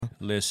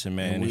Listen,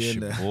 man, it's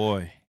your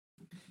boy.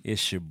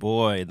 It's your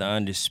boy, the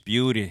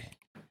Undisputed.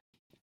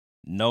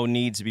 No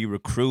need to be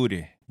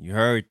recruited. You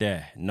heard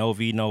that. No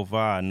V, no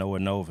Vi, Noah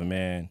Nova,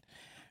 man.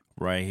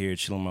 Right here,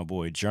 chilling my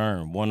boy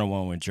Germ.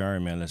 1-on-1 with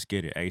Germ, man. Let's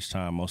get it.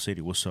 H-Time, Mo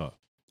City, what's up?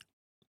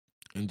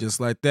 And just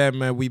like that,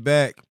 man, we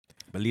back.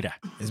 Believe that.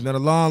 It's been a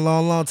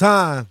long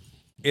time.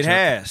 It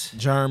has.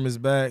 Germ is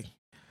back.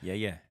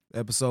 Yeah.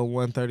 Episode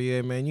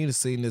 138, man. You done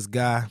seen this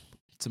guy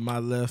to my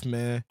left,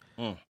 man.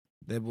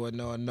 That boy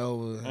Noah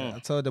Nova. I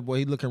told that boy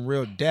he looking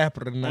real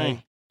dapper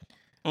tonight.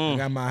 I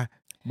got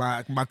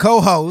my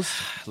co-host.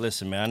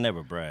 Listen, man, I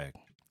never brag.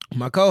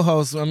 My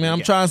co-host,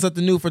 I'm trying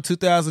something new for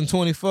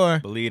 2024.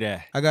 Believe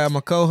that. I got my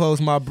co-host,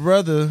 my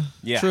brother,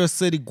 Trill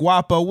City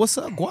Guapo. What's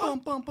up,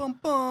 Guapo?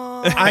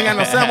 I ain't got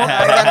no sample.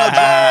 I ain't got no drop.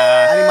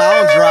 I need my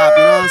own drop,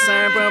 you know what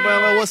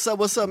I'm saying?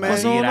 What's up, man?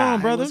 What's going on,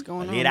 brother? What's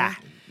going on?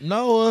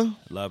 Noah.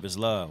 Love is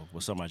love.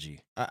 What's up, my G?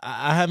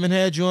 I haven't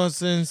had you on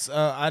since,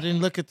 I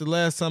didn't look at the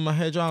last time I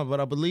had you on, but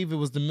I believe it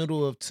was the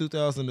middle of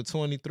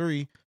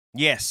 2023.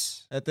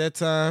 Yes. At that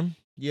time,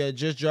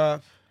 just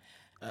dropped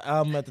an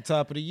album at the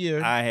top of the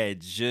year. I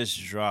had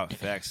just dropped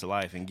Facts of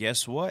Life, and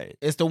guess what?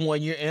 It's the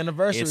 1 year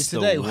anniversary It's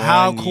today. The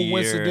How 1 year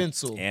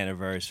coincidental.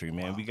 Anniversary,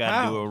 man. We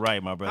got to do it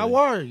right, my brother. How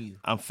are you?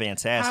 I'm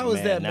fantastic, How is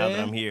man. that, now man?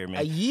 that I'm here,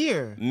 man. A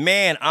year.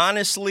 Man,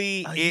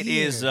 honestly, It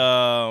is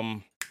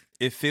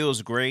it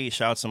feels great.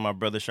 Shout out to my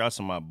brother, shout out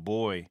to my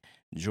boy,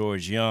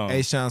 George Young.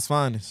 H-Town's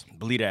finest.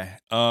 Believe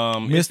that. It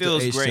Mr.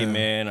 feels H-Town. great,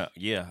 man.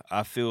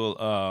 I feel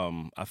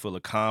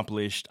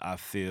accomplished. I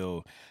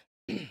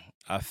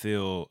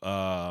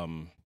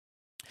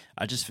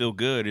just feel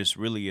good.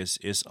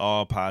 It's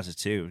all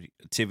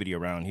positivity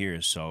around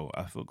here. So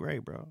I feel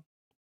great, bro.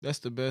 That's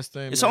the best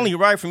thing. It's man. only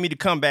right for me to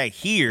come back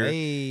here.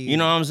 Hey. You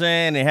know what I'm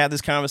saying? And have this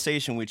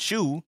conversation with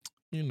you.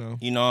 You know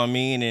what I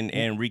mean?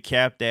 And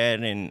recap that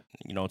and,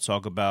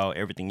 talk about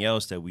everything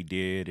else that we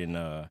did in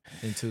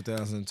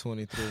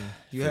 2023.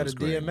 You had a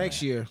great,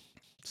 DMX year,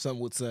 some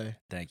would say.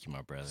 Thank you,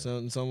 my brother.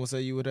 Some would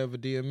say you would have a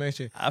DMX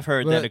year. I've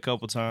heard that a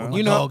couple times.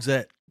 You know, Dogs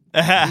at?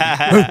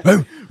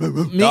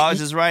 Dogs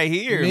is right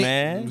here,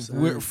 man.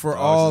 For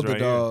all the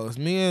dogs.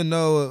 Me and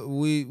Noah,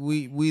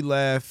 we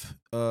laugh.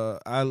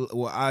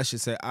 I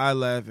should say I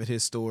laugh at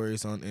his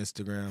stories on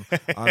Instagram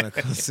on a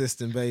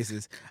consistent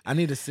basis. I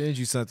need to send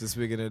you something.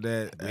 Speaking of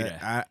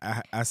that,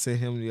 I sent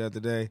him the other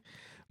day.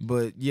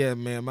 But yeah,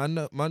 man, my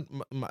Noah, my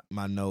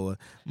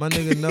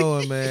nigga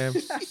Noah, man,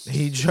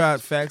 he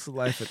dropped Facts of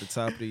Life at the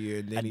top of the year.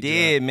 And then he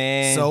did,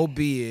 man. So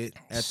Be It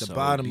at the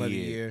bottom of the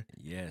year.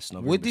 Yes.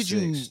 What did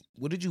you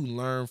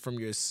learn from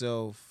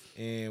yourself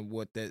in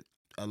that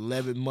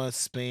 11-month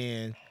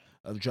span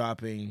of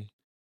dropping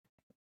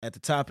at the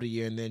top of the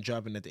year and then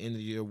dropping at the end of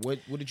the year?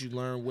 What did you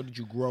learn? What did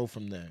you grow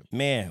from that?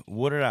 Man,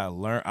 what did I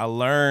learn? I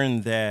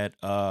learned that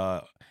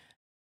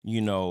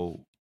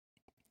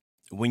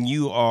when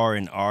you are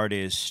an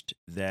artist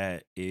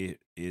that it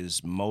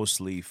is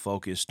mostly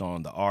focused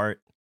on the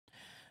art,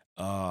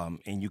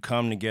 and you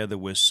come together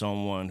with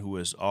someone who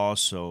is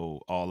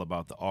also all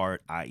about the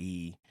art,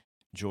 i.e.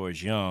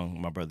 George Young,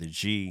 my brother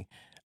G,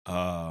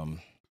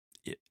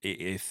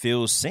 it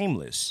feels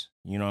seamless.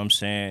 You know what I'm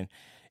saying?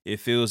 It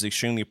feels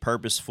extremely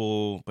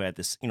purposeful, but at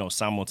this,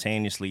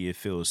 simultaneously it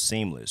feels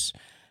seamless.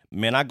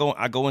 Man, I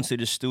go into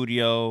the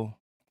studio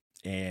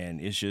and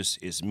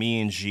it's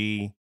me and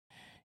G.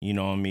 You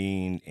know what I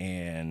mean?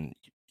 And,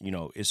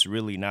 it's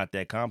really not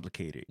that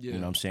complicated. Yeah. You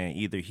know what I'm saying?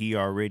 Either he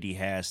already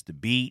has the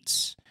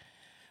beats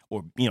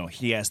or,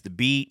 he has the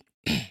beat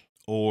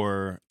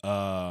or,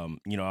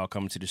 I'll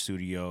come to the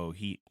studio.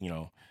 He,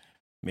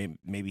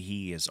 maybe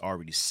he has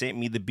already sent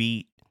me the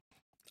beat.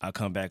 I'll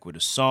come back with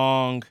a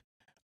song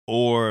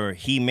or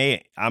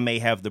I may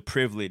have the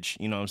privilege,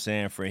 you know what I'm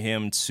saying, for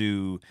him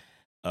to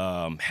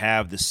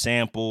have the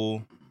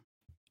sample.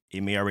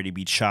 It may already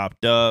be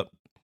chopped up.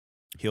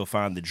 He'll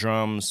find the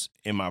drums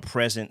in my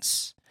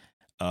presence.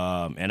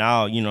 And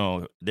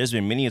I'll, there's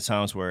been many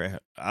times where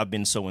I've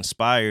been so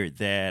inspired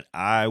that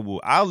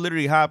I'll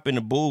literally hop in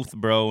the booth,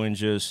 bro, and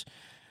just,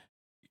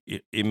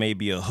 it may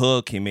be a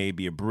hook, it may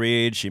be a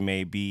bridge, it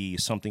may be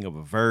something of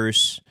a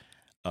verse.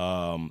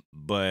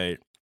 But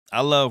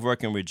I love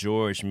working with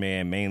George,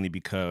 man, mainly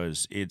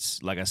because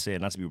it's, like I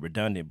said, not to be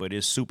redundant, but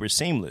it's super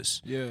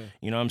seamless. Yeah.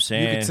 You know what I'm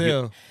saying? You can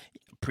tell.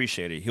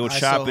 Appreciate it. He'll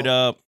chop it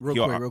up.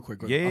 Real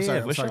quick. Yeah, I'm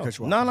sorry for sure. to cut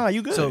you off. No,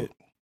 you good. So,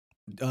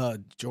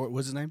 George,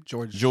 what's his name?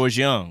 George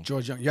Young.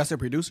 George Young. You guys say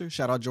producer?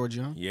 Shout out George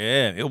Young.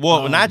 Yeah.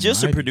 Well, not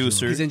just a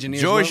producer. He's engineer.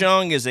 George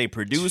Young is a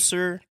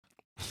producer.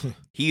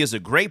 He is a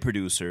great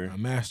producer. A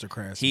master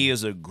craftsman. He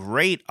is a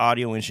great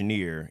audio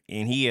engineer,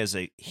 and he is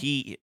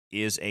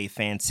a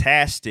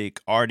fantastic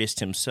artist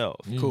himself.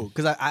 Cool,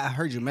 because I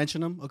heard you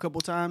mention him a couple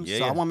times,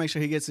 so I want to make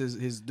sure he gets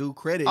his due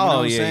credit. You know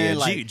what I'm saying?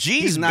 Like,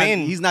 he's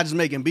not just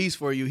making beats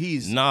for you.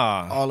 He's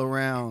all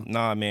around.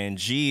 Nah, man.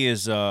 G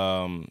is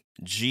I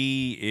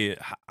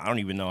don't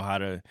even know how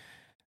to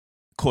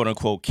quote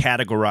unquote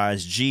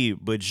categorize G,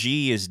 but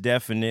G is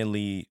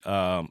definitely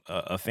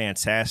a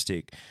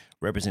fantastic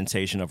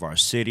representation of our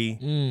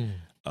city.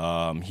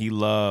 He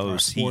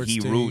loves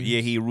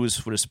he roots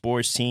for the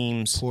sports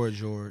teams. Poor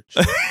George.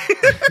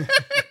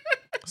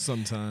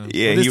 Sometimes.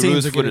 Yeah, his he teams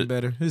roots are for getting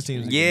better. His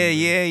teams are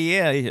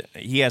yeah.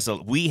 He has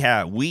we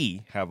have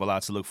a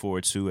lot to look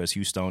forward to as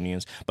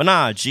Houstonians. But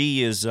nah,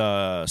 G is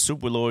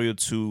super loyal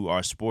to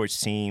our sports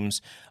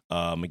teams.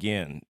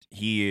 Again,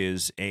 he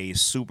is a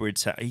super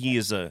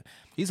he's a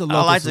local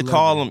I like celebrity. to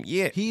call him,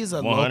 he's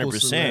a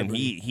 100%.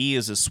 He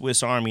is a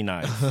Swiss Army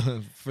knife.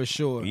 For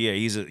sure. Yeah,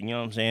 he's a, you know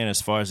what I'm saying,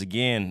 as far as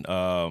again,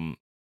 an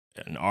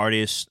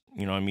artist,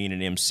 you know what I mean,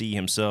 an MC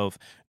himself,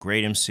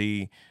 great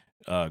MC,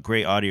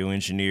 great audio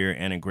engineer,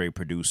 and a great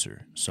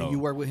producer. So and you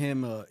work with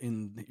him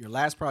in your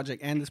last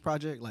project and this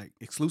project, like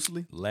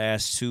exclusively?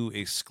 Last two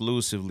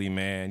exclusively,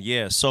 man.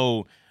 Yeah.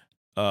 So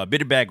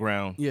bit of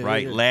background,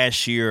 right? Yeah.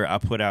 Last year I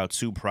put out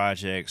 2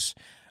 projects.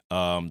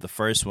 The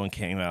first one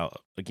came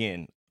out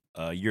again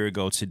a year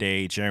ago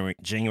today, January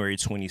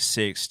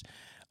 26th.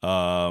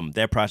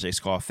 That project's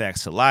called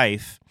Facts to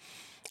Life.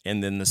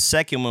 And then the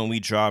second one we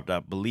dropped, I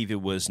believe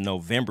it was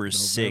November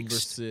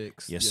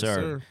 6th. Yes,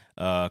 sir.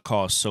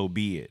 Called So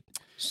Be It.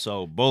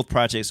 So both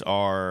projects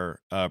are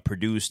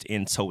produced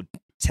in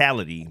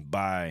totality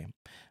by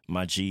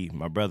my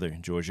brother,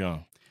 George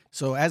Young.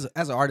 So as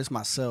an artist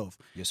myself,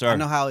 yes, sir. I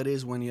know how it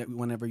is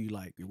whenever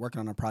you're working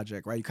on a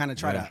project, right? You kind of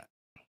try to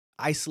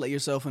isolate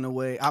yourself in a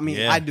way. I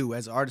mean, I do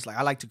as an artist. Like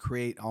I like to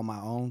create on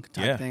my own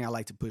type thing. I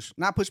like to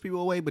not push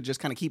people away, but just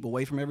kind of keep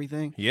away from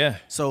everything. Yeah.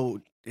 So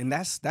and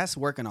that's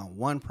working on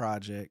one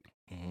project.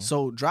 Mm-hmm.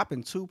 So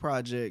dropping 2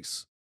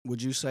 projects,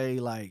 would you say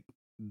like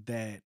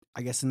that?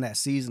 I guess in that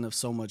season of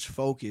so much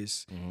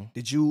focus,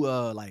 did you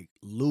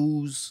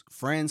lose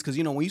friends? Because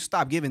when you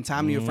stop giving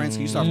time to your friends,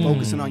 you start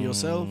focusing on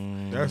yourself.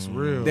 That's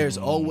real. There's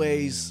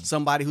always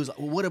somebody who's like,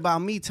 well, what about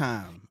me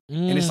time?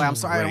 And it's like, I'm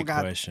sorry, I don't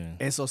got. Question.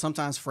 And so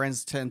sometimes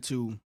friends tend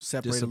to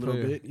separate a little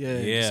bit.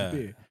 Yeah.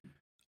 Disappear.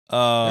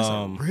 That's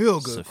a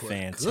real good. That's a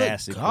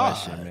fantastic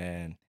question,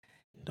 man.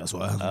 That's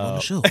why I have him on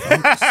the show.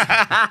 That's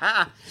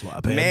why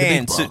I pay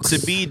man, the big bucks.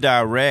 to be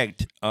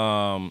direct,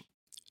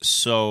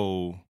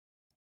 so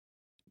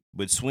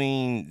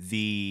between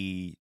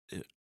the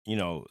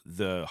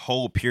the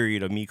whole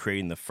period of me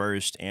creating the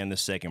first and the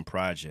second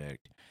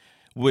project,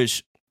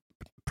 which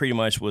pretty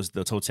much was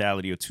the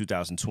totality of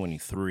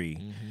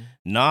 2023.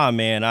 Nah,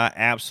 man, I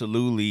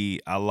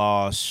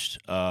lost,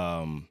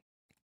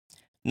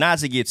 not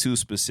to get too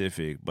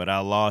specific, but I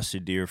lost a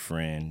dear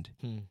friend.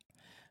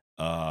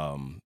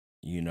 And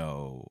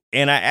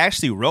I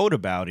actually wrote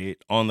about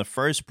it on the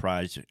first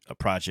project,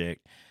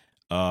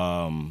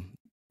 the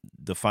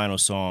final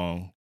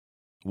song,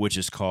 which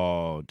is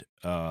called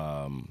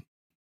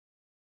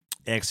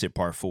Exit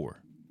Part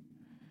 4.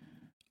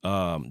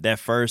 That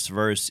first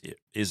verse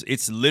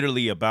it's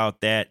literally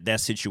about that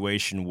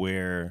situation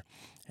where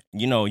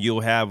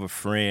you'll have a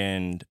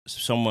friend,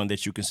 someone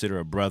that you consider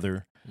a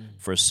brother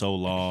for so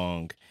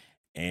long,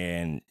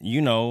 and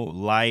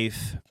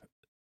life,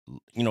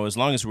 as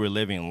long as we're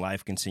living,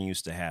 life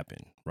continues to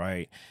happen,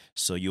 right?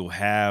 So you'll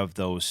have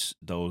those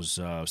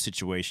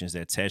situations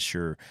that test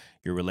your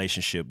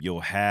relationship. You'll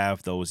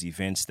have those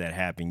events that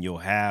happen. You'll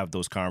have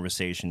those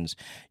conversations.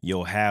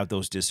 You'll have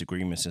those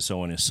disagreements, and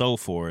so on and so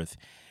forth.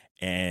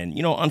 And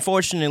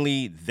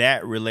unfortunately,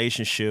 that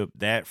relationship,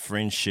 that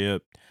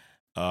friendship,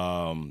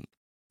 at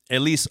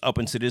least up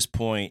until this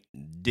point,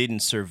 didn't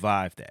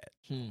survive that,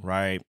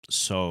 right?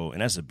 So,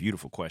 and that's a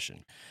beautiful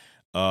question.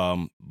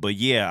 But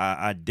yeah,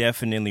 I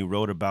definitely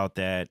wrote about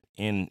that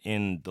on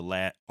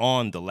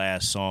the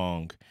last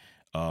song,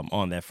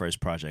 on that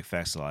first project,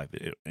 Facts to Life.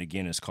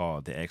 Again, it's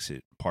called The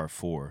Exit Part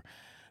 4.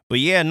 But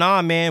yeah,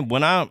 nah, man,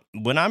 when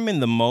I'm in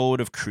the mode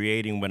of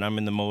creating, when I'm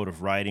in the mode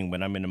of writing,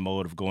 when I'm in the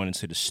mode of going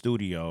into the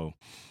studio,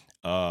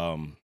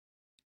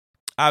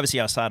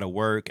 obviously outside of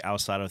work,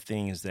 outside of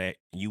things that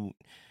you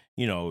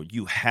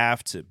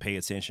have to pay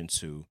attention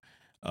to,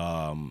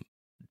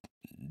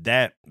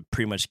 that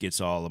pretty much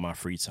gets all of my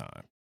free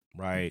time,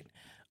 right?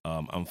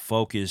 I'm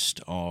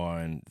focused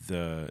on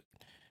the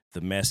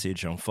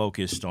message. I'm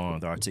focused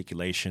on the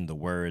articulation, the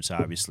words,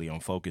 obviously. I'm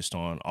focused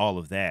on all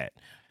of that.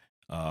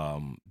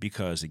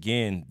 Because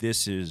again,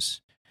 this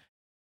is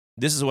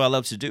what I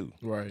love to do.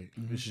 Right.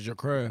 This is your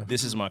craft.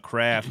 This is my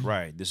craft,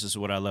 right. This is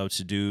what I love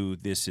to do.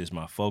 This is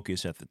my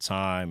focus at the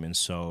time. And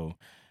so,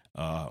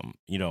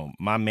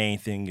 my main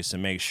thing is to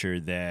make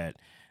sure that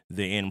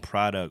the end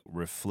product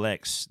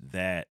reflects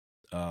that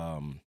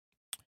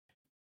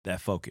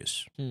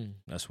focus.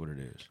 That's what it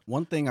is.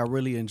 One thing I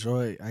really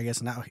enjoy, I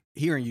guess, now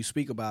hearing you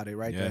speak about it,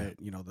 right? That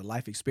the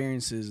life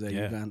experiences that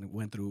you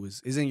went through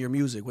is in your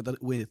music.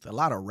 With a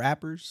lot of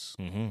rappers,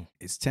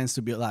 it tends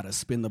to be a lot of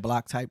spin the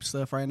block type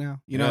stuff right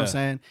now. You know what I'm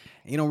saying?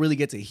 And you don't really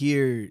get to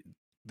hear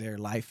their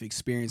life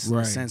experience in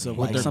the sense of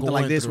like something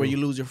like this where you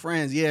lose your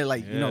friends.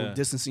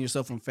 Distancing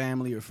yourself from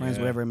family or friends,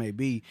 whatever it may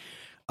be.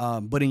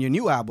 But in your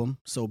new album,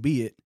 So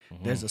Be It,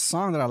 there's a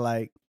song that I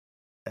like.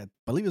 I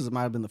believe it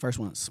might have been the first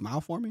one, Smile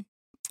For Me.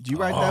 Did you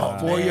write that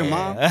for your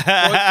mom? You took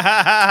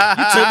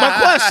my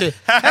question.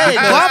 Hey,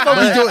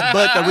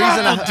 but the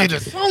reason I did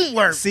his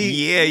homework. See,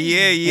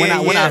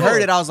 yeah. When I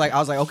heard it, I was like,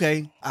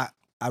 okay,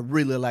 I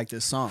really like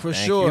this song. For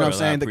sure. You know what I'm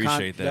saying? I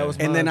appreciate that. That was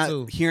and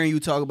then hearing you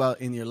talk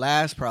about in your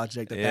last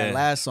project that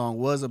last song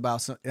was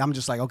about I'm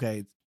just like,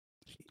 okay,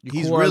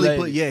 he's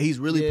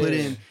really put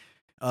in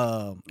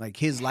like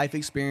his life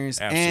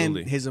experience and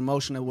his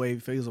emotional way he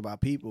feels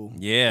about people.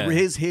 Yeah.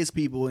 His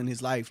people in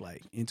his life,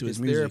 like into his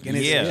music.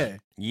 And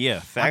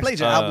Facts. I played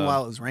your album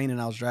while it was raining.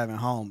 I was driving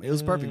home. It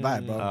was a perfect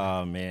vibe, bro.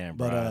 Oh man,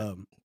 bro. But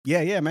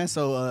yeah, man.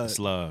 So it's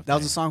love. That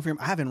was a song for him.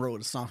 I haven't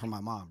wrote a song for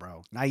my mom,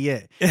 bro. Not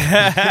yet.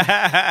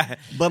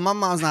 But my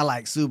mom's not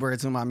like super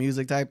into my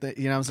music type thing.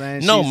 You know what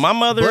I'm saying? No, my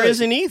mother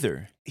isn't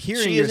either.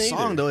 Hearing your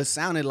song though, it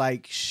sounded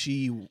like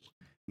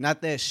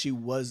not that she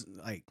was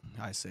like,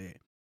 how I say it.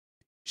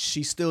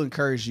 She still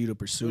encouraged you to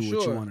pursue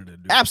what you wanted to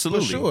do.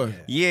 Absolutely. For sure.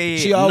 Yeah.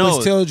 She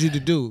always tells you to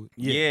do.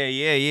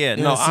 Yeah.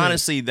 No,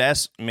 honestly,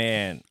 that's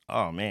man.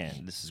 Oh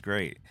man, this is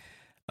great.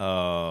 2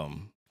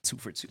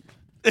 for 2.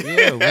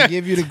 Yeah, we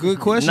give you the good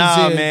questions.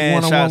 Nah, here,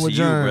 man, shout out to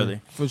you,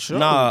 brother. For sure.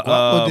 Nah,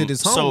 Guapo did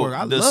his homework.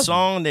 So the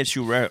song that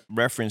you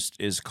referenced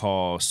is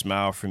called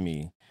 "Smile for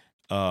Me."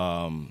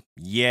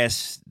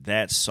 Yes,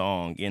 that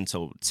song in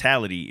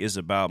totality is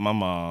about my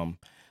mom.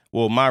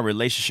 Well, my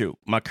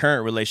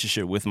current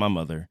relationship with my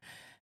mother,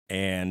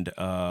 and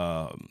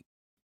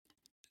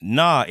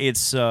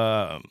it's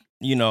I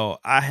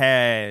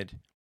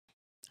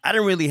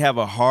didn't really have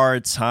a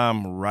hard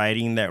time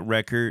writing that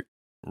record.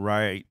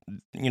 Right.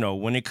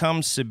 When it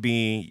comes to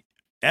being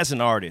as an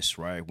artist,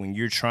 right, when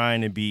you're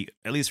trying to be,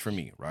 at least for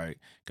me, right,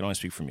 can only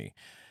speak for me.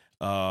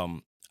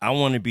 I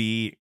want to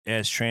be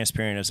as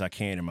transparent as I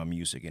can in my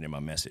music and in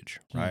my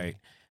message. Right.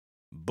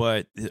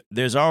 But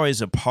there's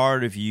always a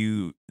part of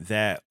you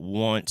that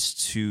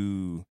wants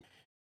to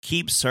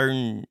keep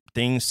certain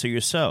things to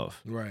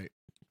yourself. Right.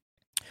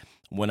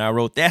 When I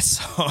wrote that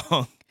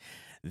song,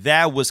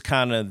 that was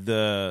kind of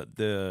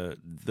the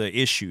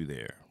issue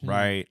there.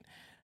 Right.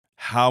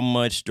 How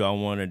much do I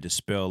want to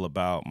dispel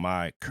about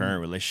my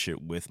current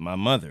relationship with my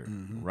mother,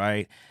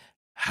 right?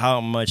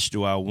 How much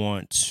do I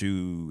want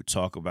to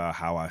talk about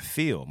how I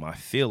feel, my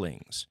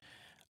feelings?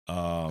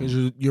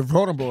 Because you're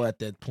vulnerable at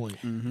that point.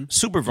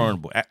 Super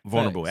vulnerable,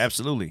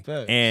 absolutely.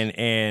 Facts.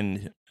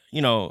 And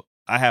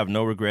I have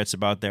no regrets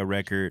about that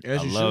record.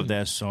 I love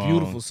that song.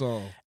 Beautiful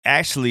song.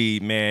 Actually,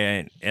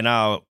 man, and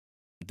the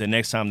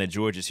next time that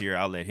George is here,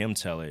 I'll let him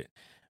tell it.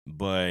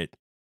 But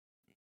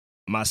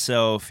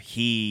myself,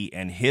 he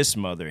and his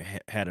mother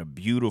had a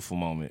beautiful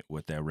moment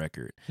with that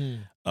record.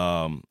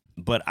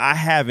 But I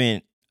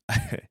haven't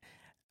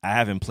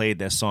played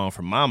that song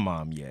for my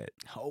mom yet.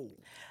 Oh.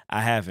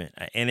 I haven't.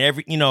 And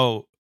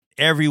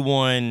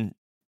everyone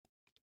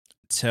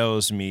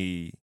tells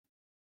me,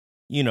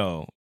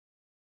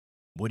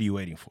 what are you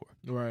waiting for?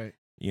 Right.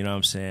 You know what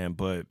I'm saying?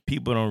 But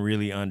people don't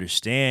really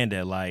understand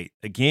that, like,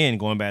 again,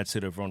 going back to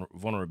the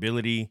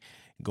vulnerability,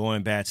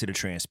 going back to the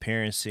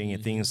transparency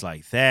and things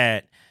like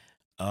that,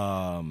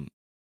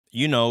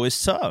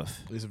 it's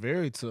tough. It's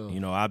very tough.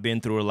 I've been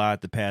through a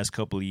lot the past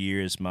couple of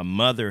years. My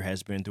mother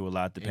has been through a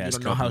lot the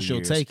past couple of years. You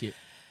don't know how she'll take it.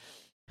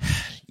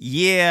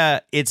 Yeah,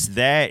 it's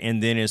that.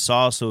 And then it's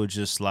also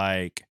just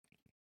like,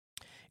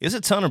 it's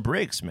a ton of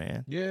bricks,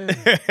 man. Yeah.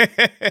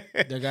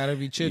 They got to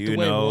be chipped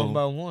away one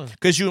by one.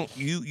 Because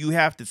you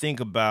have to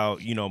think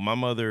about,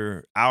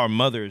 our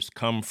mothers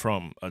come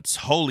from a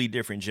totally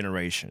different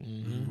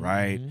generation,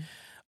 right?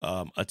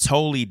 A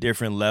totally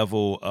different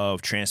level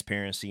of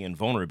transparency and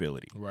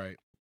vulnerability. Right.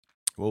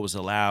 What was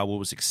allowed, what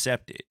was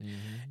accepted.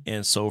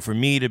 And so for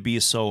me to be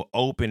so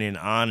open and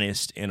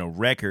honest in a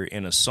record,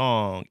 in a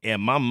song,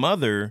 and my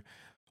mother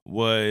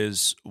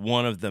was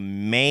one of the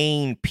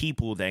main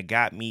people that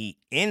got me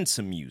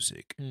into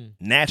music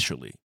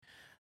naturally.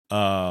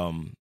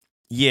 It's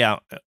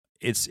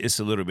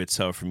a little bit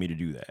tough for me to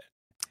do that.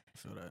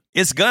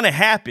 It's gonna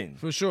happen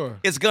for sure.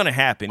 It's gonna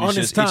happen. It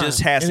just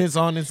hasn't. And it's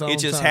on its own It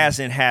just time.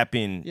 hasn't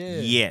happened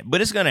yet, but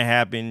it's gonna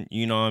happen.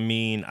 You know what I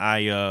mean?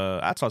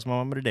 I talked to my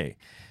mama today.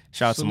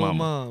 Shout out to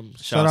mama.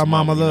 Shout out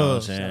Mama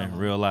Love.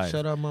 Real life.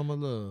 Shout out Mama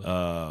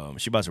Love.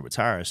 She about to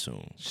retire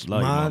soon.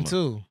 Love mine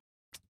too.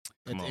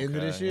 At the end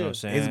of this year,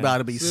 it's about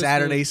to be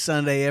Saturday,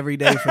 Sunday every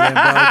day for them,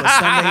 bro. But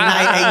Sunday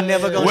night ain't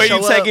never gonna Where show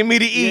you up. taking me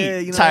to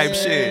eat? Yeah, type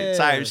shit.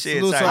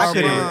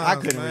 I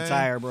couldn't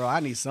retire, bro. I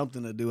need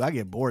something to do. I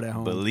get bored at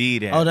home.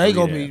 Believe that. Oh,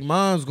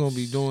 mom's gonna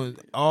be doing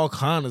all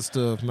kind of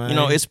stuff, man.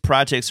 It's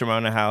projects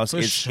around the house.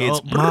 It's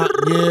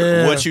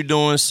what you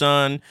doing,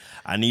 son?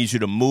 I need you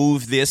to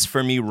move this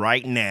for me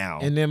right now.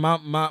 And then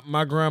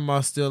my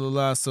grandma's still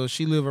alive, so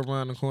she live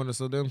around the corner.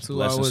 So them two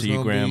Blessings always to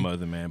your gonna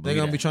grandmother, man. They're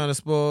gonna be trying to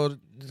spoil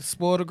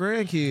the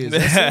grandkids.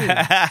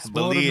 That's it.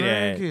 Believe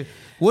that.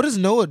 What does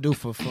Noah do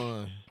for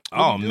fun?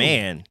 Oh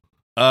man.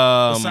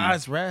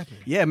 Besides rapping.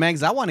 Yeah, man,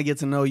 because I want to get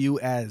to know you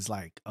as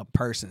like a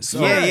person.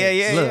 So,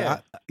 yeah.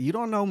 Look, you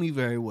don't know me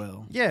very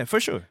well. Yeah, for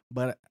sure.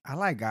 But I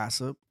like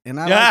gossip. And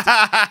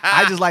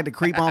I just like to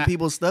creep on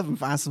people's stuff and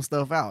find some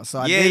stuff out. So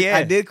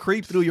I did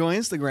creep through your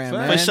Instagram,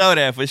 man. For sure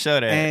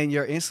that. And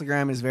your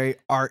Instagram is very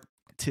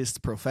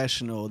artist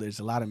professional. There's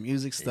a lot of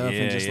music stuff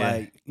and just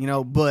like, you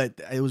know, but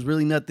it was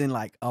really nothing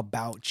like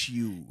about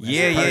you.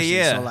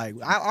 Yeah. So like,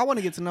 I want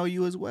to get to know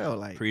you as well.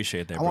 Like,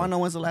 appreciate that. I want to know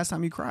when's the last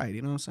time you cried.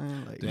 You know what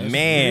I'm saying? Like,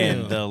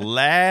 man, the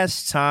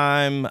last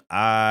time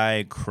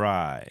I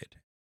cried.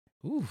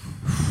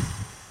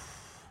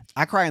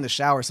 I cry in the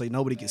shower so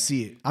nobody can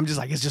see it. I'm just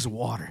like, it's just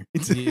water.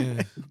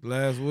 Yeah.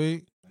 Last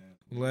week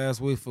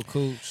for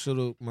Coop. Shout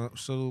out my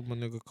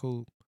nigga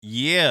Coop.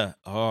 Yeah.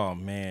 Oh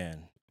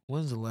man.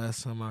 When's the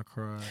last time I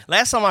cried?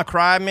 Last time I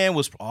cried, man,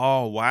 was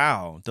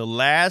the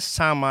last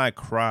time I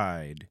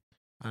cried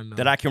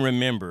that I can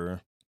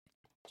remember.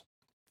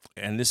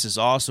 And this is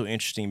also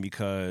interesting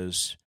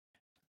because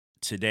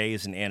today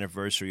is an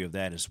anniversary of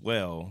that as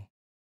well.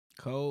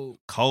 Cold.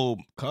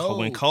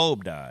 When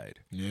Kobe died.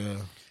 Yeah.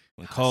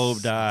 When Kobe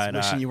died,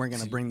 wishing you weren't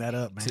gonna bring that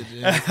up, man.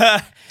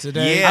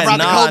 Today, yeah, I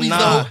brought the Kobe's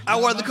though. I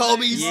wore the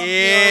Kobe's.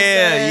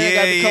 Yeah,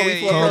 got the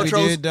Kobe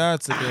Kobe did die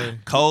today.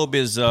 Kobe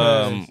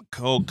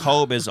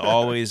has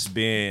always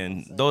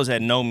been. Those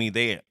that know me,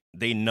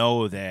 they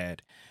know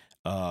that.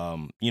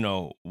 You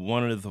know,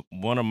 one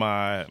of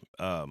my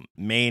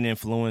main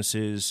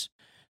influences,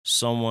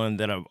 someone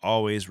that I've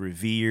always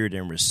revered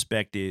and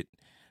respected,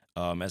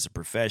 as a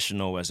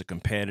professional, as a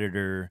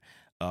competitor.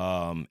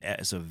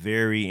 As a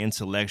very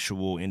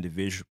intellectual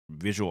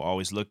individual,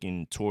 always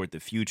looking toward the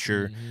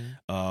future,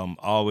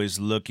 always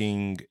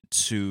looking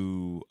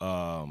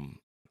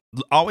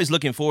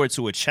forward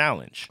to a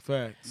challenge.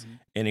 Facts.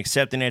 And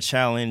accepting that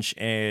challenge,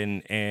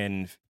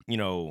 and you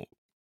know,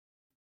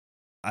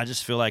 I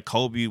just feel like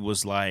Kobe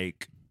was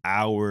like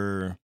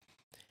our,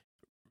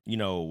 you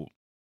know,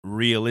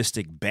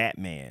 realistic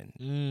Batman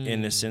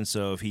in the sense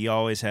of he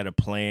always had a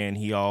plan.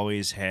 He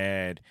always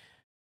had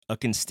a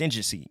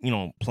contingency, you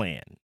know,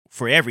 plan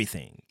for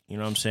everything. You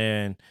know what I'm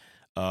saying?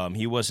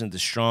 He wasn't the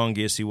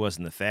strongest. He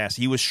wasn't the fast.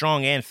 He was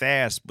strong and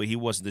fast, but he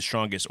wasn't the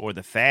strongest or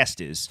the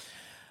fastest.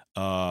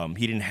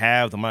 He didn't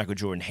have the Michael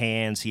Jordan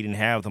hands. He didn't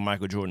have the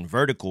Michael Jordan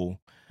vertical.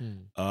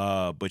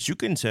 But you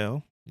couldn't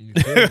tell.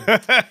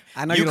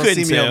 I know you don't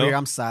see me over here.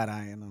 I'm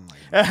side-eyeing.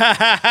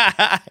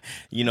 Like,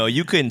 you know,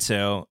 you couldn't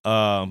tell.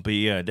 But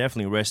yeah,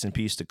 definitely rest in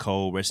peace to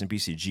Cole. Rest in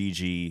peace to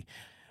Gigi.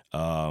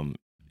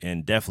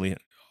 And definitely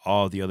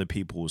all the other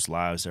people's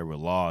lives that were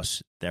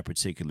lost that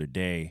particular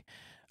day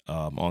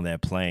on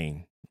that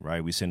plane,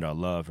 right? We send our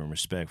love and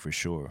respect for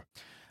sure.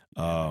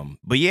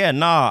 But yeah,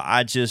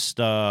 I just,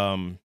 what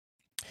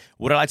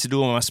I like to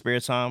do in my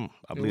spare time,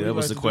 I believe that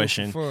was the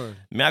question.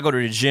 Man, I go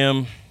to the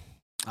gym.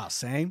 Oh,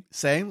 same.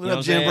 What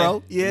up, gym,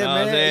 bro? Yeah,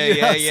 man.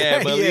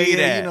 Yeah, believe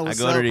that. You know I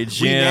go to the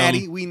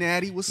gym. We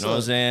natty. What's up? You know what I'm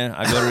up? saying?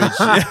 I go to the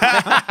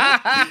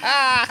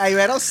gym. Hey,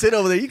 man, don't sit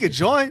over there. You can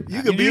join.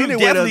 You can be in it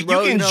with us,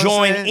 bro. You can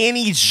join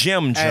any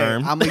gym,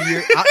 Germ.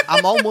 Hey,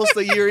 I'm almost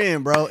a year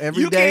in, bro.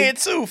 Every day. You can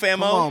too, famo.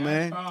 Come on,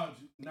 man. Nah,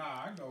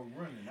 I go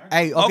running.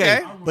 Hey,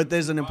 okay. But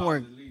there's an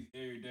important. At least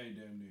every day,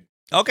 damn near.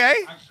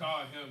 Okay. I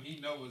call him.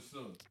 He know what's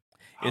up.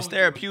 It's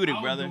therapeutic,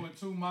 brother. I was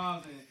doing 2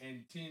 miles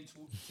and 10,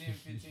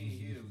 15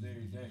 hills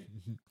every day.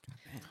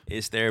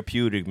 It's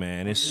therapeutic,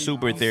 man. It's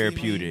super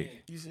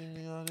therapeutic. You see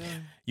me out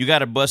there? You got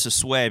to bust a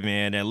sweat,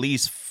 man, at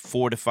least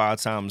 4 to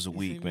 5 times a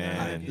week,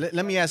 man.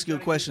 Let me ask you a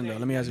question,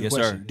 though. Yes,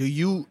 sir.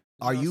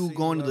 Are you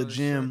going to the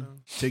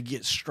gym to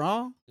get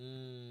strong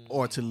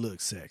or to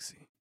look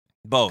sexy?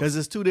 Both. Because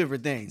it's 2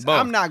 different things. Both.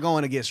 I'm not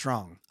going to get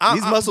strong.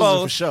 These muscles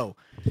are for show.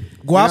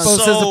 Guapo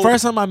says the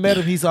first time I met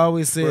him, he's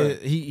always said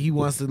he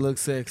wants to look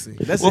sexy.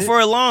 For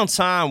a long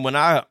time, when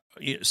I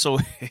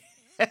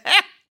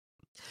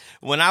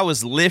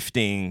was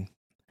lifting,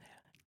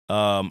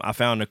 I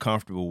found a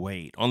comfortable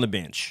weight on the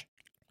bench.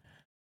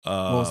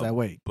 What was that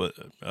weight? But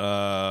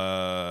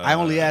I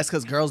only ask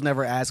because girls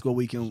never ask what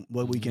we can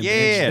bench.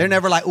 Yeah. They're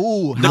never like,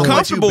 ooh, The how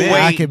much you comfortable bench?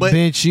 weight- I can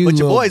bench you, But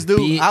your little boys do.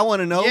 bitch. I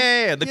want to know.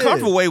 yeah, the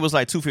comfortable weight was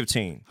like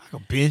 215. I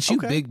can bench you,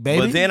 Okay. big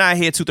baby. But then I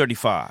hit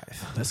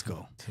 235. Let's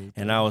go.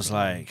 And I was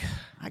like,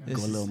 I can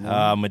go a little more.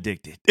 I'm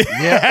addicted.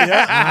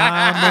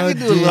 I can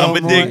do a little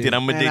I'm more. addicted.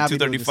 I'm Man, addicted. I be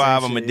doing the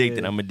 235. same I'm shit,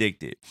 addicted. yeah. I'm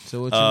addicted.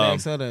 So what you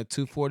max out at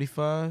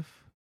 245?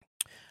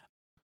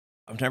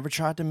 I've never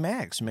tried the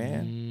max,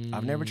 man.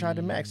 I've never tried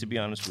the max, to be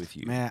honest with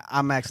you. Man,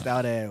 I maxed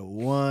out at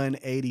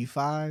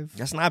 185.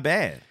 That's not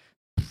bad.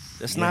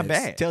 That's not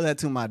bad. Tell that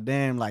to my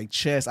damn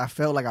chest. I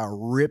felt like I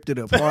ripped it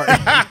apart.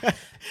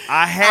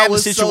 I had a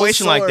was so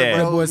situation like sore, that.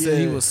 bro. That boy said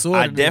he was sore.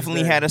 I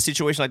definitely had a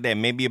situation like that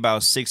maybe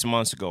about 6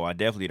 months ago. I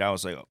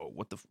was like,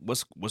 oh,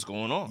 what's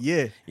going on?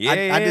 Yeah. Yeah.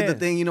 I did the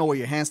thing, where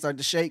your hands start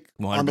to shake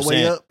on the 100%.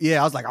 way up. Yeah,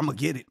 I was like, I'm going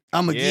to get it.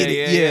 I'm going to get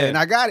it. Yeah. And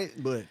I got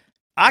it. But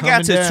I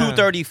got to Coming down.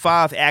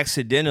 235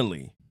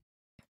 accidentally.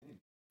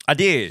 I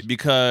did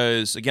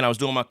because, again, I was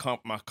doing my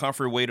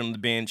comfort weight on the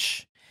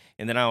bench,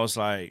 and then I was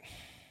like,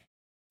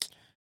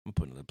 I'm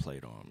putting the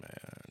plate on,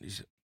 man.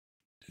 These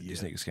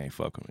niggas can't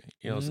fuck with me.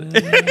 You know what I'm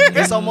saying?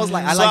 it's almost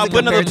like I So like I to put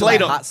compare another it to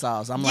plate like on. hot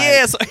sauce. I'm Yeah,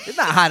 like, so- it's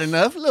not hot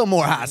enough. A little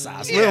more hot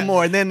sauce. A little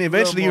more. And then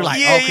eventually you're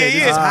like, Yeah, okay, yeah, this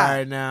is yeah. hot. All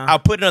right now. I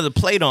put another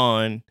plate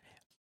on,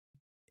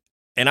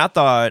 and I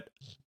thought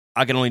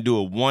I can only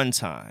do it one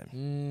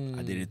time.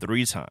 I did it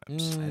 3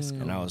 times.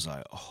 And I was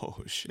like,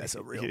 oh, shit. That's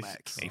a real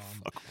max. Hey,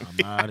 fuck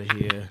me. I'm out of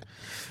here.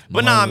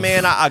 But nah,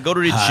 man, I go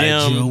to the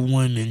gym.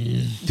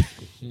 Women.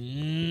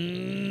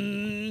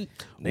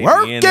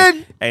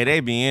 Working. Hey, they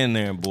be in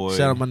there, boy.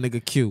 Shout out my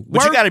nigga Q.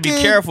 But you got to be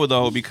careful,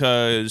 though,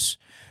 because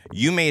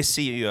you may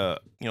see an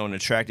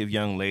attractive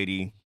young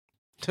lady,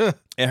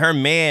 and her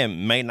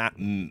man may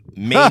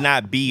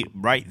not be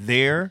right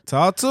there.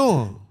 Talk to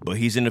him. But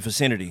he's in the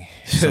vicinity,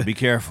 so be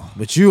careful.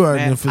 But you are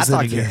in the I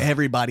vicinity. talk to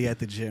everybody at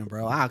the gym,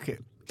 bro. I don't care.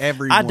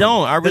 Everyone. I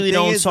don't. I really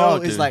don't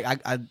talk. It's like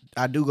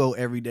I do go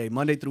every day,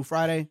 Monday through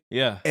Friday.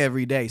 Yeah,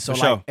 every day. So For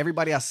like sure.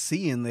 everybody I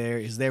see in there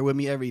is there with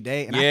me every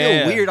day, and I Yeah.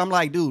 feel weird. I'm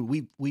like, dude,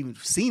 we've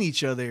seen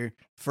each other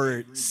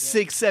for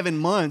 6-7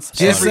 months.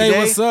 Just every say day,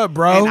 what's up,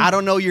 bro. And I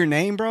don't know your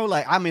name, bro.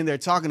 Like I'm in there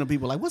talking to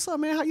people, like, what's up,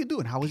 man? How you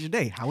doing? How was your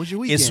day? How was your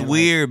weekend? it's Like,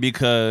 weird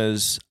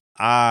because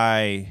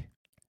I'm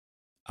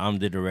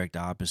the direct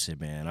opposite,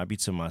 man. I be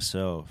to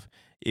myself.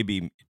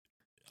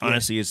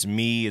 Honestly, it's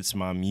me. It's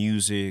my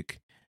music.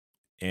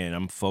 And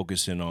I'm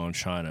focusing on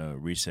trying to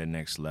reach that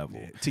next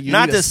level.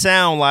 Not to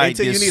sound like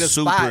until this you need a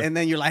super, spot, and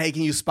then you're like, "Hey,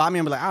 can you spot me?"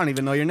 I'm like, "I don't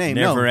even know your name."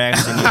 Never no.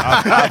 asked any.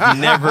 I've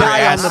never Die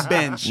asked on the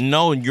bench.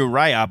 No, you're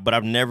right. But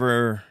I've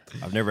never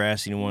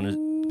asked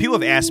anyone. People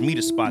have asked me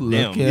to spot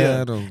them.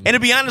 Yeah. And to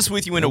be honest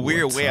with you, in a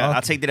weird way, I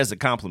take that as a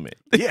compliment.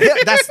 Yeah,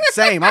 that's the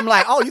same. I'm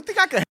like, "Oh, you think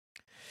I could?"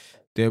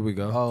 There we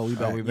go. Oh, we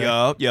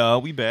back. Yo,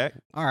 we back.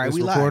 All right, It's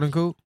we recording live.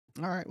 cool.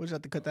 All right, we'll just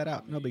have to cut that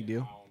out. No big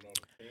deal.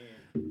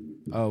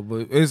 Oh,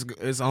 but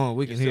it's on.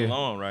 We can It's hear. still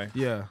on, right?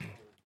 Yeah.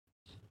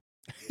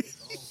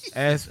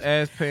 As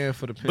paying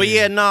for the pen. But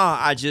yeah, nah,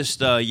 I just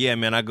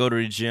man, I go to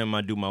the gym,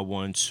 I do my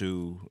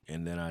 1-2,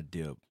 and then I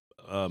dip.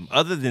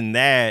 Other than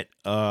that,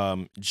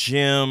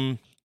 gym,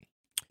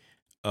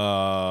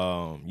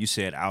 you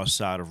said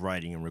outside of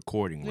writing and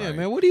recording, Yeah, right?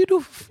 man. What do you do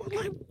for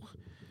like?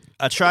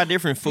 I try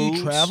different Do foods.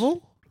 you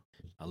travel?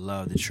 I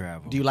love to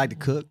travel. Do you like to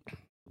cook?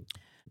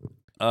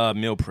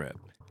 Meal prep.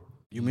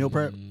 You meal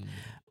prep?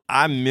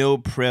 I meal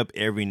prep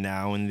every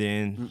now and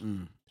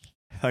then.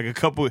 Like a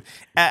couple.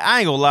 I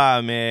ain't gonna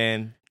lie,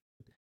 man.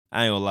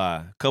 I ain't gonna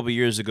lie. A couple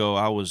years ago,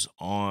 I was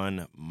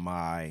on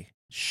my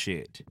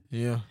shit.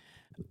 Yeah.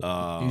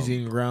 You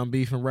eating ground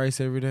beef and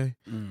rice every day?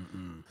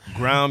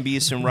 Ground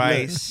beef and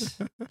rice.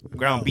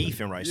 Ground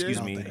beef and rice.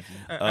 Excuse me.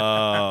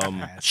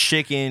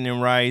 Chicken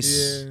and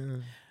rice. Yeah.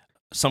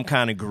 Some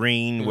kind of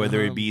green,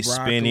 whether it be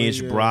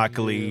spinach,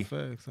 broccoli. Yeah,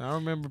 facts. I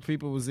remember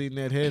people was eating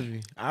that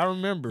heavy. I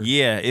remember.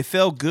 Yeah, it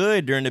felt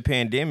good during the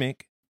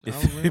pandemic. I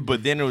remember.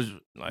 But then it was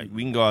like,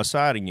 we can go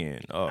outside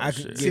again. Oh, I could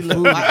shit. get See, look,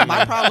 food my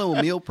again. problem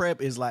with meal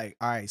prep is like,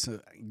 all right, so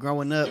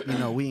growing up,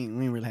 we ain't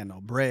really had no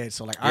bread.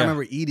 So like, I Yeah.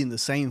 remember eating the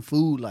same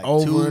food like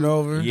Over 2 and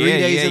over. 3 Yeah,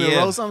 days in yeah, a yeah.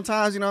 row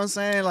sometimes, you know what I'm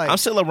saying? Like, I'm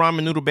still a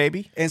ramen noodle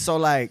baby. and so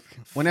like,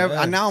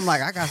 whenever now I'm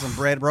like, I got some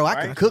bread, bro. I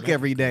can cook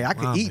every day. I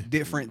can Ramen. eat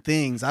different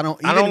things. I don't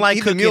like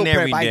even cooking meal prep,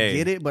 every I day.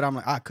 get it, but I'm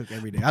like, I cook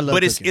every day. I love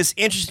But cooking. it's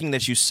interesting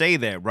that you say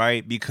that,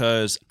 right?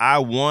 Because I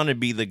want to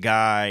be the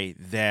guy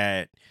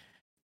that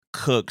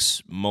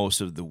cooks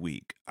most of the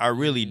week. I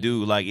really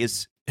do. Like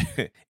it's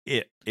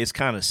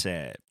kind of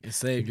sad. And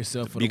save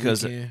yourself for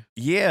Because the weekend.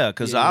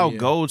 because Yeah, I'll yeah.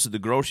 go to the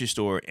grocery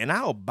store and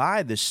I'll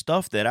buy the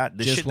stuff that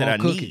shit that I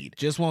won't cook it. need.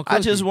 Just won't cook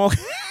I just it. won't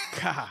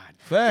God.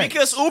 Facts.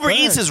 because Uber Facts.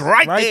 Eats is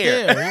right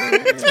there.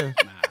 Yeah.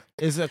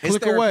 It's a It's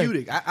quick away.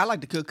 therapeutic. I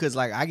like to cook because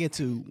like I get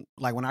to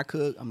like when I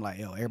cook, I'm like,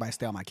 yo, everybody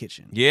stay out my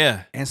kitchen.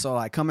 Yeah. And so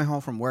like coming home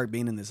from work,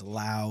 being in this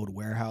loud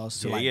warehouse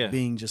to Yeah, like yeah.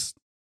 being just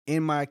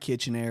in my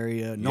kitchen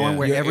area, knowing Yeah.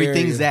 where Your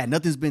everything's area. at,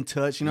 nothing's been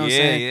touched. You know what I'm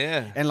Yeah, saying?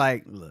 yeah. And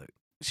like, look,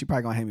 she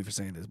probably gonna hate me for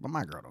saying this, but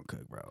my girl don't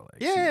cook, bro.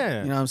 Like,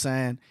 Yeah. you know what I'm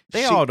saying?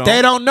 They all don't.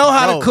 They don't know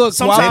how Bro, to cook.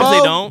 sometimes Guapo.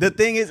 they don't. The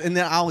thing is, and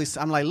then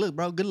I'm like, look,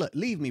 bro, good luck.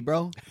 Leave me,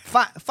 bro.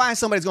 Find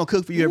somebody that's gonna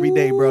cook for you every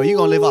day, bro. You're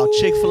gonna live off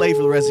Chick-fil-A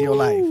for the rest of your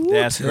life.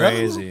 That's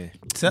crazy.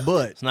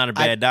 But It's not a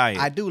bad diet.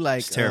 I do like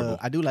It's terrible.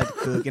 I do like to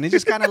cook, and it's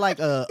just kind of like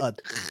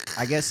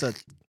I guess I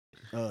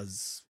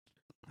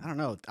don't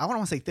know. I don't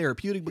want to say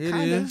therapeutic, but It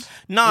kind is. of.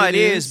 No, It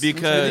it is is.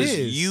 because It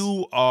is.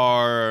 you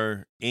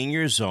are in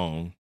your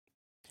zone.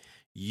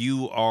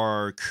 You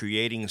are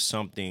creating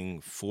something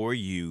for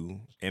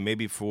you and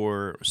maybe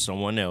for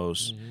someone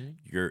else,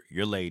 your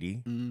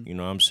lady, Mhm. you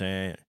know what I'm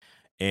saying?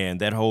 And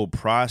that whole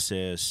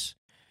process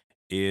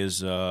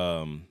is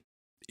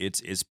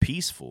it's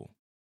peaceful.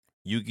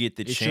 You get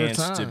the It's your chance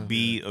to time.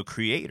 be a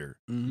creator.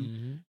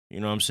 Mhm. You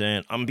know what I'm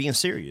saying? I'm being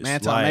serious. Man,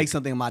 until I Like, make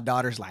something, my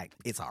daughter's like,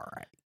 it's all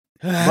right.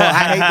 Bro, I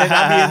hate that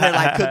I be in there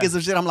like cooking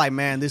some shit. I'm like,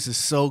 man, this is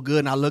so good.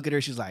 And I look at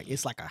her, she's like,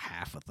 it's like a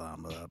half a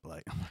thumb up.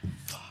 Like,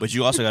 but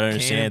you also got to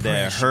understand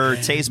that her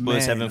taste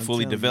buds Man, haven't I'm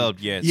fully telling you.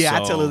 developed yet. yeah, I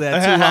so- tell her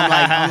that too.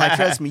 I'm like,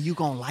 trust me, you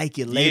gonna like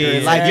it later. Yeah,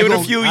 in life. give You it a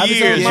gonna- few I be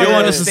years. telling my You'll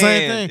girl it's the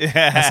same understand.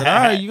 thing. I said, all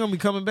right, you're gonna be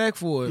coming back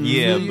for it.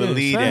 Yeah, Yeah,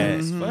 believe that.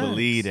 facts, facts.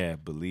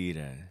 Believe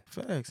that.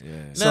 Facts. Yeah.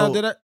 Now, So-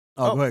 did I?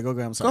 Oh, go ahead.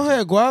 I'm sorry. Go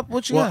ahead, Guap.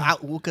 What you Well,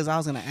 got? because I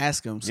was gonna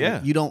ask him. So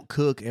Yeah. you don't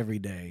cook every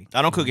day.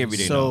 I don't cook every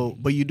day. So, no.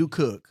 but you do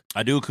cook.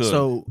 I do cook.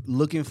 So,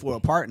 looking for a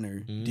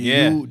partner. Mm-hmm. Do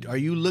Yeah. are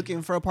you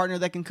looking for a partner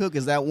that can cook?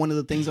 Is that one of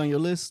the things on your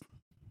list?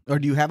 Or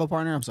do you have a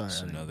partner? I'm sorry.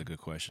 That's another good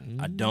question.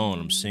 I don't.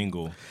 I'm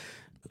single.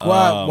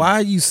 Why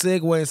are you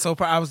segueing so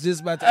far? I was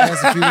just about to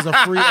ask if he was a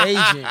free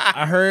agent.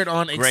 I heard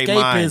on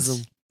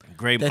Escapism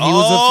that he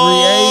was a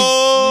free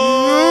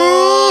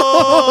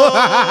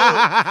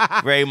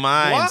agent. Great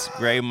minds.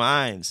 Great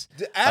minds.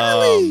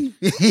 Ali.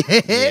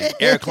 Yeah.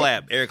 Air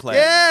clap.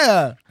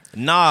 Yeah.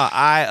 Nah,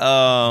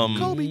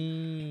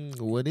 Kobe.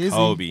 What is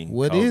Kobe. he?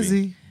 What is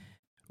he?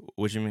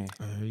 What you mean?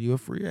 Are you a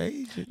free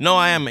agent? No,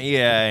 I am.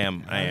 Yeah,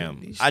 I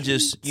am. I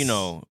just, Are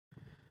you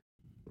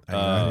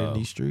out in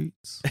these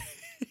streets?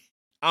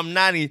 I'm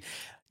not even.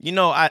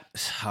 Oh man.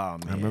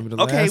 I remember the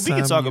last we time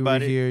can talk you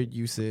about were it. here,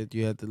 you said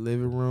you had the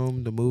living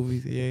room, the movie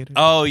theater.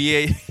 Oh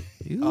yeah.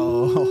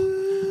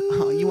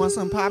 Oh, you want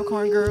some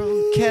popcorn,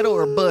 girl? Kettle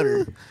or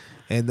butter?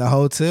 And the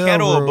hotel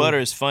Kettle room. or butter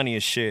is funny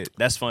as shit.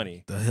 That's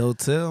funny. The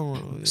hotel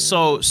room.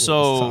 So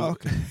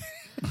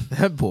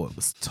that boy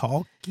was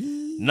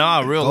talking. Nah,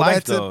 real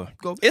life though.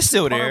 It's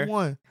still there.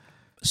 One.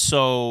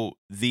 So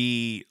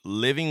the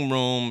living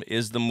room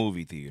is the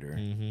movie theater.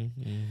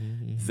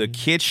 The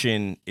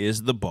kitchen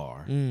is the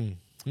bar.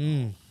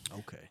 Okay.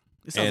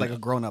 It sounds like a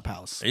grown-up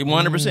house.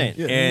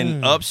 100%.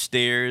 And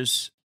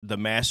upstairs, the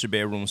master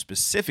bedroom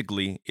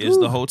specifically is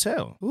the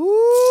hotel.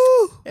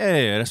 Ooh.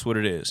 Yeah, that's what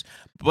it is.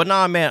 But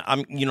nah, man,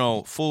 I'm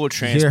full Hear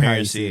how you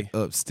transparency. said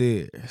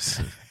upstairs.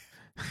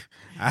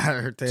 I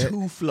heard that.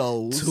 2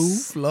 flows. 2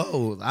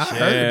 flows. I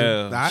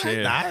heard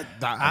it.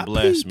 I'm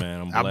blessed,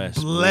 man. I'm blessed.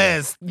 I'm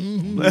blessed.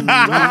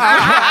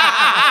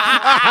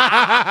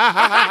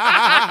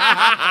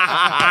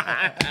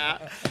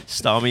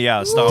 Stall me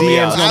out. Stall me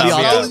out. Stall me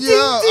out.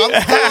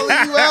 I'm calling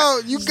you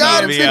out. You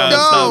got it, big dog.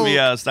 Stall me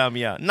out. Stall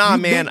me out. Nah,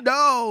 man. Big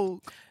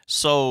dog.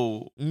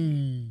 So,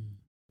 there's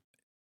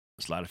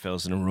a lot of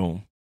fellas in the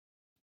room.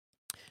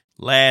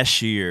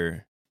 Last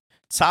year,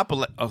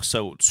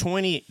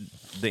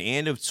 the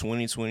end of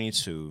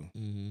 2022.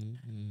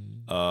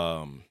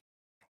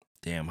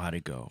 Damn, how'd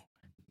it go?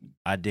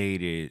 I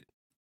dated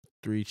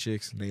 3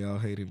 chicks and they all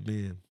hated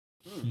men.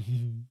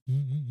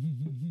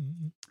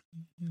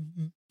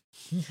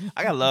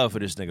 I got love for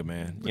this nigga,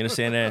 man. You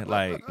understand that?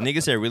 Like,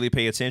 niggas that really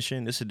pay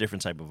attention, this is a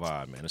different type of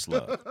vibe, man. It's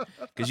love.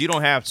 Because you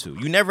don't have to.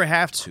 You never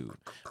have to.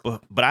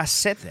 But I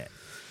said that.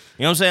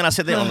 You know what I'm saying? I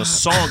said that on a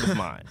song of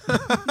mine.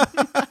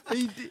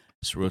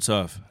 It's real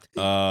tough.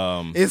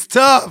 It's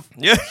tough.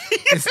 Yeah.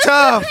 It's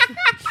tough.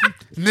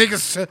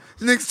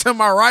 Niggas to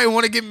my right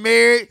want to get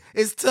married.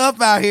 It's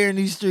tough out here in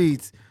these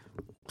streets.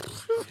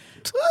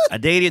 I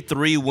dated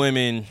 3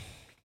 women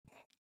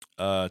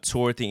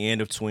toward the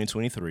end of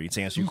 2023,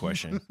 to answer your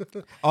question.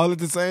 All at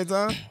the same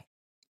time?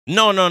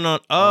 No. No.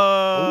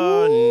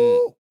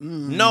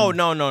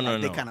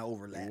 They kind of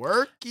overlap.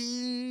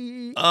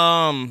 Working.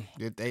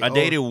 I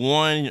dated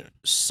one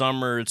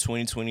summer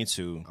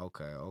 2022.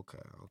 Okay.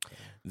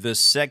 The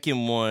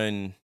second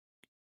one.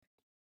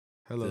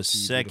 Hello. The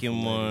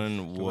second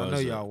one was I know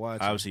y'all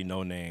watching. obviously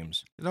no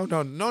names. No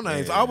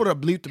names. Yeah. I would have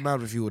bleeped them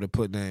out if you would have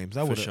put names.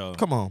 I would have. sure.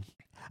 Come on.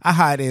 I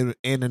hide in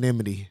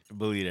anonymity.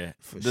 Believe that.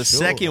 For The sure.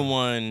 second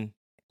one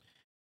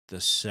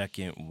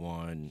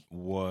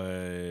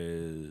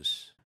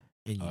was.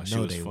 And you she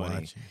know was they funny.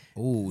 watching.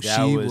 Ooh, That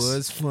she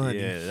was funny.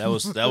 Yeah, that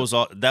was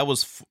all.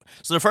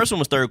 So the first one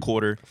was third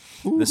quarter.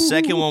 The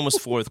second one was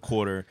fourth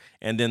quarter,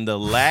 and then the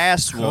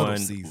last Cuddle one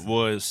season.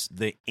 was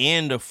the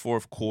end of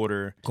fourth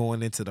quarter.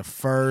 Going into the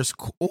first.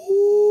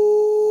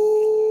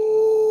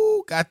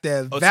 Ooh, got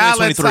that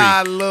 2023.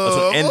 Valentine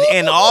look.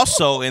 And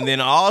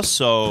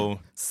also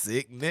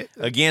Sick nigga.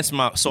 against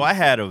my. So I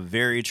had a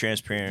very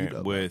transparent You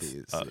know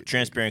with about this,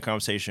 transparent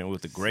conversation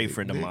with a great Sick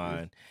friend of nigga.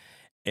 mine,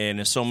 and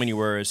in so many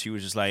words, he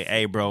was just like,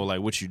 "Hey, bro, like,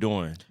 what you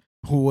doing?"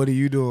 What are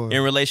you doing?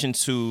 In relation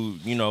to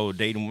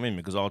dating women,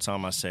 because all the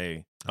time I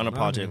say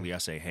unapologetically, I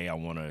say, "Hey, I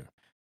want to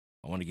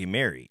get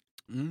married."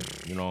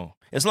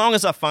 As long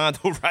as I find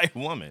the right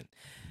woman,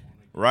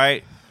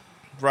 right.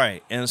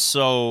 And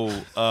so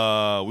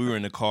we were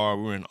in the car,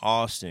 we were in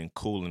Austin,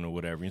 cooling or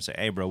whatever. And he said,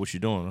 "Hey, bro, what you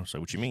doing?" I was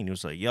like, "What you mean?" He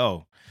was like,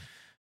 "Yo,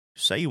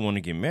 say you want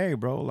to get married,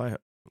 bro. Like,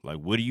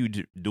 what are you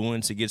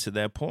doing to get to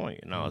that point?"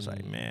 And I was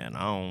like, "Man,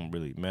 I don't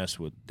really mess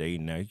with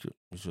dating now." He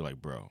was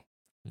like, "Bro,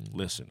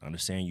 listen, I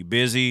understand you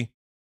busy,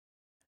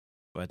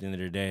 but at the end of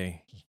the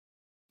day,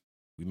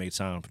 we make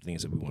time for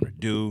things that we want to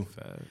do.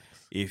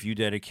 If you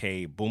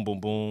dedicate boom, boom,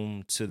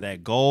 boom to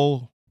that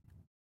goal,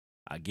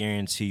 I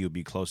guarantee you'll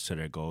be closer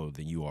to that goal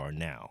than you are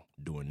now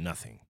doing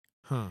nothing."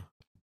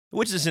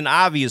 Which is an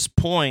obvious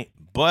point,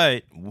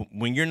 but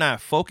when you're not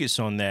focused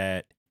on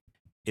that,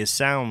 it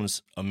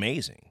sounds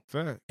amazing.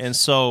 Fact. And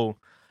so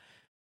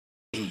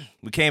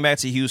we came back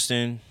to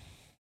Houston,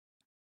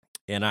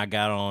 and I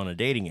got on a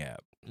dating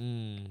app.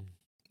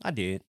 I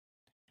did.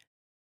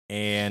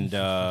 And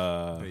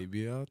They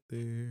be out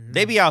there.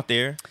 they be out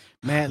there.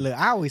 Man, look,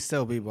 I always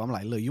tell people, I'm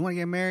like, look, you want to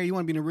get married? You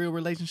want to be in a real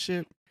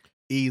relationship?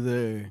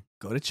 Either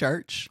go to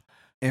church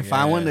and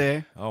find one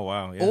there. Oh,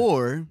 wow. Yeah.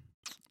 Or,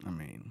 I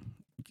mean,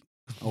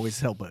 always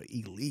help an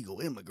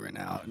illegal immigrant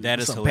out. That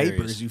is some hilarious.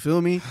 papers, you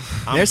feel me?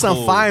 I'm There's some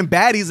cool. fine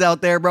baddies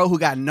out there, bro, who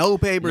got no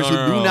papers, who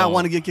do No. not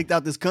want to get kicked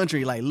out this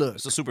country. Like, look.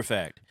 It's a super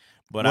fact.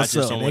 But What's I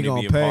just up? don't They want to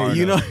gonna be a pay, part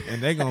you know? of it.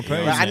 and they gonna pay. You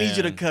know Like, what I I'm need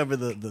you to saying? cover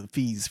the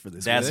fees for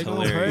this. That's They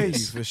gonna hilarious. pay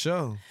you for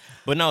sure.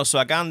 But no, so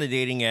I got on the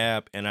dating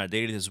app and I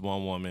dated this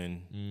one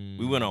woman.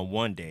 We went on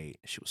one date.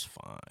 She was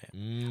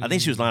fine. I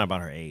think she was lying about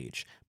her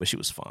age, but she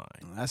was fine.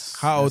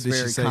 How old that's did she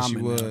very say she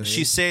common was? nowadays.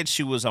 She said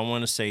she was, I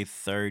want to say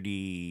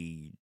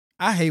 30.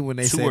 I hate when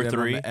they 2 say or that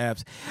 3. on the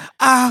apps.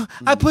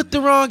 I put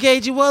the wrong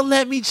age. You won't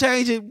let me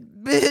change it,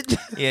 bitch.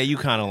 Yeah, you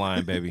kind of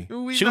lying, baby.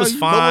 We She know was you-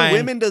 But fine.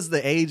 with women, does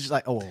the age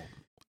like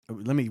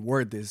let me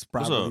word this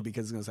properly up?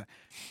 because it's gonna say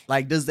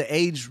like does the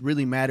age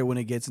really matter when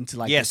it gets into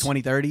like Yes. the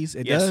 20-30s?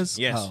 It Yes, does?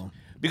 yes. Oh.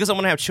 Because I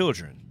want to have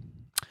children.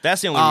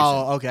 That's the only reason.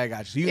 Oh, okay, I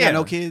got you. You Yeah. got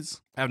no kids?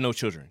 I have no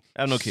children.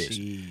 I have no kids.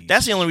 Jeez.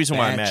 That's the only reason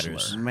why it Bachelor.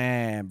 matters.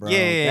 Man, bro.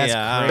 Yeah, that's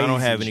I crazy. don't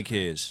have any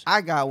kids.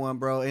 I got one,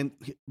 bro. And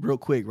real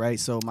quick, right?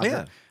 So my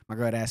Yeah.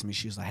 girl had asked me,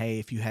 she was like, "Hey,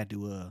 if you had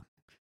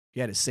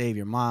to save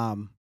your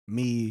mom,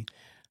 me,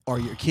 or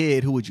your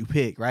kid, who would you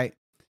pick?" Right?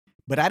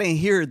 But I didn't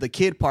hear the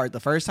kid part the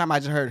first time. I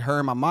just heard her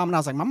and my mom, and I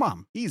was like, "My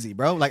mom, easy,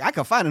 bro. Like I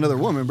could find another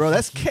woman, bro.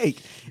 That's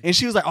cake." And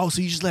she was like, "Oh,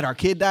 so you just let our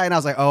kid die?" And I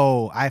was like,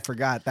 "Oh, I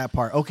forgot that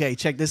part. Okay,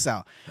 check this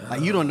out. Like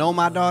you don't know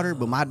my daughter,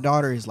 but my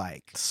daughter is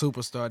like."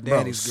 Superstar, Bro,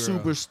 daddy's girl.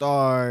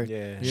 superstar.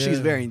 Yeah. She's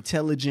Yeah. very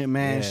intelligent,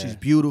 man. Yeah. She's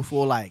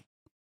beautiful. Like,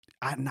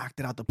 I knocked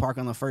it out the park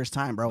on the first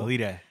time, bro. Believe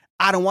that.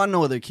 I don't want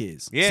no other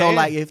kids. Yeah, So yeah.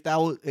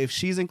 like, if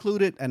she's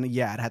included, and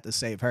yeah, I'd have to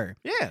save her.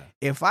 Yeah.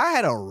 If I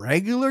had a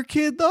regular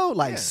kid though,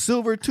 like Yeah.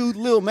 silver tooth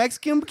little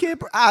Mexican kid,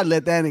 I'd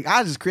let that.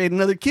 I just create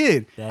another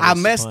kid. That I is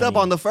messed up funny.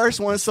 on the first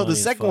one, That's so the funny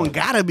as second one fuck.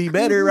 gotta be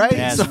better, right?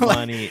 That's so like,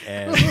 funny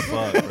as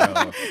fuck, bro. it might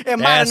have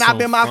That's not some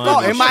been my funny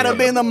fault. It might have shit.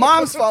 been the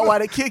mom's fault why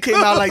the kid came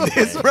out like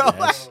this, bro.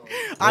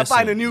 I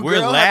find a new We're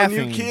girl, have a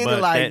laughing, new kid, but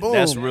and like boom.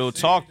 that's real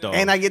talk, though.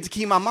 And I get to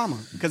keep my mama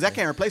because I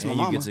can't replace my And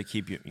you mama. get to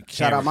keep your. You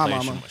Shout can't out my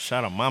replace mama. your-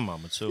 Shout out my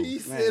mama too. He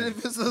said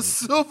if it's a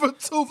silver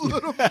tooth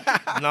little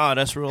No,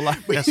 that's real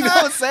life. That's You know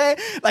what I'm saying?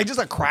 Like just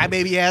a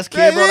crybaby ass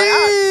kid, bro.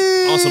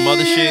 Like, on some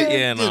other shit.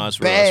 Yeah, no, it's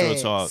real. That's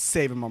real talk.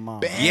 saving my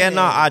mom. Yeah,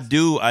 no, I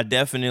do. I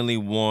definitely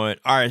want.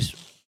 All right,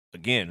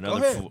 again,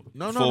 another ahead. full,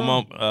 No, full,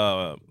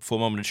 no. full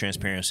moment of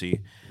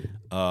transparency.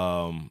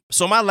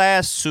 So my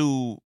last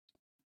 2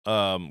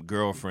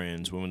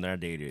 girlfriends, women that I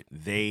dated,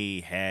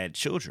 they had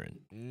children,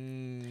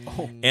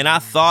 and I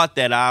thought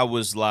that I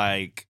was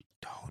like,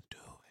 don't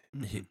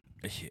do it.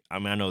 I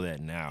mean, I know that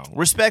now.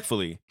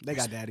 Respectfully, They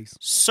got daddies.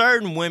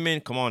 certain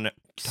women, come on, now,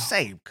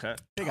 save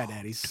cut. They got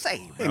daddies.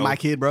 Save, Hey, bro. my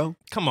kid, bro.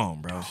 Come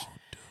on, bro.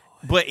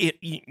 But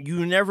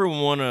you never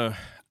want to.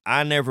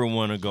 I never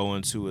want to go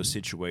into a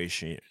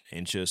situation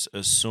and just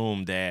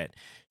assume that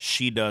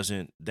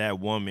that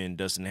woman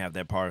doesn't have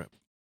that part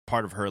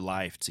of her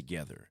life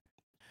together.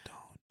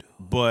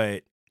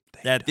 But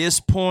at this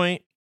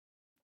point,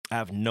 I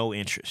have no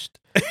interest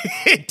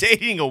in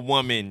dating a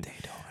woman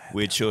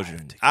with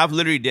children. I've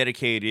literally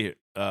dedicated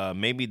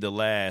maybe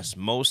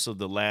most of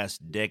the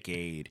last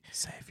decade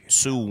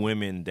to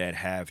women that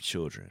have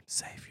children.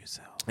 Save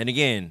yourself. And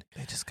again,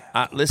 They just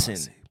got listen,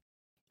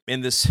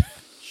 in this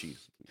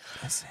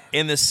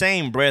in the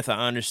same breath,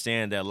 I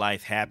understand that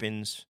life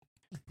happens,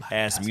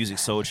 as Music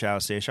Soul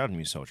Child said. Shout out to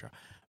Music Soul Child.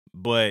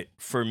 But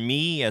for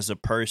me, as a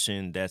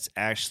person that's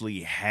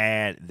actually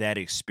had that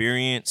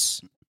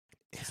experience,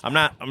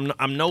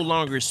 I'm no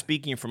longer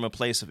speaking from a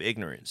place of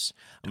ignorance.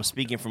 I'm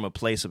speaking from a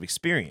place of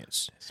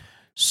experience.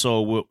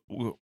 So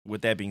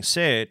with that being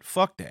said,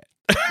 fuck that.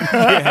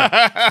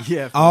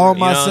 Yeah. for All real.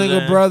 my You know what I'm single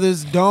saying?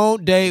 brothers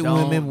don't date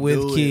Don't women do with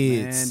it,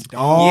 kids. man. Don't.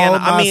 All Yeah,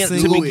 I my mean, to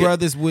single be-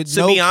 brothers with To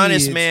no be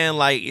honest, kids man,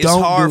 like it's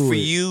don't hard do for it.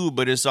 you,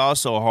 but it's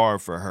also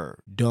hard for her.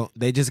 don't.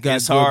 They just got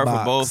It's good hard box.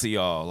 for both of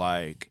y'all.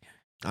 Like,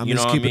 I'm you know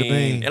just what I keeping it a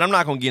mean? bean. And I'm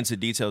not gonna get into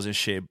details and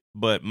shit,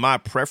 but my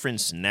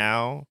preference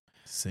now,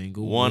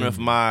 Single. one of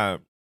women. my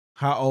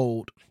How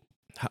old?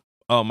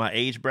 my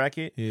age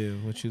bracket, Yeah,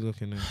 what you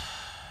looking at?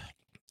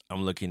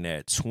 I'm looking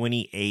at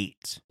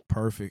 28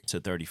 Perfect. to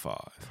 35.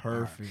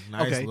 Perfect.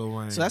 Nice Okay. little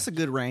range. So that's a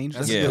good range.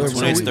 That's Yeah, a good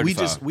 28 to so we 35.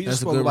 just That's a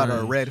spoke good about a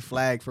range. red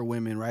flag for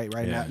women, right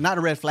Yeah. now. Not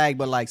a red flag,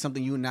 but like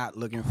something you're not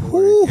looking for.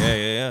 Whew.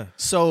 Yeah.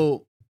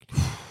 So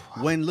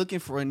when looking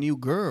for a new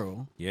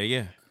girl,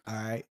 Yeah. all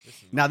right.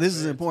 Now this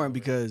is important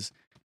because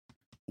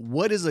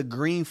what is a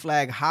green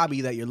flag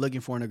hobby that you're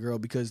looking for in a girl?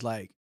 Because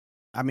like,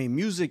 I mean,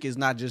 music is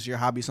not just your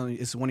hobby; something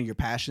it's one of your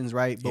passions,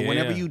 right? But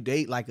whenever Yeah. you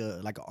date like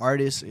an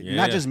artist, Yeah.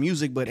 not just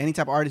music, but any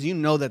type of artist, you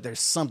know that there's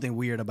something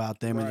weird about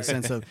them in the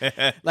sense of,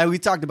 like we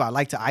talked about,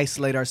 like to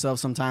isolate ourselves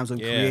sometimes when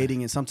Yeah.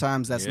 creating, and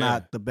sometimes that's Yeah.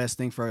 not the best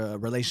thing for a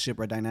relationship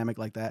or a dynamic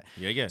like that.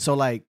 Yeah. So,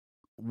 like,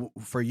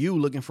 for you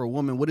looking for a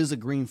woman, what is a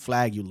green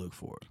flag you look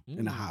for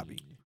in a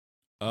hobby?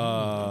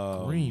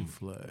 Green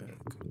flag.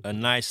 A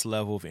nice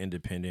level of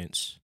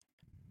independence.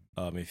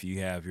 If you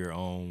have your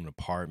own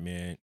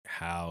apartment,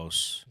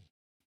 house,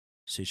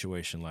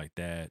 situation like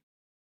that.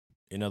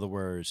 In other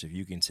words, if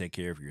you can take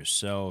care of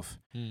yourself,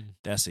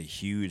 that's a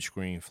huge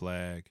green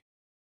flag.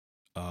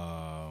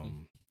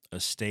 A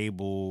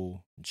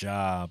stable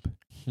job.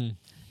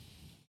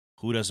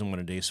 Who doesn't want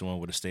to date someone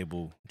with a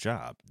stable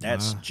job?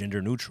 That's gender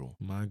neutral.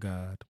 My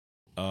God.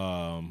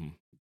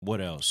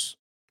 What else?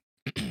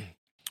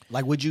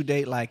 Like, would you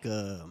date like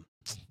let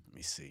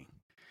me see.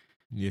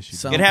 Yes,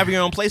 you can have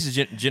your own places.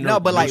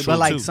 No, but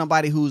like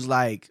somebody who's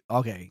like,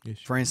 okay,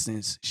 for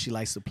instance, she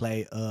likes to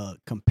play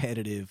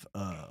competitive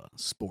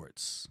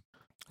sports.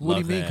 What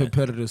do you mean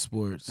competitive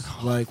sports?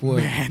 Like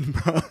what? Man,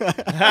 bro.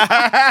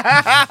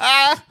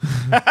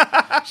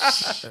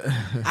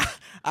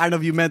 I don't know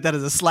if you meant that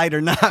as a slight or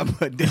not,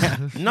 but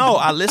damn. No,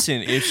 I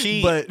listen. If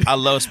she, I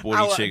love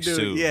sporty chicks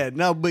too. Yeah,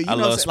 no, but you I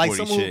know, love like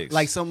sporty someone, chicks.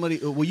 like somebody.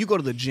 Well, you go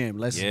to the gym.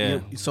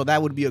 So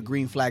that would be a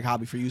green flag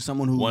hobby for you.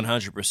 Someone who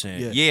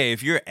 100%. Yeah,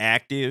 if you're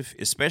active,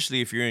 especially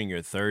if you're in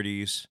your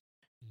 30s,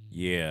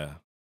 yeah,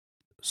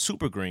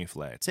 super green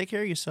flag. Take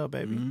care of yourself,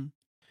 baby. Mm-hmm.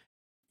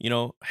 You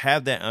know,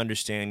 have that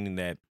understanding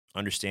that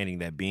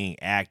being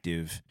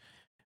active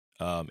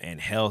and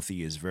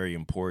healthy is very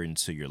important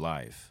to your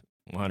life.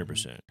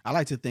 100%. I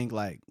like to think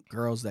like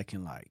girls that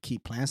can like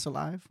keep plants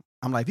alive.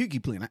 I'm like, if you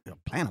keep a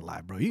plant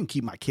alive, bro, you can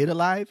keep my kid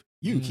alive.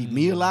 You can keep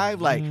me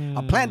alive. Like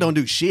a plant don't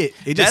do shit.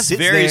 It just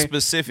sits very there,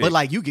 specific. But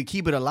like you can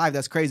keep it alive.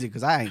 That's crazy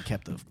because I ain't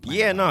kept a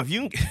plant alive. No, if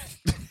you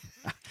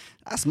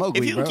I smoke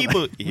weed, if you can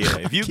bro.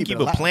 if you can keep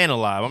a plant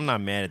alive, I'm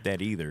not mad at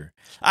that either.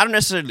 I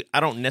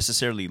don't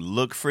necessarily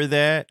look for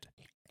that.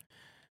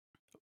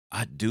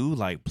 I do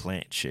like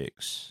plant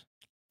chicks.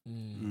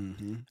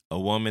 Mm-hmm. A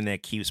woman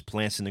that keeps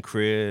plants in the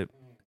crib.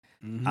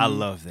 Mm-hmm. I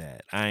love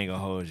that. I ain't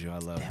gonna hold you. I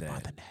love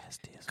that.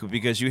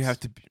 Because you have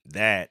to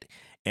that,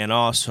 and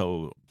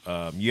also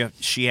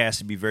she has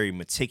to be very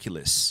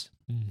meticulous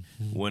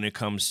when it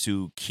comes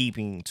to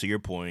keeping, to your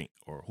point,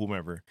 or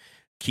whomever,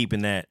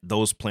 keeping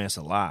those plants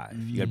alive.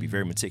 You got to be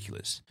very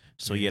meticulous.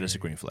 So yeah, that's a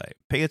green flag.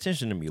 Pay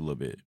attention to me a little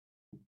bit,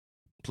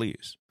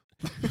 please.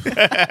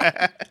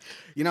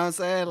 You know what I'm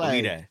saying?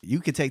 Like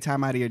you could take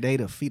time out of your day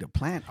to feed a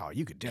plant. Oh,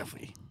 you could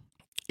definitely.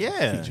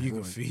 Yeah, you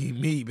can feed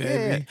me, baby.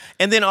 Yeah.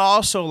 And then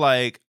also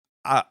like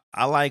I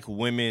like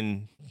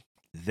women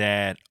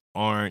that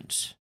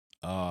aren't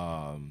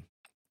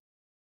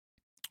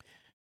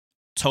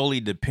totally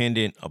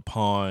dependent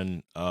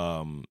upon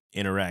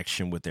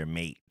interaction with their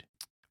mate.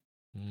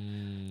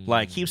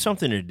 Like keep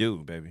something to do,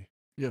 baby.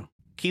 Yeah,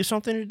 keep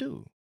something to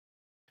do.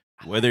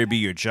 Whether it be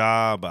your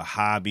job, a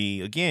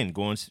hobby. Again,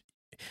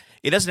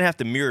 it doesn't have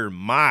to mirror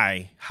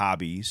my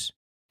hobbies.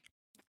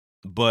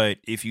 But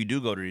if you do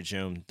go to the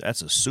gym,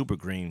 that's a super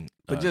green.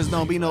 But just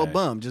don't be no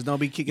bum. Just don't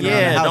be kicking around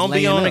the house. Yeah, don't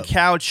be on the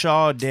couch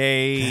all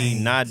day,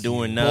 not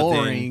doing nothing.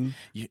 Boring.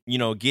 You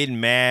know, getting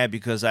mad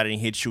because I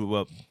didn't hit you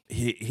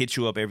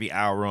up every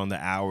hour on the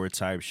hour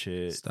type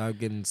shit. Stop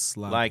getting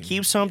sloppy. Like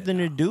keep something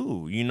to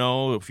do. You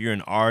know, if you're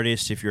an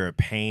artist, if you're a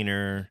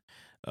painter,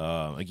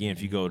 again,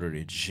 if you go to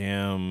the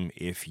gym,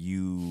 if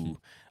you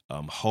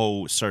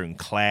hold certain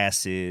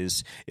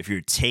classes, if you're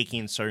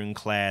taking certain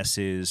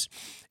classes.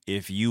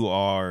 If you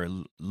are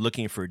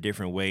looking for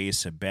different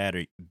ways to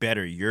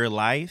better your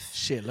life,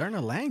 shit, learn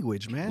a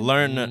language, man.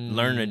 Learn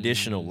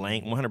additional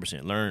language.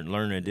 100%.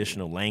 Learn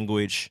additional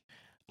language.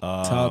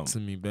 Talk to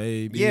me,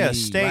 baby. Yeah,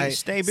 stay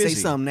busy. Say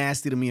something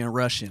nasty to me in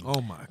Russian.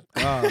 Oh my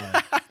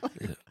god,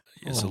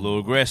 it's a little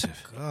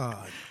aggressive.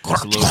 God,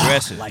 it's a little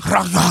aggressive. Like,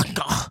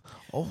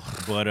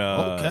 but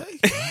okay.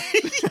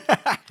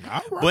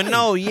 All right. But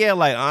no, yeah,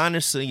 like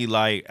honestly,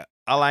 like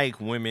I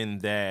like women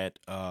that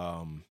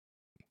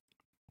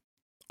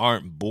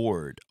aren't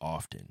bored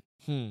often.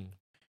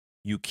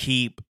 You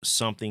keep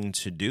something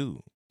to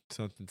do.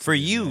 For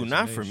you,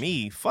 not for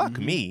me. Fuck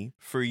me.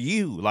 For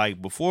you.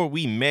 Like before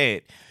we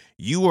met,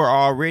 you were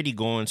already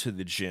going to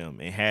the gym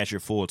and had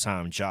your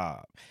full-time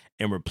job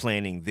and were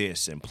planning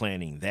this and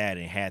planning that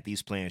and had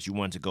these plans. You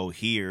wanted to go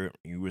here.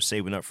 You were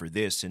saving up for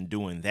this and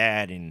doing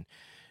that. And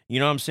you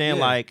know what I'm saying?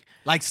 Yeah.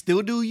 Like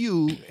still do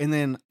you and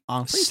then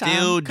on free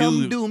still time,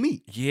 come do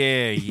me.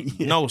 Yeah.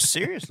 No,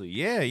 seriously.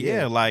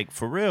 Yeah. Like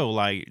for real.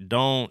 Like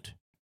don't,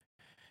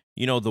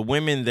 the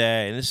women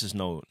that, and this is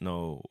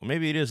no,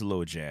 maybe it is a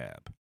little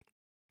jab,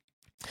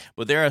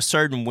 but there are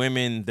certain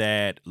women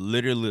that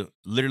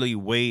literally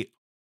wait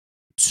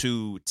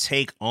to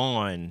take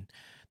on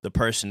the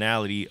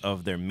personality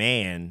of their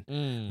man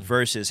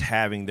versus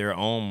having their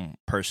own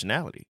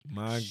personality.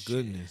 My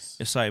goodness.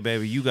 It's like,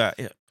 baby, you got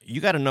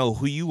to know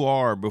who you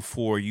are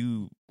before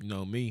you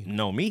know me.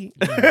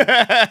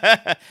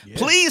 Yeah.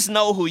 Please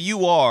know who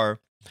you are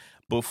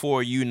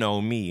before you know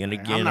me. And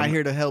again, I'm not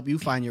here to help you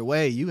find your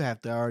way. You have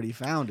to already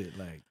found it.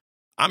 Like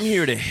I'm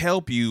here to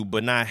help you,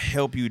 but not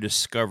help you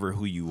discover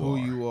who you are. Who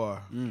you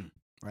are.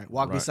 Right.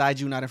 Walk beside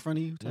you, not in front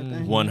of you type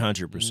thing.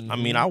 100%. I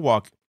mean, I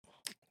walk.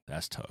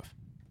 That's tough.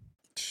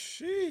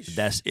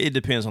 Sheesh. It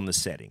depends on the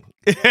setting.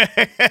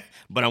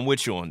 But I'm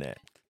with you on that.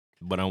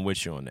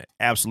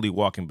 Absolutely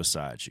walking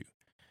beside you.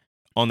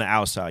 On the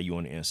outside, you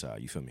on the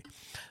inside. You feel me?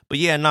 But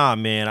yeah, nah,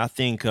 man. I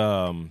think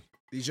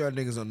these young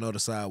niggas don't know the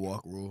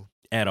sidewalk rule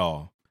at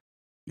all.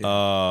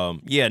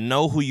 Yeah.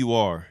 Know who you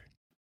are.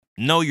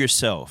 Know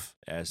yourself,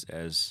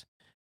 as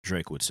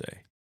Drake would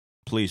say.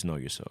 Please know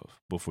yourself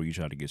before you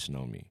try to get to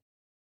know me.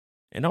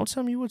 And don't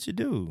tell me what to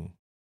do.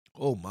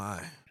 Oh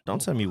my.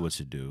 Don't tell me what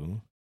to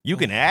do. You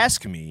can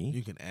ask me.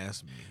 You can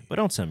ask me. But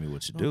don't tell me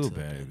what to do, Tell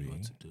baby. me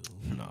what to do.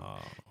 No.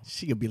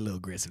 She could be a little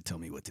aggressive. Tell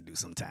me what to do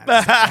sometimes.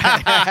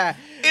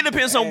 It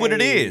depends on what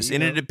it is. Hey,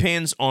 And you it know.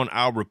 depends on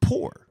our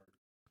rapport.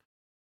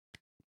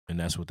 And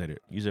that's what that is.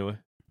 You said what?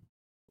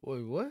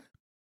 Wait, what?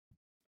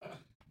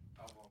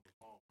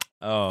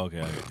 Oh,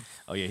 okay.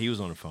 Oh, yeah, he was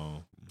on the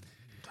phone.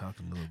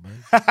 Talking a little bit.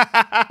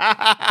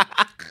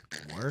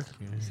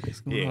 Working.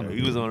 Yeah,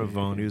 he was on the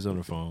phone. He was on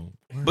the phone.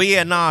 But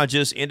yeah, nah,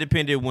 just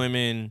independent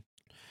women,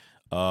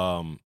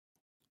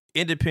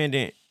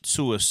 independent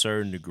to a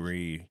certain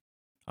degree.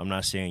 I'm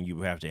not saying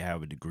you have to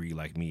have a degree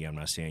like me. I'm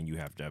not saying you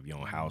have to have your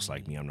own house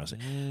like me.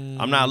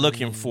 I'm not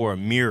looking for a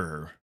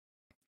mirror.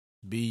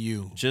 Be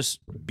you. Just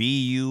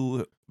be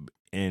you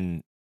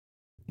and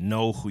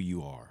know who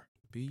you are.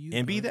 Be you.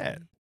 And be baby.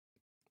 that.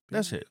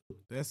 That's it.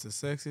 That's the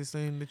sexiest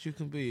thing that you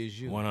can be is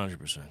you.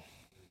 100%.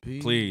 Be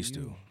Please you.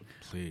 do.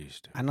 Please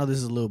do. I know this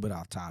is a little bit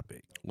off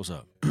topic. What's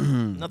up?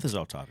 Nothing's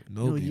off topic.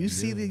 No, You big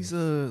see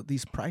deal.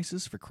 these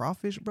prices for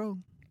crawfish, bro?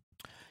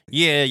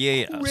 Yeah.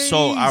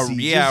 So I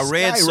Crazy, I just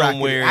read skyrocketed.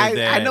 somewhere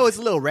that I know it's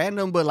a little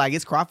random, but like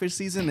it's crawfish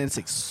season and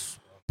it's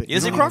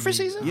Is it crawfish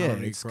season? Yeah, I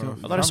don't eat it's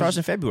crawfish. I thought it starts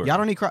in February. Y'all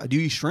don't eat crawfish. Do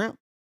you eat shrimp?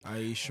 I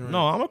eat shrimp.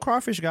 No, I'm a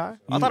crawfish guy.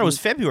 I You- thought it was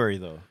February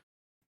though.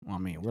 Well, I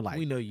mean, we're like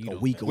We know you a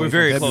don't. week away. We're from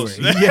very February. close.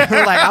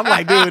 Yeah, I'm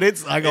like, dude,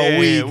 it's like a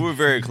week. Yeah, we're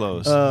very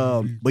close.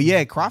 But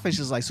yeah, crawfish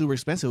is like super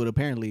expensive. But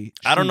apparently,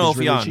 I don't shrimp know is if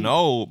really y'all cheap.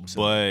 know, So-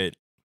 but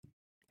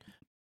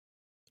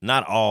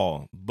not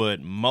all,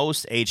 but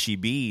most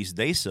HEBs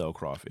they sell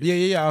crawfish,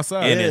 Yeah,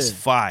 outside. and Yeah. it's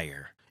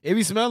fire. It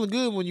be smelling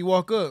good when you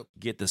walk up.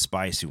 Get the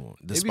spicy one.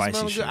 The It be spicy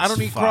smelling shit. good. I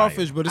don't eat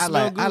crawfish, but it I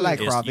smells like good. I like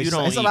It's- crawfish. you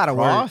don't It's a eat lot of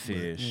work.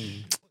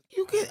 crawfish.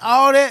 You get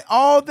all that You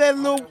work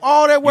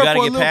gotta for a get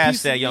little past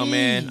piece that, of young meat.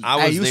 man. I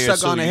Hey, was you there, suck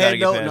so on the you head gotta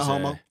get though, past no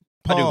that. homo.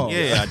 I do. Pause.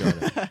 Yeah, I do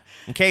that.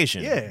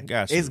 Occasion. Yeah,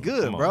 Got to. it's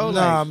good, Come on. bro.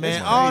 Nah, Like,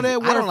 man, it's all crazy. that I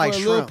work don't like for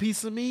a little shrimp.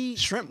 piece of meat.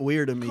 Shrimp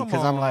weird to me Come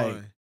because I'm like,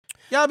 on.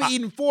 Y'all be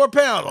eating 4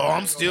 pounds. Oh,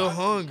 I'm still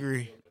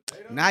hungry.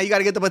 now you got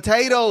to get the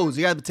potatoes.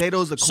 You got the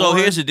potatoes, the corn. So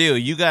here's the deal.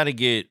 You got to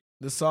get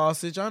The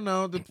sausage, I know.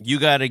 all of it. You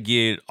got to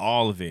get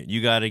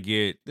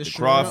the shrimp.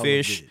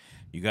 crawfish.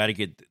 You got to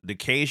get the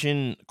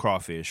Cajun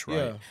crawfish, right?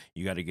 Yeah.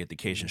 You got to get the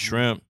Cajun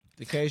shrimp.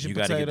 The Cajun You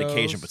got to get the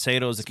Cajun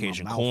potatoes, the It's my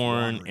Cajun mouth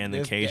corn, watering. and the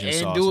There's Cajun the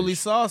sausage. andouille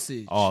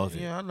sausage. All of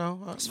it. Yeah, I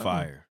know. It's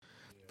fire.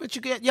 But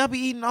y'all be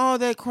eating all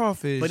that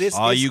crawfish. But it's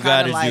All it's you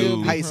kinda gotta like,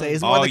 do- how you say,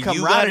 it's all more the you gotta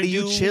camaraderie.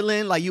 You do-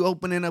 chilling, like you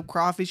opening up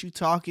crawfish, you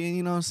talking.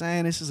 You know what I'm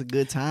saying? It's just a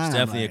good time. It's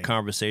definitely like, a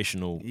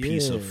conversational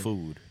piece of Yeah.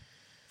 food,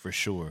 for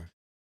sure.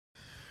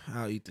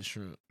 I'll eat the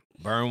shrimp.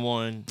 Burn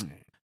one,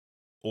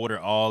 order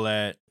all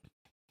that.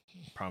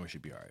 Promise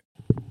you'll be all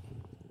right.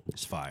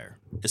 It's fire.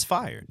 It's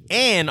fire.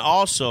 And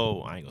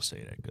also, I ain't gonna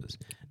say that because it's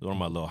one of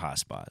my little hot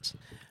spots.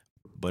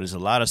 But there's a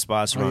lot of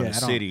spots around the I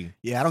don't- city.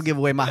 Yeah, I don't give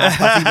away my hot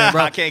spots either,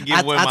 bro. I can't give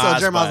away I my told hot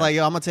Jeremy, I was spot. like,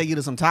 yo, I'm gonna take you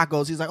to some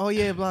tacos. He's like, oh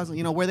yeah, blah, blah.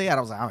 You know where they at?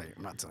 I was like, all right,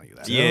 I'm not telling you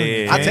that.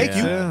 Yeah, I'll take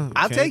you. yeah.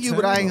 I'll take you,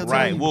 but I ain't gonna tell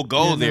Right, you. we'll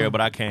go Yeah, there, no.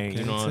 but I can't. You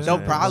Can't know what I'm tell.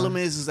 The saying? problem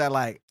is that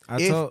like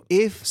told-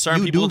 if Certain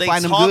you people, do they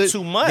find them talk good,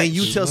 too much. then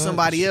you Too tell much.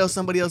 somebody else,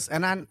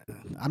 and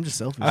I'm just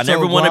selfish. I I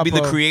never told want to be the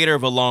Guapo- creator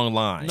of a long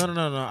line.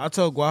 No. I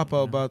told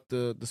Guapo about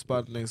the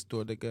spot next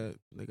door. They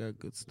got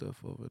good stuff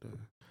over there.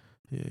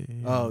 Yeah.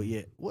 Oh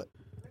yeah, what?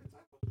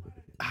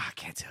 I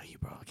can't tell you,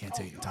 bro. I can't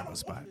tell you the taco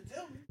spot.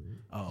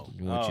 Oh.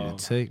 I want you Oh.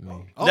 to take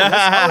me.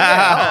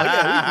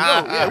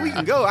 Yeah, we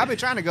can go. I've been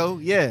trying to go.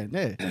 Yeah.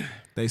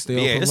 They stay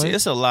Yeah, open late?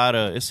 it's a lot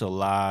of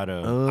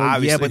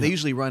obviously Yeah, but they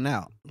usually run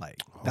out. Like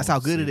that's how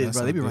good see, it is, that's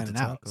bro. how They be good running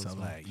the out. tacos So are.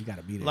 like you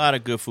gotta be a there. lot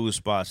of good food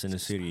spots in the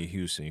city of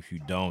Houston. If you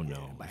don't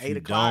know, By if 8 you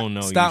o'clock, don't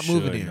know, stop you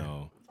moving should in.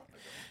 know.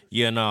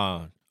 Yeah,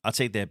 no, I'll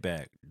take that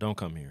back. Don't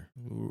come here.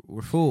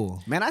 We're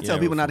full. Man, I tell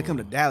Yeah, people not to fool. come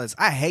to Dallas.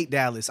 I hate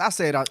Dallas. I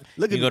say it.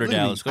 Look You at go to look at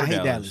Dallas. me. Go to I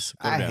hate Dallas. Dallas.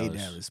 Go to I hate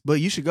Dallas. Dallas. But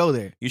you should go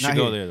there. You should Not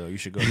go here. there though. You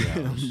should go to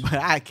Dallas. But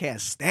I can't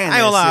stand. I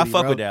ain't gonna lie, that I city,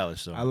 fuck bro. with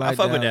Dallas though. I like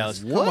fuck with Dallas.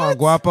 Dallas. What? Come on,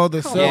 Guapo.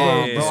 The Come suburbs.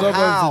 on, The bro. suburbs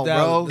How, of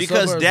Dallas. bro? The Because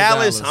suburbs of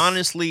Dallas,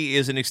 honestly,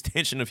 is an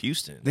extension of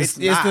Houston. It's It's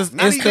not. the-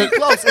 Not it's even the-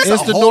 close. It's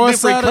it's a the whole north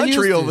different side of country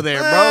Houston. over there,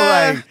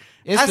 bro. Like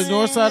It's the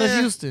north side of yeah.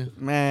 Houston.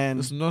 man,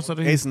 It's the north side of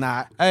it's Houston.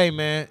 not. Hey,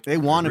 man. They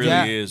want to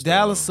Really be. is,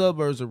 Dallas though.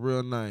 suburbs are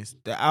real nice.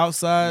 The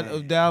outside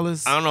of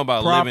Dallas. I don't know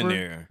about proper, living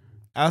there.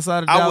 Outside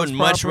of Dallas, I would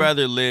much proper,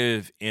 rather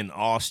live in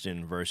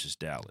Austin versus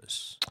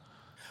Dallas.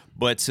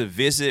 But to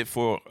visit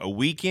for a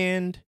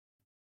weekend,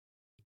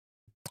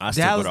 I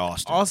still go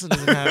Dallas, to Austin.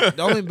 doesn't have.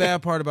 The only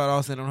bad part about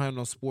Austin, they don't have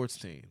no sports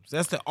teams.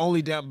 That's the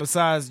only down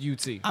besides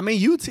UT. I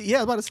mean, UT. Yeah, I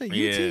was about to say UT.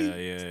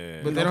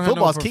 Yeah. But You they know, don't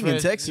football's have no king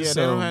in Texas, Yeah,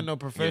 so- they don't have no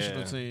professional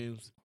Yeah.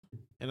 teams.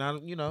 And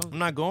I'm I'm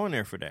not going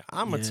there for that.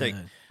 I'm gonna take.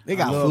 They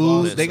got I love food.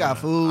 Austin. They got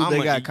food.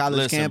 They got college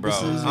listen, bro,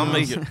 campuses. I'm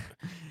you know? gonna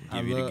I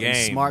give you the love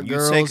game. smart you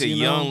girls, take a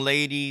you know? young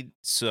lady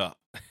to.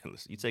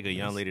 You take a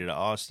young lady to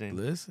Austin.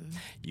 Listen,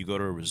 You go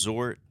to a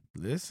resort.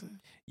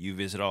 listen. You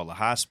visit all the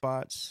hot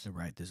spots.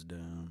 Write this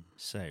down.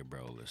 Say,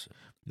 bro, listen.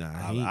 Nah,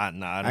 I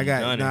I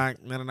got done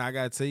it. I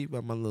got to tell you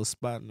about my little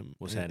spot in the,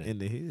 What's in, happening? in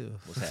the hills.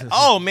 What's that?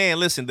 Oh man,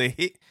 listen. The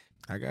hit.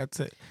 I got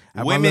to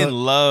Women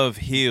love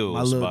hills.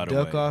 my little by the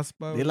duck way. off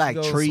spot. They we like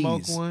go trees.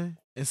 Smoke one.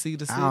 and see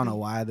the city? I don't know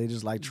why they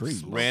just like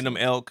trees. Random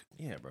elk.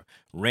 Yeah, bro.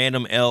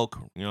 Random elk.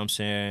 You know what I'm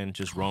saying?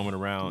 Just roaming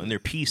around. And they're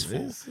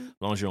peaceful. As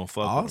long as you don't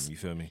fuck with them. You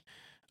feel me?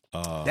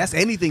 That's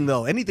anything,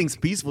 though. Anything's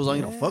peaceful as long as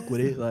you don't fuck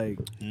with it. Like,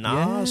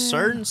 nah,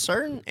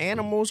 certain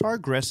animals are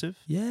aggressive.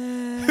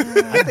 Yeah.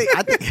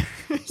 I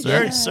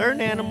think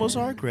certain animals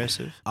are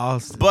aggressive.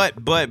 Austin.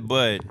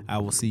 But I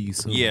will see you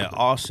soon. yeah,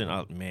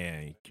 Austin,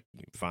 man,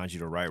 find you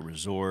the right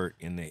resort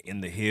in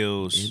the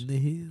hills. In the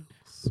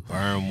hills.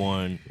 Burn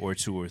 1 or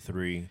 2 or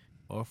 3.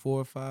 Or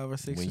 4 or 5 or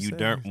 6 When or you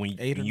 7, when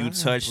 8 or you 9,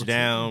 touch or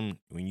down,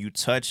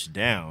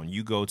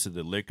 you go to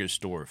the liquor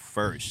store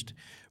first.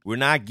 We're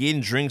not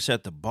getting drinks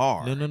at the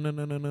bar. No.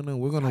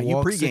 We're gonna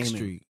walk 6th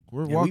Street.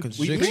 We're walking 6th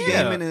Street.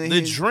 Yeah,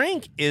 the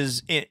drink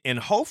is and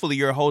hopefully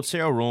your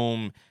hotel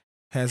room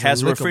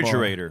has a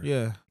refrigerator. Bar.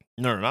 Yeah.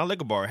 No, not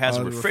liquor bar. It has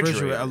a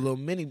refrigerator. A little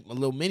mini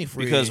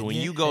fridge. Because when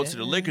you go to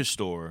the liquor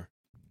store,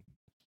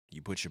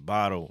 you put your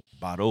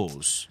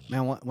bottles.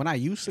 Man, when I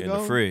used to in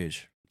go the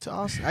fridge to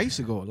Austin, I used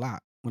to go a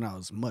lot when I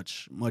was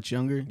much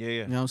younger. Yeah.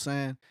 You know what I'm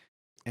saying?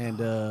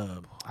 And I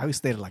always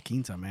stayed at La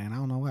Quinta, man. I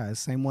don't know why.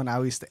 It's the same one.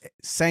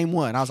 Same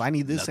one. I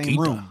need this La same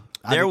Quinta. room.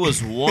 There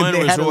was one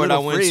resort I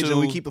went to. And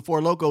we keep the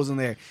Four Locos in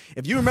there.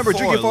 If you remember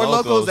drinking Four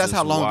Locos, that's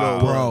how long ago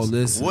it was. Bro,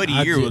 listen. What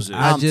year was it?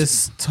 I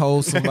just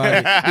told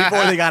somebody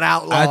before they got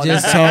outlawed.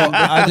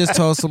 I just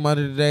told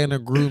somebody today in a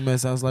group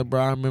mess. I was like,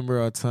 bro, I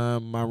remember a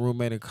time my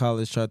roommate in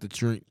college tried to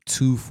drink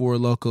 2 Four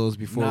Locos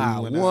before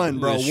we went one,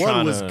 out. bro.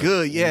 One was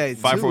good. Yeah,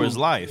 fight for his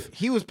life.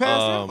 He was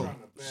passing.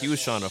 He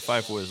was trying to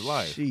fight for his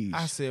life. Jeez.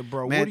 I said,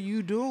 bro, Man, what are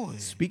you doing?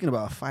 Speaking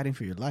about fighting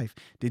for your life,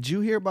 did you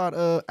hear about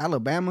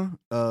Alabama?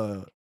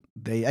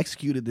 They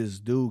executed this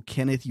dude,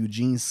 Kenneth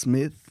Eugene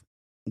Smith,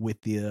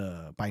 with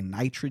the by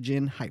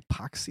nitrogen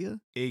hypoxia.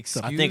 I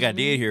think I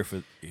did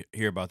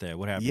hear about that.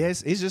 What happened?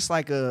 Yes, it's just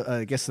like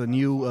I guess a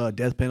new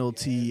death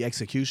penalty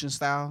execution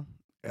style.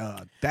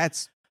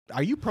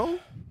 Are you pro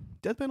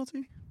death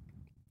penalty?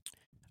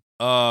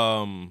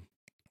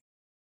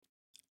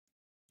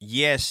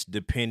 Yes,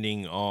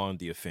 depending on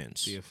the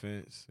offense.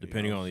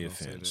 Depending on the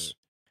offense.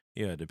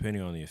 Yeah,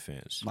 depending on the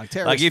offense.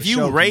 Like if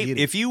you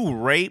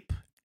rape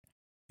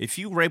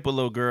a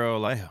little girl,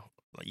 like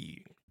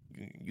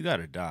you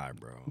gotta die,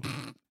 bro.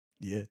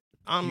 Yeah.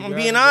 I'm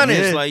being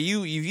honest. Yeah. Like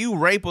if you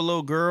rape a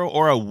little girl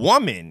or a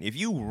woman, if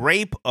you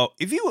rape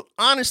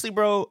anybody,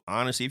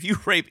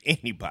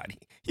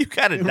 you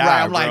gotta die.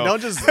 Right, I'm bro. like,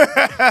 don't just.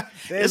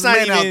 It's not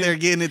men out there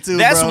getting it too.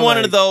 That's bro, one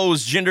of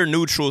those gender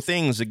neutral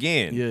things.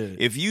 Again, yeah.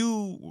 If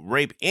you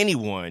rape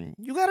anyone,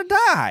 you gotta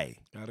die.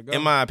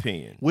 In my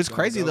opinion. What's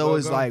crazy though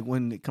is like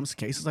when it comes to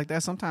cases like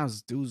that,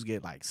 sometimes dudes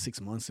get like 6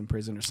 months in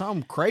prison or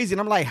something crazy,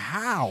 and I'm like,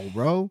 how,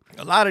 bro?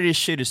 A lot of this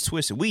shit is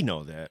twisted. We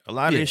know that. A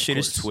lot of this shit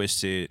is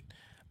twisted,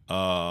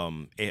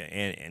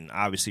 and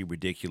obviously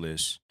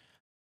ridiculous.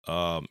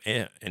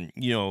 And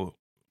you know,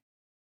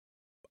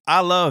 I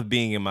love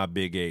being in my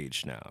big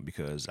age now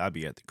because I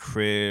be at the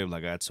crib.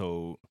 Like I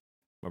told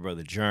my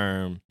brother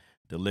Germ,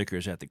 the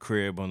liquor's at the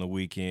crib on the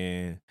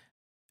weekend.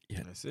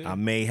 Yeah, I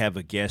may have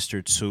a guest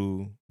or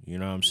two. You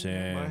know what I'm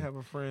saying? Might have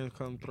a friend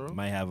come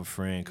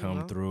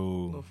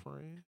through.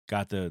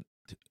 Got the,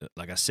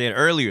 like I said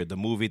earlier, the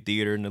movie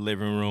theater in the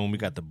living room. We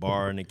got the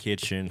bar in the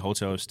kitchen,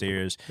 hotel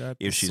upstairs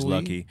if she's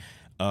lucky.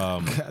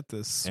 And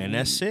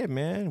that's it,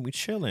 man. We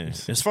chilling.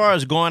 As far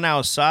as going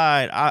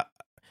outside,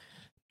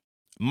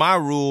 my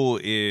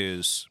rule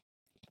is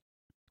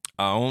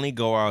I only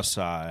go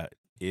outside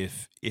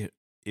if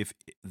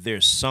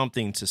there's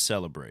something to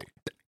celebrate.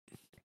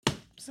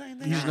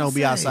 You just don't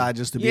be outside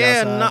just to be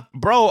outside.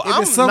 Bro.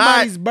 If it's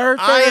somebody's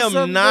birthday, I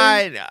am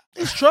not.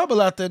 It's trouble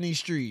out there in these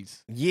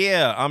streets.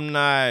 Yeah, I'm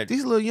not.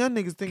 These little young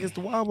niggas think it's the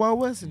Wild Wild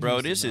West.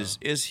 Bro,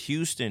 it's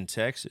Houston,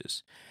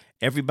 Texas.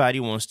 Everybody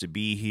wants to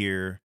be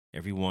here.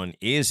 Everyone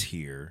is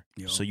here.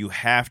 So you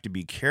have to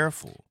be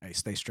careful. Hey,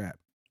 stay strapped.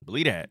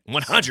 Believe that.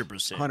 100%.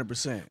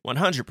 100%.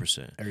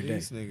 100%. Every day.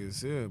 These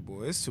niggas, yeah,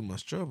 boy, it's too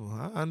much trouble.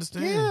 I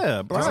understand.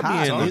 Yeah, bro. It's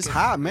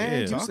hot,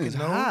 man. Yeah. It's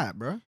hot,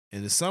 bro.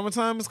 And the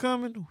summertime is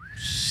coming.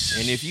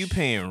 And if you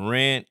paying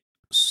rent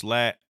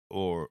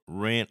or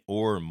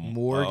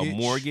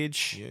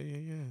mortgage,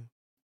 yeah,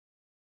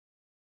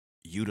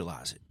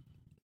 utilize it.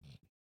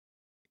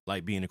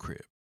 Like be in a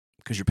crib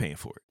because you're paying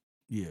for it.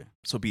 Yeah.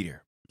 So be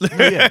there.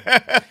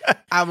 Yeah.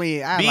 I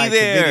mean, I be like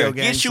there. The video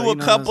games, get you so a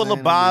couple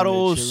of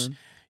bottles. There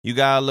You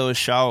got a little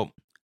shout.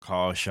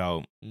 Call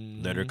Shout.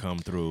 Let her come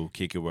through.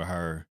 Kick it with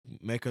her.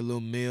 Make her a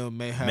little meal.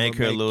 Make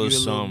her a little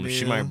something.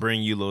 She might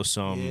bring you a little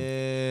something.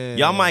 Yeah.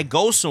 Y'all might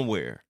go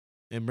somewhere.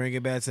 And bring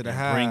it back to the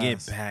house. Bring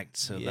it back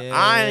to the.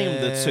 I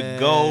am the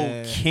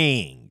to-go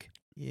king.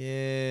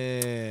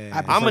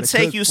 Yeah. I'm going to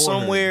take you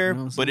somewhere,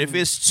 but if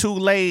it's too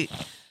late,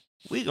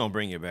 we going to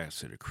bring it back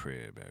to the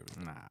crib, baby.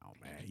 Nah,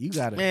 man. You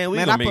got it.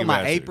 Man, I put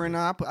my apron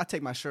on. I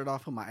take my shirt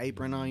off, put my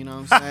apron on, you know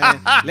what I'm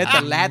saying? Let the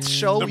lats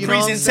show, the you know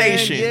presentation.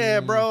 What I'm saying?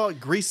 Yeah, bro.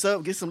 Grease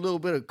up. Get some little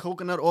bit of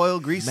coconut oil.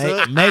 Grease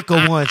up. Make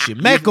her want you.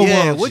 Make her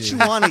want you. What you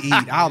want to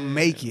eat, I'll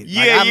make it.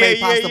 I made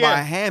pasta by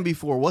hand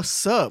before.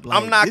 What's up?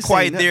 I'm not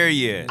quite there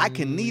yet. I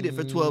can knead it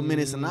for 12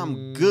 minutes and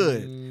I'm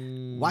good.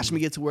 Watch me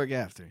get to work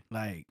after.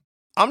 Like,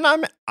 I'm not.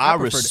 I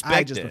prefer respect.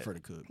 I just that. prefer to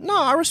cook. No,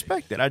 I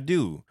respect that. I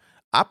do.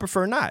 I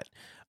prefer not.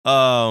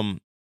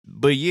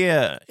 But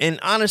yeah, and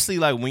honestly,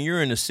 like when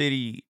you're in a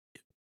city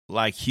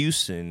like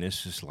Houston,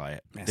 it's just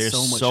like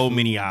there's so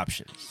many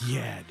options.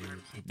 Yeah,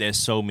 dude. There's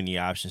so many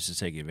options to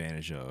take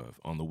advantage of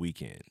on the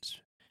weekends.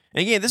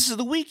 And again, this is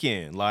the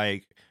weekend.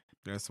 Like,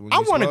 I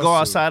want to go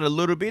outside a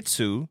little bit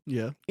too.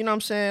 Yeah. You know what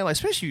I'm saying? Like,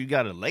 especially if you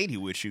got a lady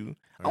with you.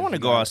 I want to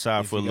go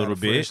outside for a little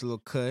bit. Fresh little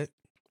cut.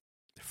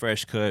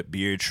 Fresh cut,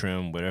 beard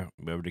trim, whatever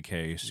the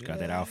case. Got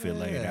that outfit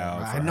laid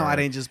out. I know I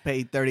didn't just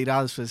pay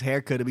 $30 for his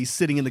haircut to be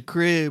sitting in the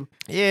crib.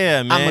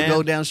 Yeah, man. I'm going to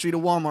go down the street to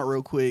Walmart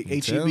real quick.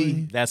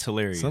 HEB. That's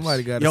hilarious.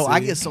 Somebody got to Yo, I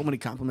get so many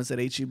compliments at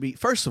HEB.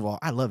 First of all,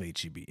 I love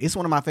HEB. It's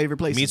one of my favorite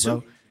places, Me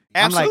too. bro.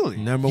 Absolutely. I'm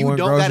like, Number you one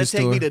don't grocery to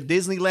take me store. to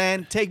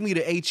Disneyland. Take me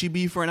to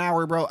HEB for an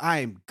hour, bro. I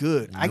am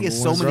good. I get Number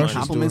so one many grocery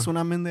compliments store.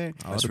 when I'm in there.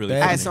 That's really I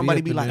funny. had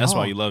somebody be like, That's oh,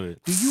 why you love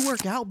it. do you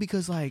work out?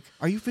 Because, like,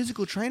 are you a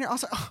physical trainer? I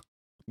was like, oh,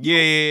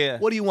 Yeah.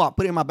 what do you want?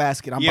 Put it in my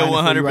basket. I'm Yeah,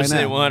 buying it for you right 100%,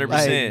 now. 100%.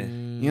 Like,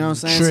 you know what I'm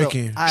saying?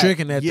 Tricking.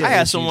 Tricking at yeah, the I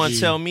had someone HEB.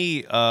 tell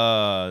me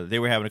they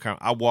were having a conversation.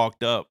 I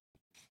walked up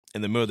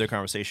in the middle of their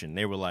conversation.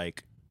 They were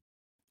like,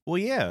 well,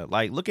 yeah,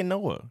 like, look at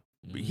Noah.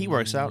 He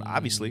works out,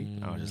 obviously.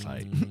 I was just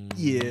like,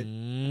 yeah.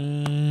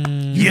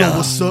 You know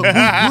what's up,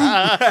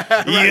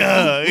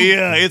 yeah,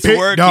 it's Big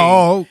working.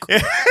 dog.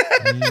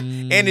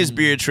 And his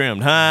beard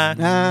trimmed, huh?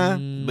 Nah.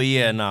 But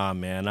yeah, nah,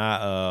 man.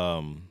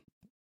 I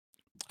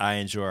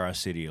enjoy our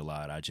city a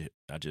lot. I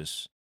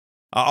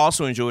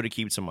also enjoy to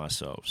keep to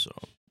myself. So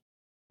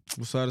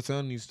What side of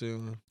town you still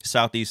in?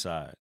 southeast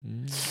side.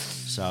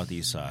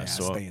 Southeast side. Yeah, I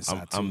So stay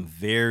inside, I'm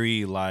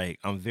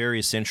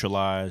very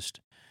centralized.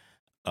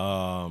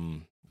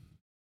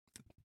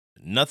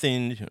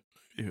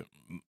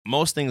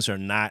 Most things are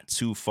not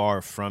too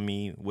far from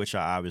me, which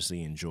I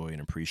obviously enjoy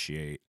and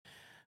appreciate.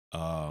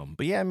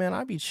 But yeah, man,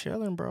 I be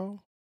chilling,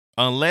 bro.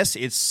 Unless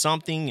it's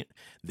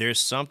there's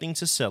something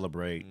to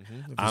celebrate.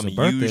 I'm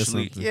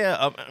usually,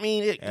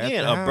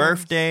 a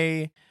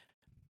birthday.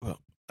 Well,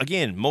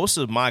 again, most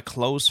of my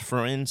close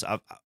friends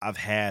I've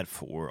had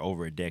for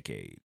over a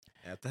decade.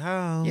 At the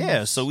house.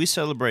 Yeah, so we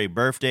celebrate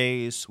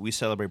birthdays, we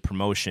celebrate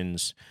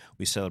promotions,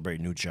 we celebrate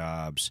new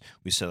jobs,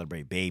 we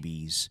celebrate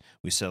babies,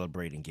 we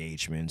celebrate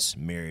engagements,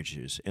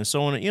 marriages, and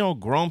so on. You know,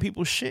 grown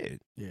people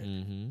shit. Yeah.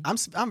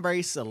 I'm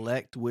very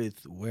select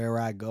with where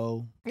I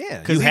go.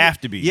 Yeah, you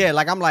have to be. Yeah,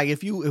 like I'm like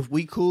if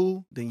we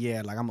cool, then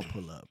yeah, like I'm gonna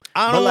pull up.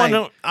 I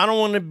don't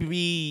want to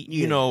be,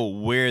 you know,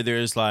 where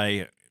there's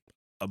like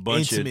a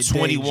bunch Intimate of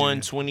 21,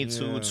 danger.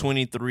 22, Yeah.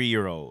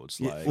 23-year-olds.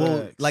 Yeah,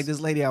 Like, like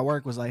this lady at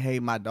work was like, "Hey,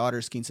 my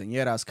daughter's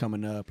quinceañera's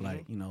coming up,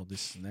 like you know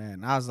this and that."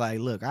 And I was like,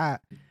 "Look,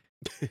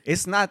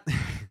 it's not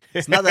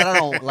that I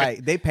don't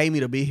like. They pay me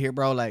to be here,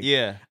 bro. Like,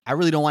 yeah. I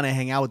really don't want to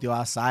hang out with you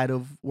outside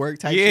of work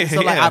type. Yeah, shit.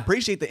 So like, yeah. I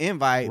appreciate the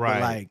invite, Right.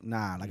 but like,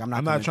 nah, like I'm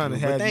not trying to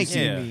do it. But have you thank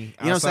see Yeah. me You know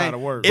what I'm outside saying? of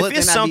work. If But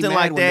it's then I'd be something mad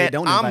like when they that,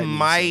 don't I invite me, so.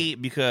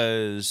 might,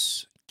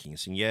 because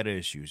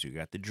quinceañeras usually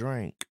got the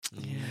drink.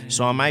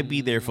 So I might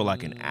be there for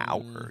like an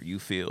hour. You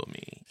feel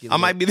me? I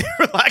might be there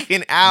for like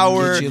an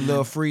hour. Get you a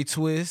little free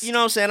twist. You know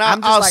what I'm saying?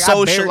 I'm just I'll like,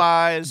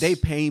 socialize. They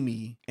pay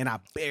me, and I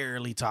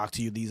barely talk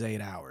to you these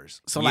 8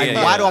 hours. So like,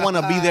 Yeah. why do I want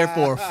to be there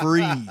for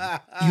free?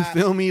 You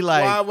feel me?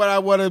 Like, why would I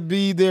want to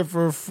be there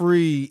for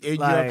free in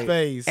like, your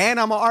face? And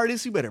I'm an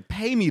artist. You better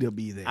pay me to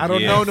be there. I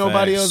don't Yeah, know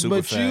nobody facts. else Super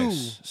but you.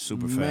 fast.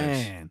 Super fast.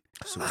 Man.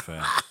 Super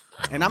fast.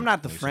 And I'm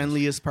not the Makes sense.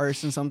 friendliest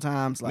person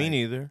sometimes. Like, Me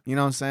neither. You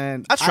know what I'm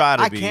saying? I try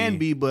to be. I can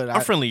be, but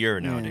I'm friendlier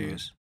Yeah.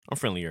 nowadays. I'm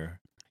friendlier.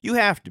 You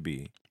have to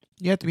be.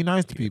 You have to be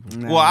nice to people.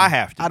 Nah, Well, I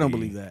have to I don't be.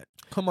 believe that.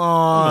 Come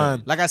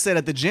on. Like I said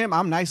at the gym,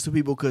 I'm nice to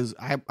people because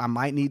I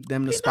might need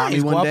them to spot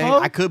nice, me one day.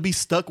 guapo. I could be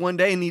stuck one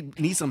day and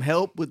need some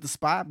help with the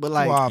spot, but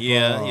like Guapo.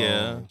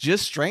 Yeah.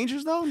 just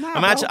strangers though. Nah,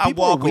 Imagine bro, I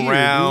people are walk weird,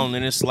 around dude.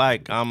 and it's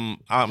like I'm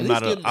least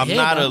not getting I'm head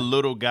not a on.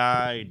 little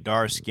guy,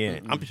 dark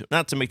skin. I'm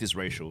not to make this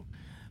racial,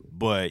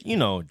 but you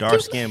know, dark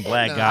skin,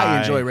 black guy. I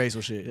enjoy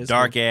racial shit. It's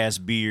dark cool. ass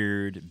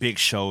beard, big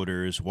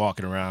shoulders,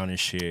 walking around and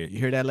shit. You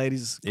hear that,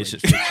 ladies? It's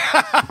Great.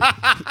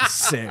 just,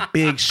 Said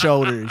big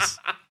shoulders.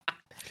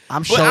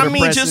 I'm but shoulder I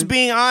mean, pressing. just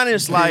being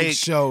honest, Big like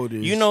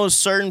shoulders. you know,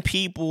 certain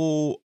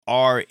people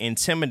are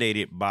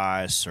intimidated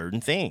by certain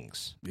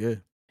things, Yeah.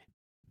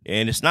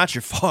 and it's not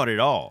your fault at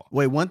all.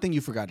 Wait, one thing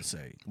you forgot to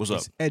say. What's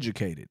It's up?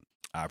 educated.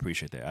 I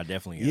appreciate that. I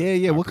definitely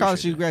am. Yeah. I What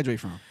college did you appreciate that. graduate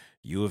from?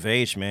 U of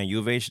H, man. U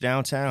of H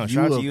downtown.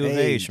 Shout out to U of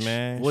H,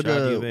 man. What Shout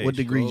out to U of H. what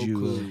degree did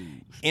Cool, you?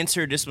 cool.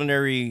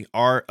 Interdisciplinary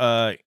art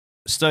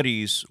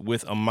studies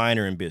with a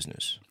minor in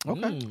business.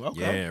 Okay. Okay.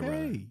 Yeah,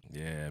 brother.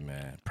 Yeah,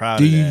 man. Proud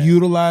Do of you that.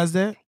 utilize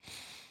that?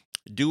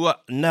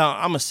 No,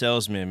 I'm a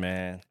salesman,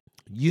 man.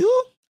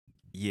 You?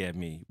 Yeah,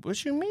 me.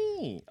 What you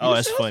mean? Oh,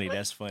 that's funny.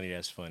 That's funny.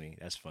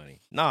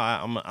 No,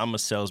 I'm a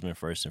salesman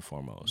first and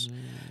foremost.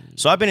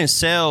 So I've been in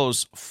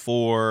sales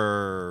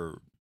for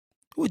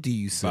What do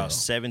you sell? about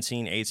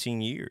 17,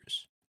 18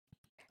 years.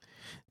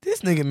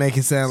 This nigga make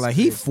it sound like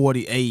he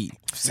 48.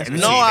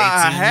 No,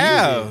 I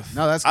have.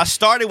 No, that's. I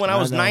started when I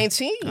was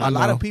 19. A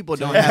lot of people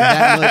don't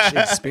have that much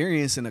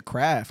experience in the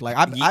craft. Like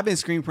I've been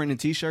screen printing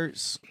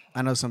T-shirts.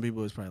 I know some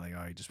people is probably like,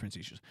 "Oh, you just print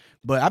T-shirts,"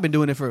 but I've been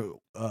doing it for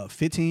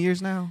 15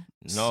 years now.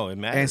 No, it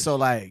matters. And so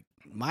like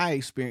my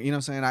experience, you know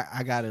what I'm saying?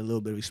 I got a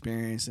little bit of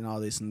experience and all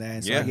this and that.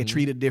 And so I get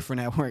treated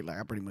different at work. Like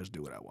I pretty much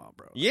do what I want,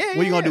 bro. Yeah.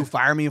 What you gonna do?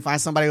 Fire me and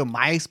find somebody with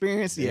my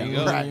experience?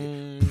 Yeah, right.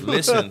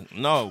 Listen,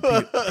 no,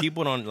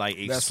 people don't like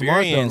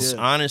experience.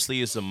 Smart,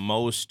 honestly, is the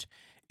most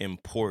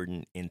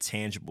important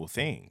intangible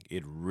thing.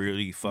 It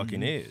really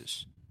fucking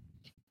is.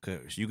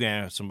 Because you can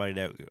have somebody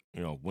that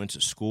went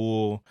to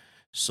school,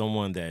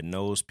 someone that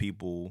knows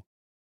people,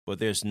 but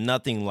there's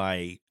nothing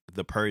like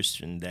the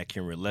person that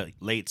can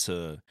relate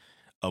to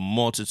a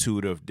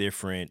multitude of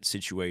different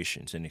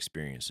situations and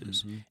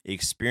experiences.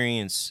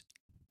 Experience,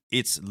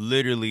 it's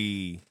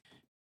literally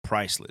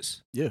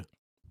priceless. Yeah.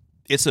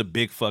 It's a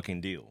big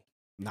fucking deal.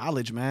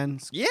 Knowledge, man.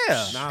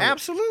 Yeah,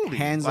 absolutely.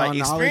 Hands-on knowledge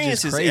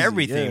experience is crazy.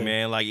 Everything,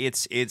 man. Like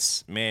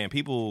it's man,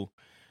 people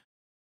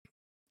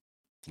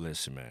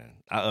listen, man.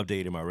 I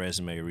updated my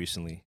resume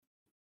recently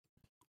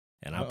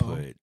and I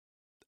put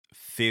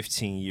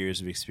 15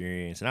 years of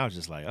experience and I was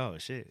just like, oh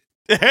shit.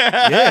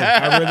 Yeah,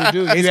 I really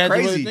do. It's crazy. To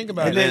really think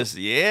about it.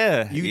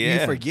 You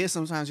forget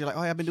sometimes. You're like,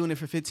 oh, I've been doing it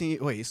for 15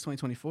 years. Wait, it's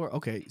 2024.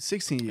 Okay,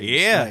 16 years.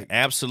 Yeah, like,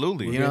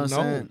 absolutely. You know what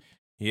I'm saying?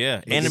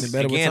 Yeah, and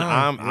again,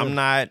 I'm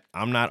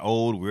not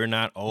old. We're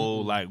not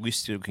old. Like we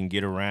still can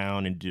get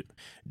around and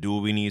do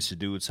what we need to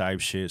do, type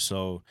shit.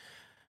 So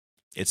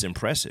it's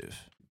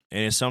impressive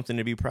and it's something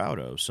to be proud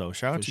of. So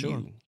shout out to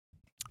you.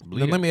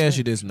 Now, let me ask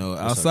you this, Noah.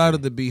 Outside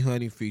of the B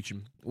Honey feature,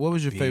 what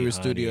was your favorite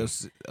studio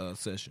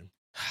session?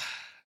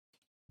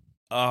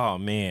 Oh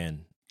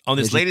man, on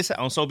this latest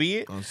on So Be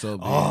It. On So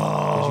Be It.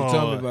 You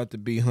told me about the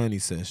B Honey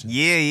session.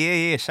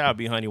 Yeah. Shout out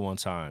B Honey 1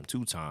 time,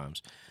 2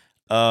 times.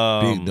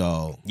 Big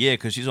dog. Yeah,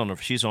 because she's on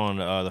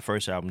the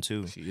first album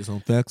too. She is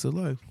on Facts of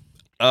Life.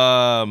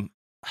 And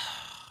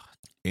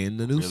the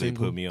new really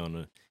single put me on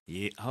the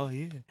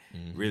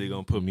really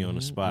gonna put me on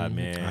the spot,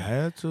 man. I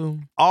had to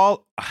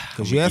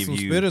because you had some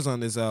spitters on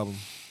this album.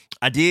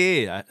 I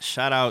did.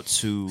 Shout out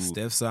to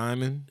Steph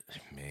Simon.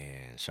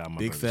 Man, shout out my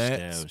Big brother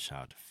Fats. Steph. Shout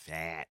out to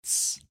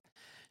Fats.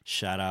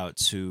 Shout out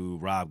to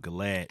Rob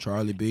Gillette.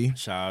 Charlie B.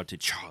 Shout out to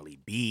Charlie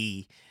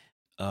B.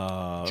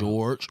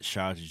 George.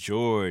 Shout out to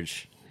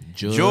George.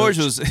 Judge. George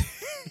was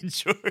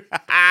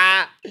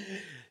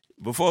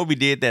before we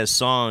did that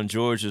song.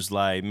 George was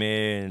like,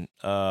 "Man,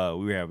 we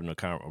were having a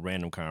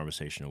random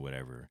conversation or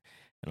whatever,"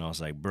 and I was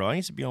like, "Bro, I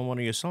need to be on one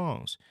of your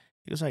songs."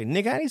 He was like,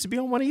 "Nigga, I need to be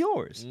on one of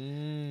yours."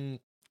 And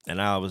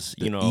I was,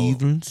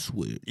 even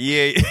switch.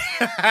 Yeah.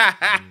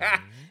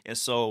 And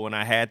so when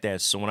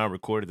I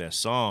recorded that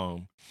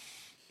song,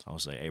 I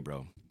was like, "Hey,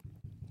 bro,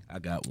 I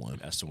got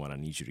one. That's the one I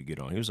need you to get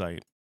on." He was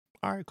like,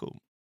 "All right, cool."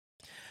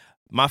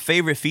 My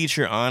favorite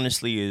feature,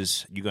 honestly,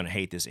 is, you're going to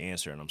hate this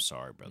answer, and I'm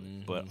sorry, brother,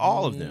 but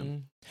all of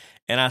them.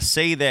 And I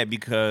say that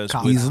because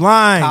he's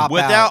lying.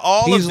 Without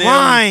all he's of them.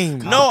 Lying.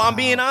 No, I'm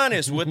being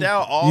honest.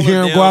 Without all of them. You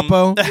hear him,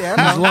 Guapo?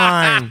 Yeah, he's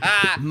lying.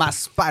 My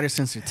spider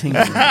sensor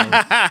tingling.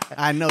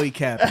 I know he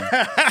capping.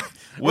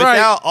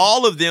 Without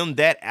all of them,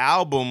 that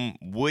album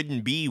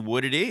wouldn't be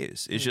what it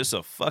is. It's just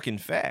a fucking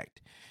fact.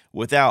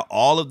 Without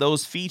all of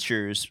those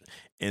features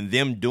and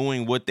them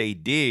doing what they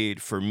did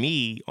for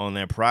me on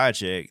that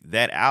project,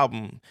 that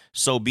album,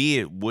 So Be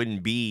It,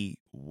 wouldn't be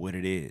what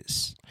it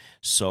is.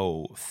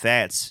 So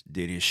Fats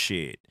did his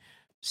shit.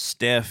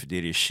 Steph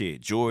did his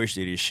shit. George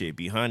did his shit.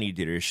 B Honey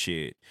did her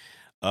shit.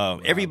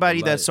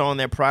 Everybody that's on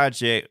that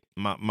project,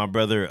 my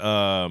brother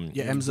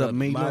M's up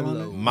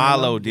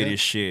Milo did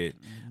his shit.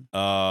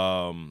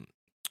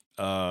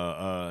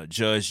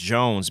 Judge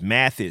Jones,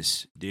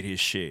 Mathis did his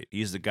shit.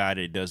 He's the guy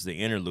that does the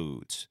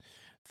interludes.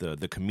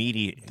 The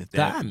comedian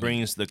that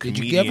brings the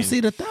comedian. Did you ever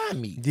see the thigh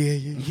meat?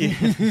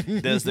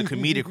 Yeah. Does the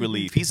comedic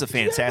relief. He's a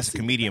fantastic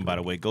comedian, by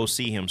the way. Go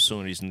see him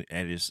soon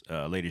at his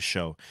latest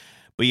show.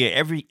 But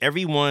yeah,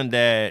 everyone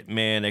that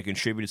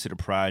contributed to the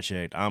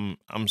project, I'm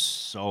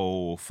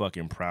so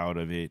fucking proud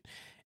of it,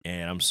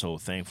 and I'm so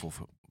thankful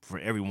for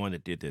everyone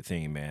that did their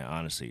thing, man.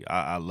 Honestly,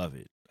 I love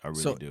it. I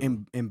really do.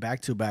 So in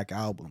back-to-back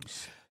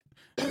albums,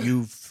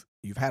 you've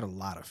had a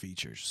lot of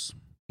features.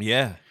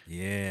 Yeah.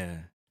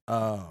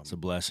 It's a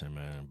blessing,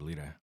 man. I believe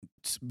that.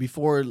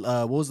 Before,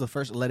 what was the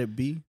first? Let It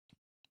Be.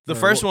 The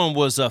first one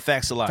was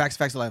Facts of Life. Facts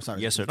of Life.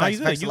 Sorry. Yes, sir. Facts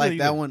of Life.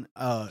 That one.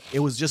 It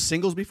was just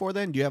singles before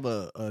then. Do you have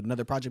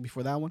another project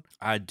before that one?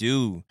 I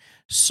do.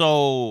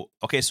 So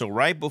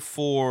right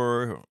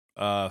before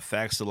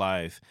Facts of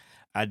Life,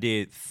 I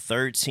did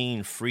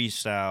 13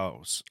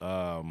 freestyles.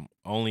 I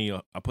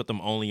put them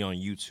only on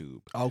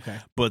YouTube. Okay.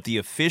 But the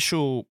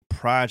official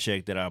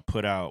project that I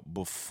put out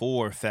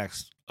before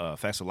Facts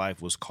of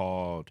Life was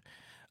called.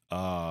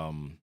 I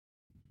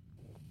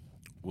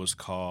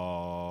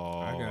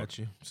got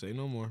you. Say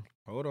no more.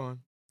 Hold on.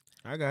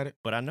 I got it.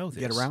 But I know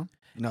this. Get around?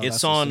 No,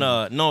 it's on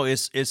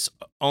it's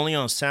only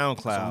on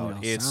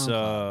SoundCloud. It's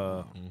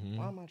why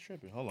am I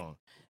tripping? Hold on.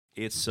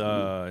 It's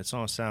on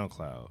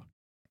SoundCloud.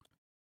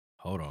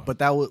 Hold on. But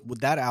that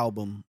with that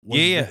album,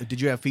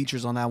 did you have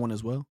features on that one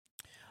as well?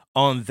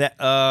 On that,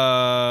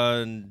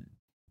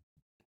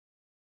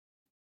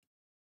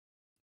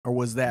 or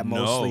was that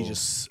mostly no.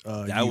 just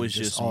that was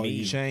just all me.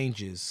 you?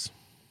 Changes.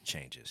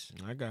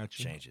 I got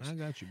you. Changes. I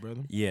got you,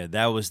 brother. Yeah,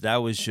 that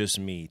was just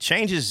me.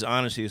 Changes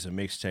honestly is a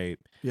mixtape.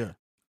 Yeah.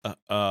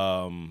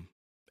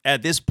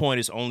 At this point,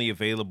 it's only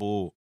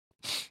available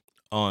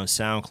on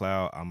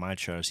SoundCloud. I might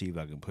try to see if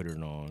I can put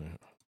it on.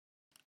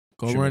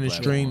 Go run the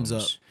streams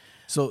up.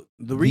 So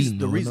the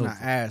reason I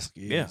ask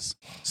is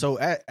so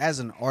as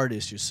an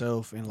artist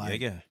yourself and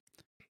like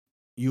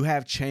you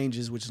have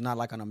Changes, which is not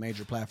like on a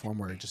major platform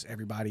where just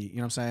everybody, you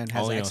know what I'm saying,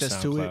 has only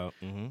access to it.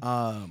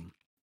 Mm-hmm.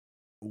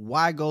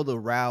 Why go the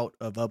route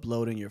of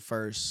uploading your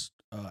first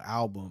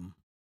album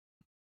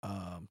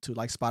to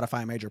like Spotify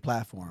and major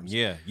platforms?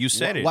 Yeah, you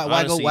said it.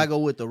 Why go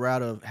with the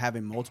route of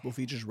having multiple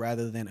features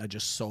rather than a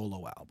just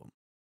solo album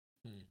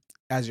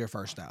as your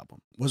first album?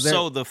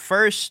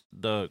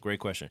 Great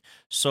question.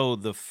 So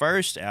the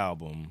first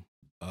album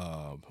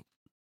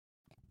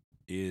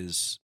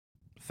is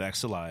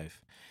Facts of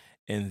Life,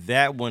 and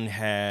that one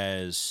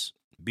has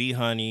B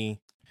Honey,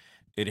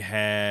 it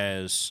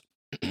has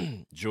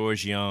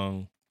George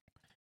Young,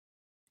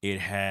 it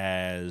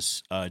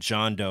has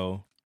John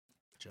Doe.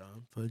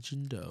 John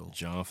fucking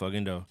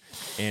Doe.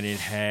 And it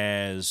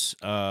has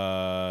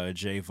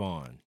Jay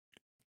Vaughn.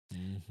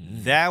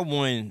 Mm-hmm. That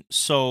one,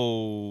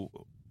 so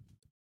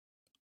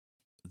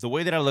the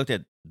way that I looked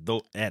at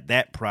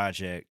that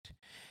project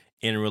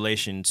in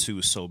relation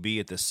to So Be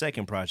It, the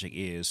second project,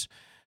 is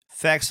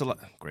Facts of Life.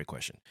 Great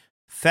question.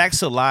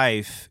 Facts of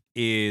Life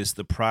is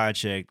the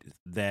project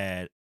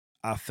that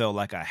I felt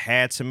like I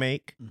had to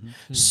make.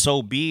 Mm-hmm.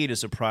 So Be It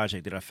is a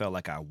project that I felt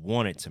like I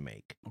wanted to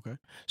make. Okay.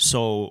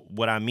 So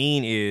what I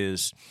mean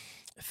is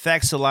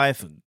Facts of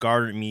Life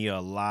garnered me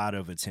a lot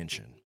of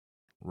attention,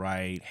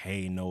 right?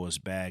 Hey, Noah's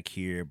back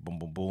here. Boom,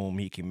 boom, boom.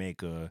 He can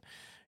make a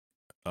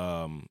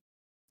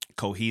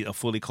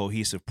fully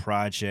cohesive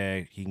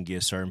project. He can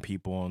get certain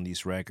people on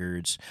these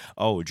records.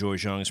 Oh,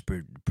 George Young is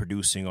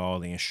producing all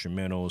the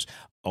instrumentals.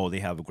 Oh, they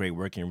have a great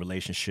working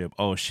relationship.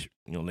 Oh,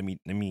 let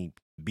me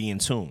be in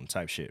tune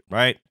type shit,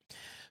 right?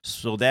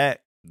 So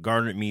that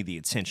garnered me the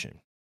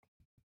attention.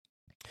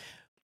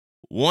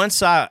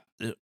 Once I,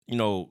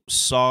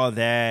 saw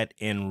that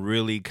and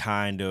really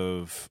kind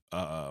of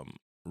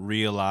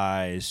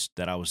realized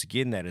that I was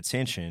getting that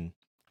attention,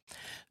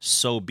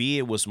 So Be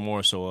It was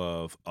more so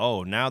of,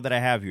 oh, now that I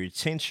have your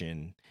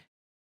attention,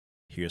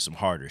 here's some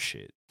harder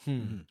shit,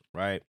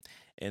 right?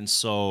 And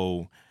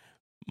so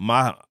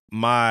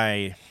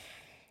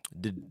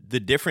the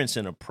difference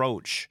in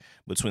approach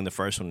between the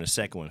first one and the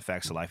second one,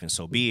 Facts of Life and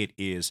So Be It,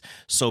 is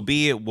So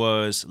Be It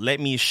was, let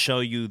me show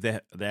you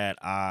that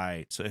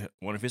to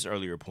one of his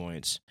earlier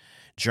points,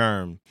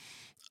 Germ,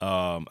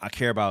 I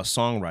care about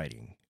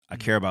songwriting. I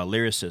care about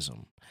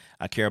lyricism.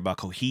 I care about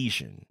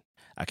cohesion.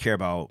 I care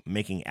about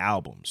making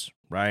albums,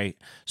 right?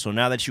 So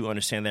now that you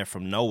understand that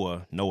from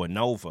Noah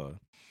Nova,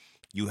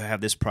 you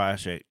have this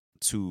project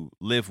to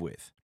live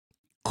with.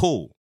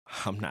 Cool.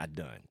 I'm not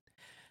done.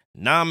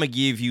 Now I'm going to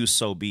give you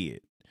So Be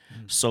It.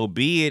 So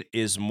Be It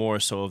is more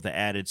so of the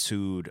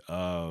attitude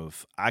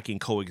of I can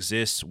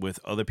coexist with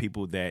other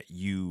people that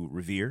you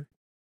revere.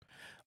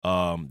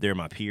 They're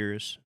my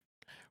peers,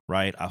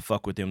 right? I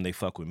fuck with them. They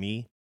fuck with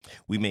me.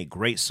 We make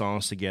great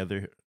songs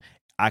together.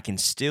 I can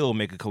still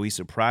make a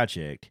cohesive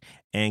project.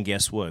 And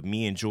guess what?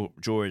 Me and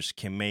George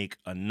can make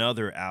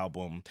another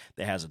album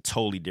that has a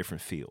totally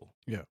different feel.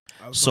 Yeah.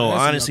 So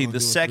honestly, the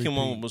second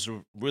one was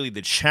really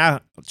the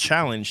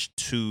challenge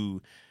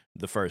to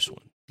the first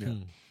one.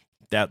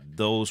 Yeah.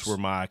 Those were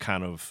my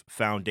kind of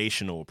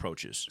foundational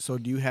approaches. So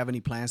do you have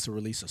any plans to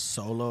release a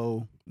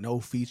solo, no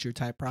feature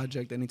type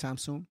project anytime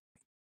soon?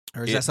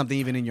 Or is that something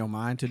even in your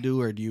mind to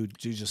do, or do you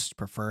just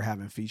prefer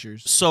having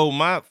features? So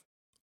my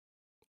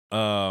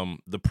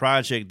the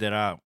project that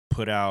I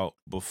put out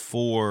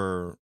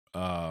before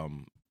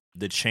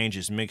the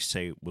Changes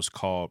mixtape was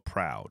called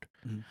Proud.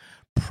 Mm-hmm.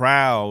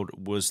 Proud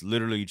was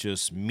literally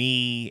just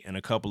me and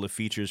a couple of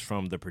features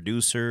from the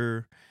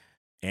producer,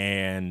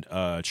 and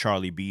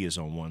Charlie B is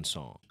on one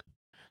song.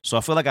 So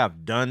I feel like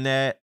I've done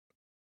that.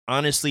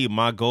 Honestly,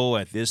 my goal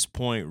at this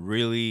point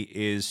really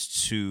is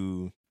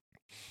to,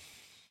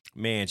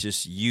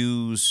 just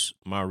use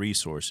my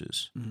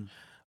resources. Mm-hmm.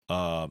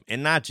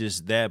 And not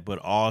just that, but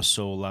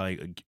also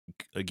like,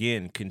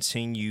 again,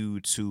 continue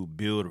to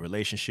build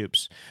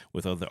relationships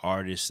with other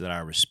artists that I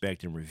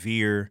respect and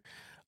revere.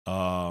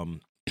 And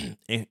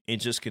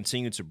just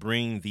continue to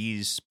bring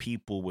these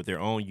people with their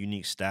own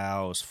unique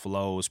styles,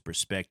 flows,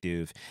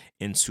 perspective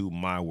into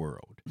my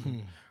world.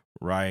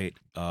 Right.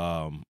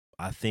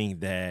 I think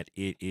that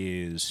it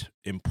is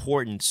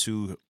important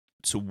to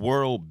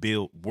world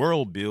build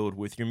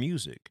with your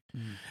music.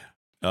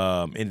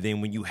 And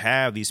then when you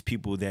have these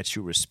people that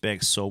you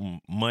respect so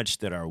much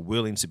that are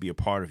willing to be a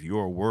part of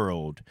your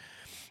world,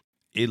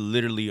 it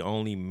literally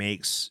only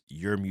makes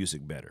your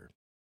music better.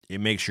 it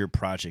makes your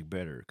project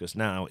better because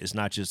now it's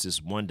not just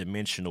this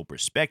one-dimensional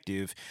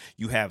perspective.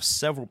 You have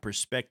several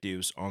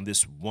perspectives on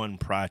this one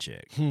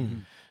project.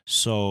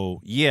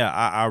 So yeah,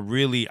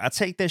 I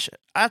take that.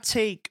 I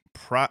take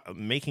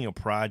making a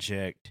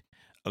project,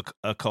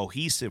 a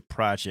cohesive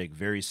project,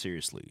 very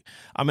seriously.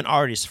 I'm an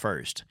artist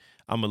first.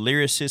 I'm a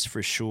lyricist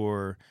for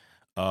sure.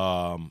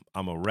 I'm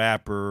a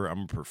rapper.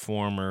 I'm a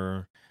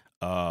performer.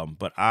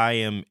 But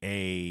I'm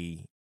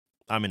an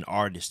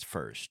artist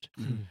first.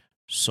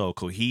 So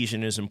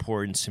cohesion is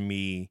important to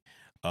me.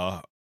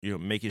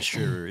 Making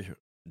sure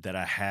that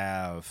I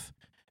have,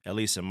 at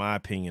least in my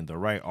opinion, the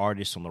right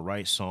artist on the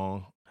right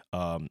song,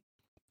 the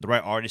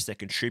right artist that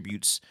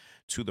contributes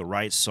to the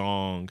right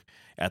song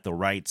at the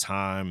right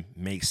time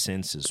makes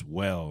sense as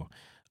well.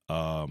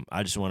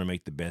 I just want to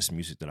make the best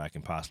music that I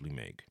can possibly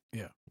make.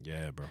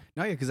 Yeah, bro.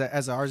 No, yeah, because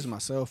as an artist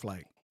myself,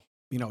 like,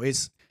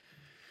 it's.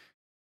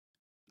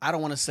 I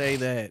don't want to say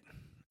that.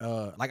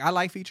 Like, I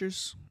like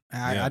features.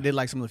 I did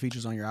like some of the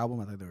features on your album.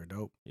 I think they were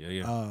dope.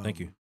 Yeah. Thank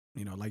you.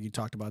 Like you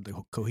talked about the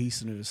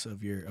cohesiveness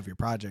of your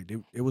project.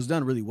 It was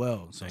done really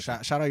well. So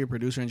shout out your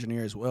producer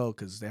engineer as well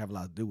because they have a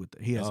lot to do with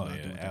it. He has a lot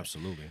to do with it.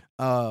 Absolutely.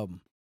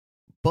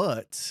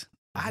 But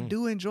I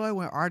do enjoy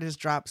when artists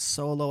drop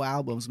solo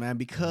albums, man,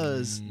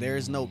 because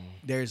there's no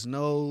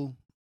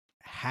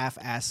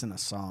half-assing a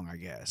song, I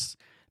guess.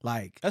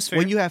 Like that's fair.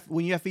 when you have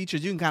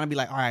features, you can kind of be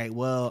like, all right,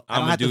 well,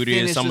 I'm gonna do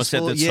this. I'm gonna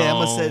set the tone. You know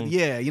what I'm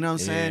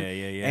saying?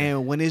 Yeah.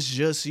 And when it's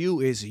just you,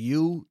 it's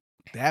you,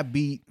 that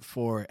beat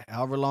for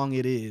however long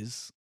it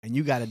is, and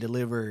you got to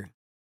deliver,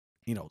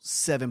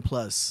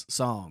 7+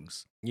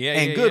 songs,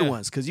 and good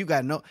ones, because you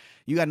got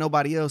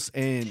nobody else,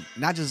 and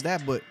not just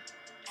that, but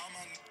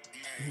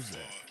who's that?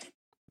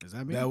 Is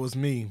that me? That was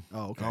me.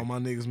 Oh, okay. All my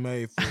niggas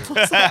made for it.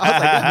 I was like,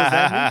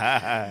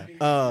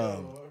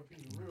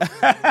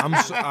 that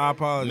was me. I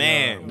apologize.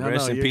 Man,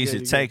 rest in peace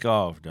to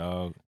Takeoff,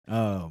 dog.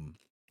 What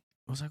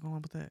was I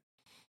going with that?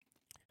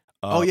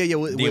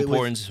 With the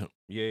importance.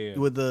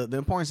 With the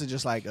importance of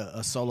just like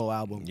a solo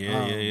album.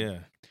 Yeah.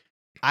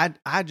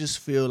 I just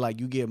feel like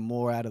you get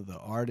more out of the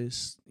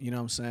artist, you know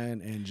what I'm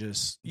saying, and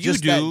just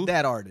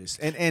that artist,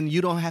 and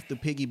you don't have to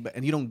piggyback,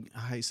 and you don't,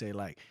 how you say,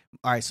 like,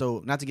 all right,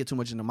 so not to get too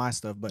much into my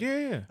stuff, but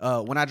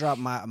when I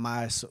dropped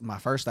my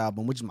first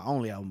album, which is my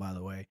only album, by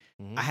the way,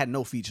 I had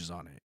no features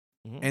on it.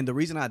 And the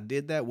reason I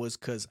did that was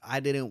because I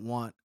didn't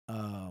want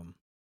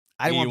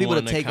people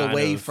to take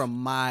away from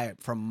my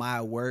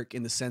work,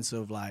 in the sense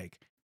of like,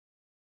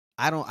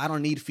 I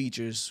don't need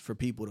features for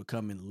people to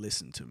come and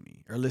listen to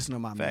me or listen to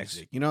my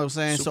music. You know what I'm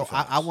saying? Super so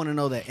I want to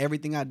know that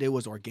everything I did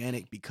was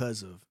organic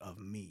because of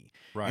me.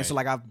 Right. And so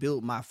like I've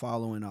built my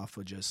following off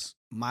of just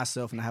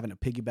myself and having to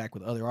piggyback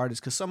with other artists.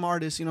 Because some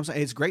artists, you know what I'm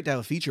saying, it's great to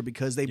have a feature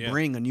because they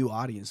bring a new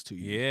audience to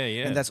you.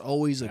 Yeah. And that's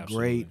always a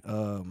great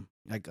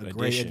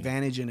great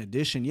advantage and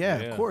addition. Yeah,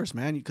 of course,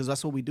 man. Because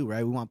that's what we do,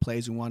 right? We want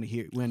plays. We want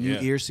new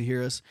ears to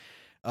hear us.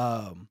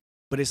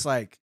 But it's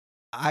like,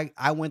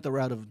 I went the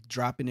route of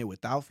dropping it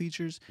without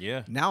features.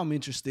 Yeah. Now I'm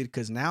interested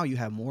because now you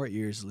have more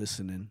ears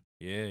listening.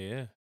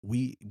 Yeah.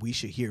 We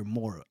should hear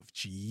more of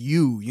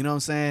you. You know what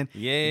I'm saying?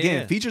 Yeah.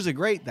 Again, features are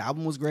great. The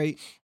album was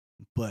great,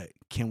 but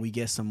can we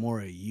get some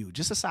more of you?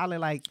 Just a solid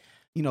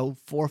 4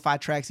 or 5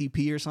 tracks EP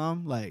or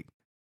something, like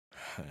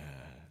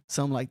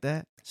something like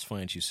that. It's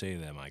funny that you say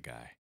that, my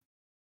guy.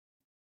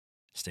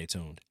 Stay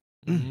tuned.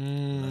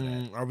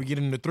 Are we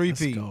getting the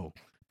 3P? Let's go.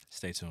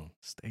 Stay tuned.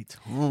 Stay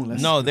tuned.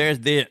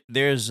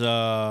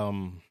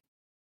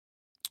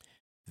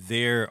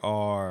 There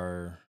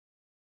are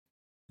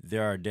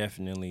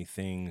definitely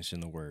things in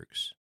the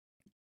works.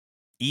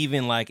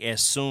 Even like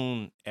as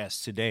soon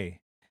as today,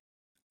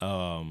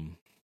 a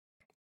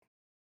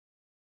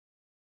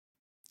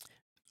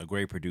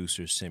great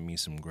producer sent me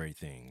some great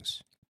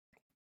things.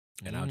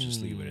 And I'll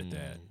just leave it at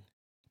that.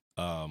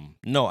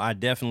 No, I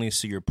definitely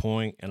see your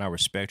point and I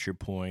respect your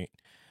point.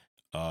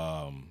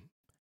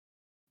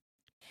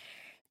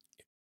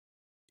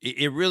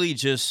 It really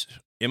just,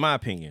 in my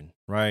opinion,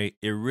 right?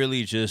 It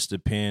really just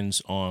depends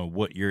on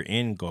what your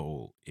end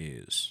goal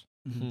is.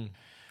 Mm-hmm.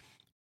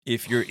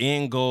 If your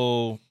end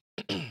goal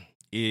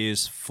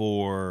is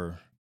for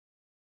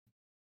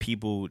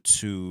people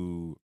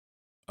to,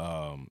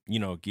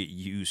 get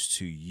used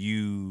to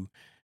you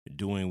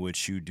doing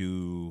what you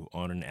do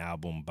on an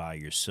album by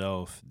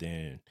yourself,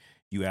 then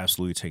you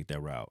absolutely take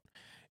that route.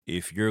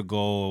 If your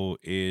goal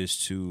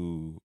is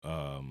to,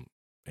 and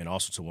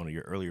also to one of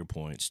your earlier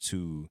points,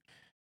 to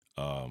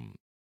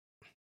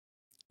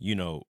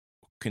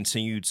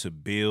continue to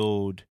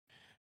build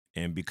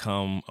and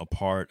become a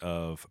part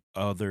of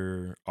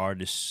other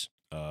artists,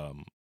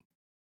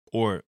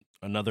 or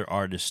another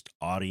artist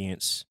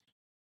audience,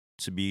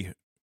 to be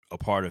a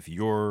part of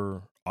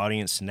your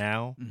audience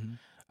now,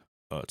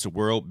 to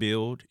world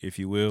build, if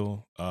you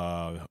will,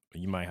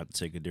 you might have to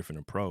take a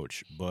different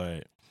approach.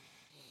 But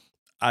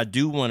I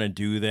do want to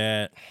do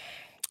that.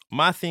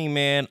 My thing,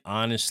 man,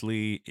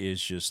 honestly,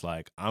 is just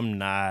like, I'm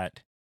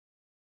not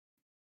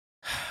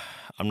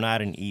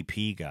an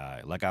EP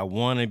guy. Like I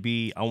want to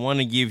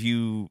give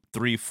you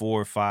 3,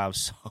 4, 5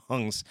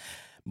 songs,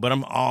 But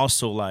I'm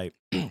also like,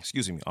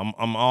 excuse me,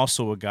 I'm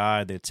also a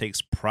guy that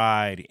takes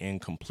pride in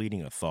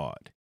completing a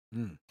thought.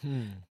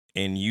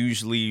 And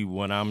usually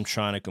when I'm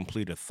trying to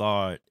complete a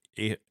thought,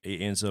 it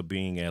ends up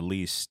being at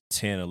least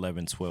 10,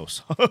 11, 12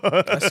 songs.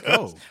 Let's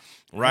go.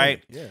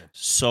 Right? Yeah.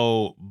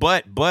 So,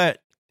 but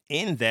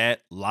in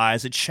that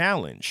lies a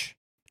challenge.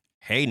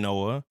 Hey,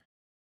 Noah,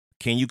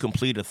 can you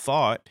complete a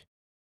thought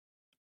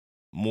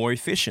more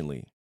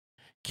efficiently?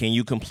 Can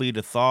you complete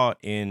a thought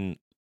in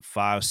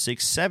 5,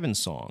 6, 7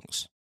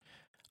 songs?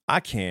 I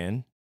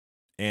can.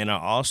 And I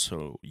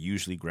also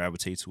usually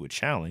gravitate to a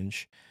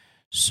challenge.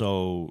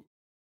 So,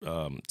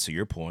 to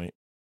your point,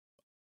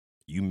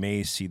 you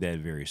may see that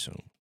very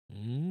soon.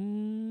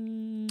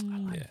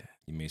 Yeah,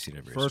 you may see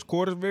that very First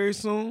quarter very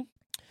soon.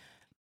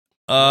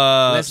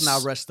 Let's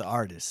not rush the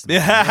artist. No,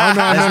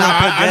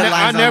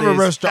 I never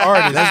rush the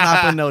artist. Let's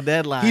not put no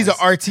deadlines. He's an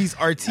artiste.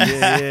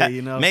 Yeah,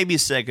 you know. Maybe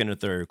second or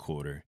third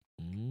quarter.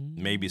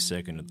 Maybe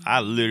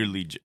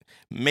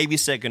maybe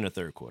second or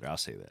third quarter. I'll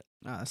say that.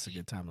 Nah, that's a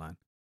good timeline.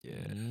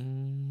 Yeah.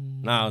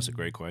 No, it's a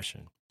great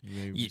question.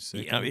 Maybe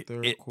second or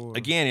third quarter.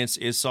 Again,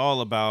 it's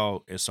all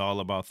about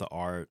the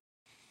art.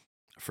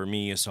 For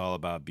me, it's all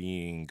about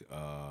being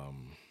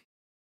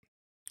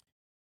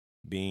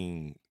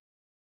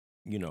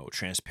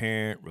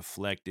transparent,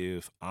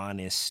 reflective,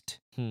 honest,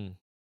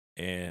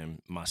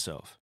 and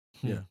myself.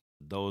 Yeah.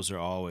 Those are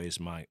always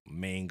my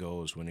main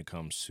goals when it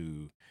comes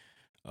to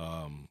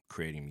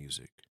creating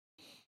music.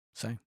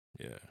 Same.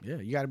 Yeah.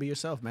 You got to be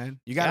yourself, man.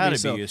 You got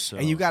to be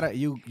yourself, and you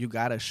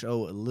gotta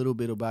show a little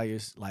bit about your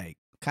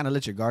kind of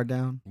let your guard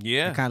down.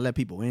 Yeah, kind of let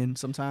people in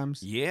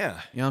sometimes. Yeah,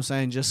 you know what I'm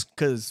saying. Just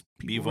because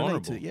be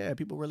vulnerable.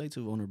 People relate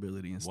to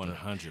vulnerability and stuff.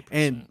 100%.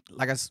 And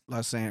like I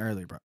was saying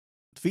earlier, bro,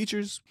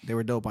 features, they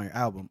were dope on your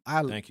album.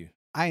 Thank you.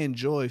 I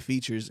enjoy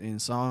features in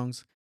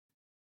songs.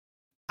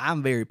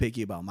 I'm very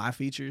picky about my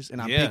features,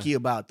 and I'm picky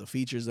about the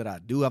features that I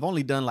do. I've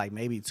only done like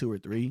maybe 2 or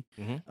 3,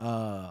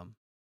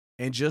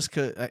 and just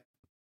cause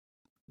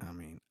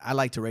I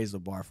like to raise the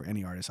bar for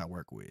any artist I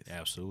work with.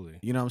 Absolutely.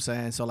 You know what I'm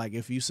saying? So like,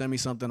 if you send me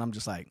something, I'm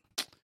just like,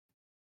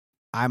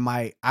 I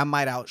might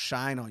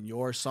outshine on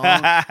your song.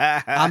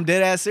 I'm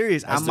dead ass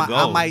serious. I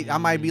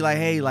might be like,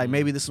 hey, like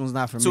maybe this one's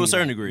not for me. To a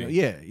certain degree.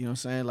 Yeah, you know what I'm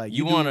saying? Like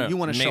you want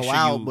to show sure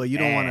out, but you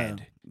don't want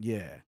to.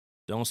 Yeah.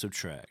 Don't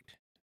subtract.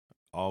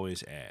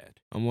 Always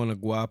add. I want a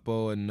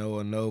Guapo and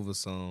Noah Nova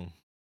song.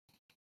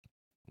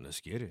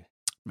 Let's get it,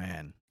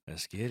 man.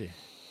 Let's get it.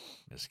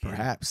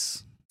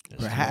 Perhaps.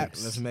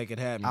 Let's make it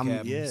happen. I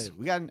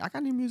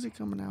got new music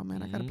coming out,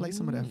 man. I gotta play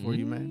some of that for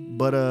you, man.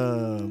 But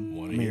definitely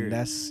want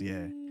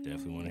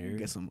to hear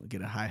it.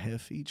 Get a high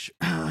hef feature.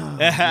 Get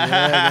a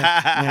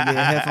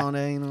headphone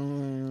there, you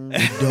know.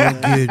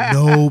 Don't get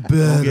no better.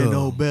 Don't get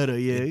no better.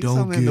 Yeah,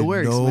 something in the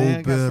works,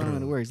 man. Got something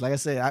in the works. Like I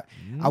said,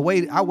 I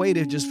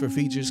waited just for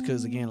features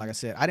because again, like I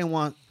said, I didn't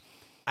want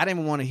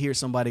to hear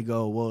somebody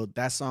go, well,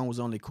 that song was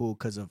only cool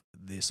because of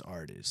this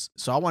artist.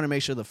 So I want to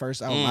make sure the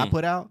first album I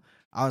put out,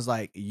 I was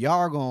like, y'all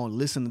are gonna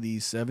listen to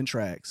these 7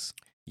 tracks.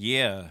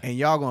 Yeah. And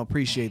y'all gonna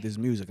appreciate this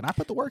music. And I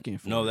put the work in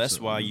for it. No, that's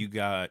why you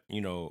got,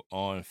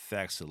 on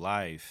Facts of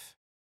Life,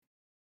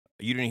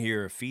 you didn't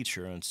hear a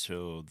feature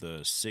until the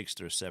 6th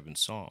or 7th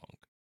song.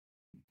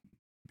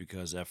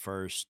 Because that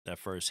first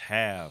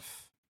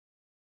half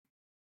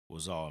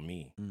was all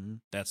me. Mm-hmm.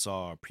 That's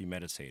all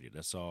premeditated.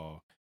 That's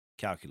all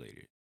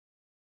calculated.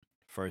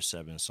 First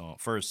 5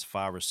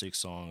 or 6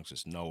 songs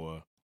is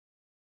Noah.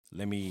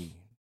 Let me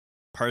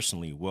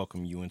personally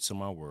welcome you into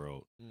my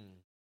world.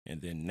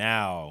 And then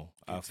now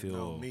I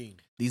feel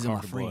these are my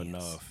comfortable friends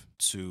enough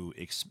to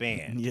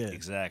expand. Yeah,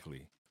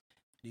 exactly.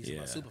 These are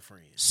my super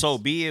friends. So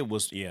be it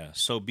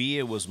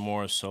was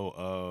more so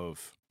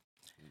of,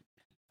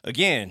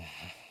 again,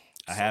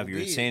 I have your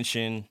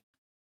attention.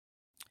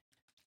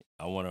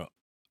 I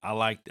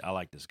like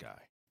this guy.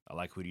 I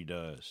like what he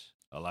does.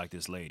 I like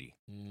this lady.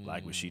 I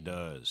like what she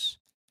does.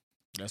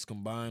 Let's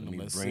combine them.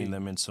 Let's bring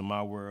them into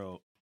my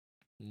world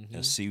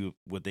and see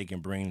what they can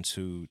bring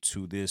to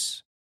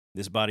this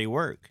body of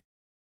work.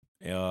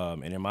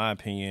 And in my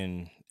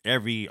opinion,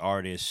 every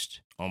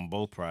artist on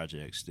both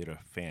projects did a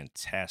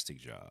fantastic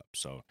job.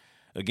 So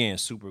again,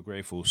 super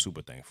grateful,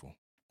 super thankful,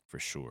 for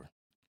sure.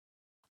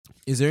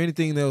 Is there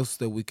anything else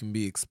that we can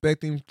be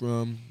expecting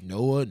from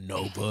Noah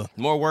Nova?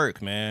 More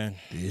work, man.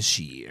 This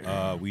year.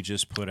 We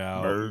just put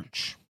out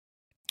merch,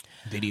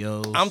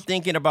 videos. I'm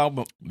thinking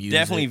about music.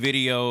 Definitely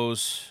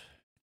videos.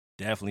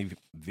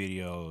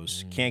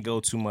 Can't go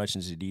too much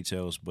into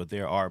details, but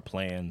there are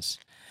plans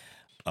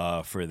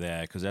for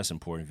that because that's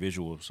important.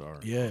 Visuals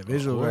are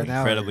visuals right now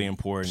incredibly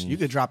important. You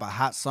could drop a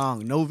hot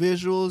song, no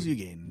visuals, you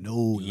get no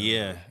love.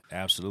 Yeah,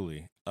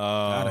 absolutely.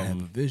 Gotta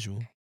have a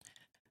visual.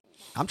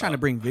 I'm trying to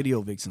bring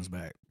video vixens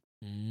back.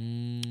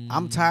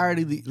 I'm tired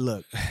of the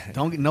look.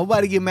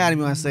 Nobody get mad at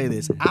me when I say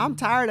this. I'm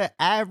tired of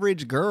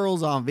average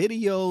girls on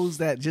videos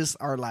that just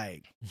are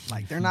like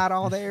they're not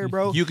all there,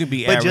 bro. You can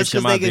be but average just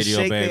in my they can video,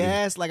 shake baby.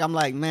 their ass, like I'm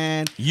like,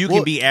 man, You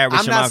can be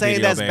average in my video, I'm not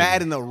saying that's baby.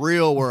 bad in the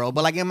real world,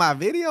 but like in my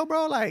video,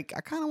 bro, like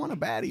I kind of want a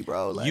baddie,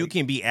 bro. Like, You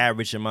can be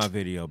average in my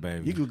video,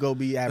 baby. You could go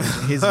be average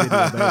in his video,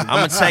 baby. I'm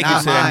gonna take you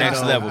to the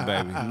next though. level,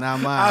 baby. Not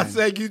mine. I'll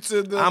take you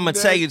to the. I'm gonna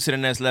take you to the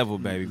next level,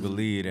 baby.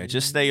 Believe that.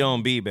 Just stay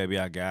on beat, baby.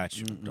 I got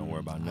you. Don't worry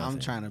about nothing. I'm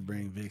trying to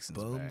bring Vixens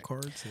back.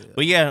 Cartel.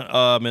 But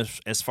yeah,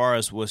 as far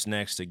as what's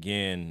next,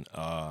 again,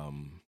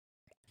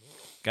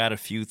 got a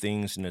few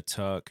things in the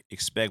tuck.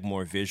 Expect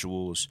more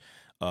visuals,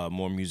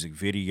 more music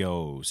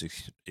videos.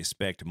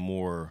 Expect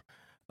more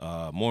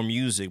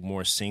music,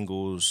 more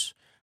singles,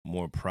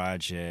 more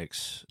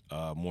projects,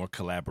 more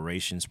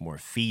collaborations, more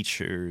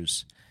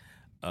features.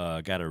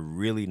 Got a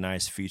really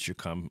nice feature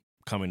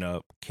coming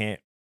up. Can't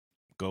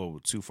go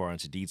too far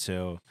into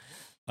detail,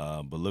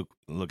 but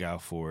look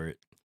out for it.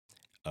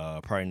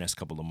 Probably next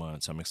couple of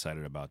months. I'm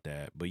excited about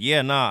that. But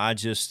yeah, I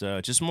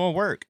just more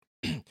work,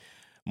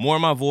 more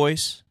of my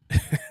voice,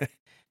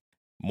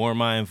 more of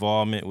my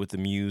involvement with the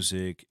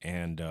music,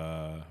 and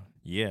I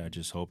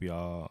just hope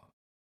y'all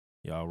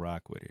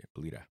rock with it.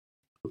 Believe that.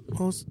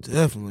 Most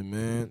definitely,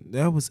 man.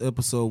 That was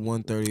episode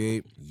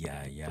 138.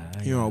 Yeah.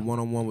 Here on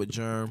One-on-One with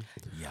Germ.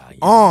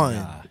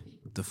 On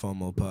the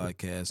FOMO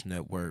Podcast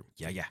Network.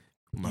 Yeah.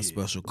 My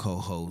special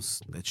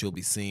co-host that you'll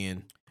be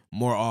seeing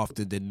more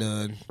often than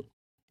none.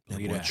 That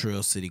boy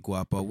Trail City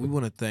Guapo. We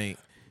want to thank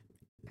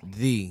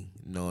the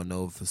Noah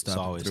Nova for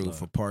stopping through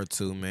for part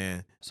 2,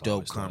 man.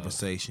 Dope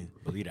conversation.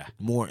 Believe that.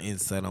 More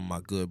insight on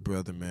my good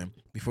brother, man.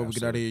 Before we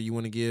get out of here, you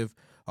want to give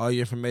all your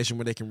information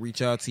where they can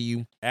reach out to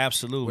you?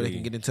 Absolutely. Where they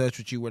can get in touch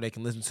with you, where they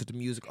can listen to the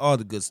music, all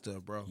the good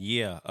stuff, bro.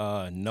 Yeah,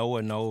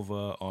 Noah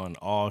Nova on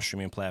all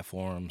streaming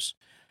platforms.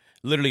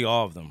 Literally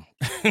all of them.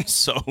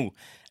 So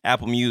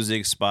Apple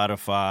Music,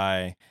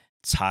 Spotify,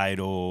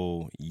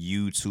 Tidal,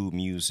 YouTube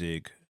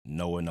Music,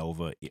 Noah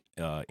Nova,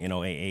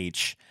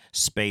 NOAH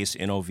space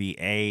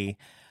NOVA,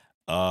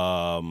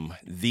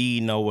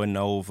 the Noah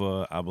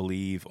Nova, I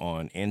believe,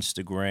 on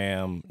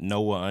Instagram,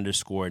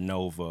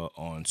 Noah_Nova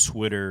on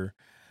Twitter.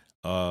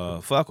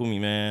 Fuck with me,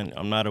 man.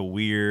 I'm not a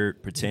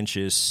weird,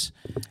 pretentious.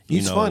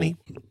 He's funny.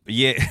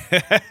 Yeah,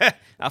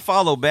 I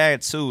follow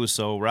back too,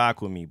 so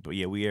rock with me. But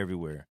yeah, we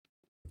everywhere.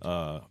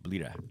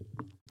 Believe that.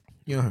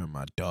 You heard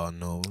my dog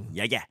Noah.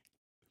 Yeah.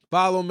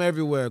 Follow him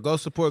everywhere. Go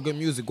support good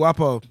music.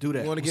 Guapo, do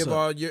that. You want to give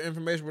all your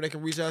information where they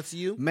can reach out to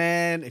you?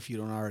 Man, if you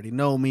don't already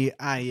know me,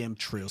 I am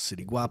Trail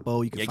City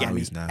Guapo. You can find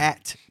me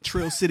at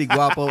Trail City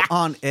Guapo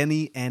on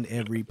any and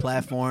every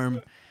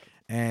platform.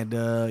 And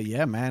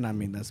yeah, man, I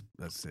mean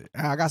that's it.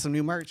 I got some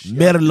new merch.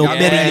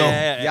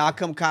 Y'all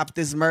come cop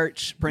this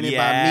merch printed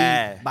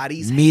by me, by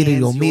these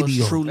hands,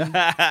 yours truly.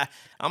 I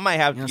might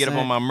have to get up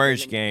on my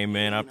merch game,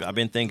 man. I've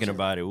been thinking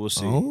about it. We'll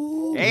see.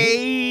 Oh,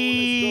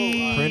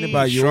 hey, printed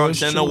by yours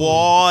truly. In the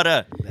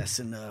water. That's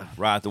enough.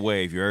 Ride the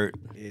wave. You heard?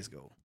 Let's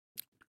go.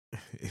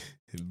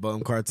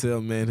 Bum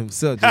Cartel man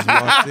himself just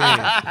walked in.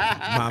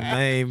 My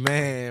main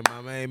man.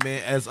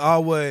 As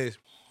always.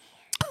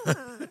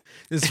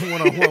 This is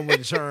One-on-One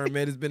with Germ,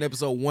 man. It's been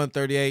episode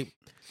 138.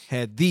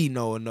 Had the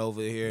Noah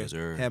Nova here. Yes,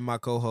 sir. Had my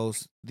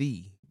co-host,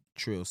 the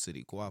Trail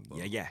City Guapo.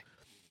 Yeah.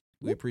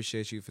 We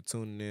appreciate you for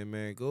tuning in,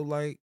 man. Go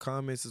like,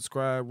 comment,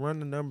 subscribe, run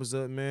the numbers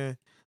up, man.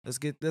 Let's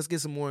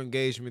get some more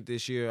engagement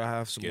this year. I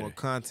have some more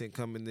content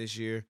coming this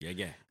year.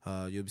 Yeah.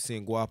 You'll be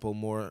seeing Guapo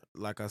more,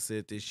 like I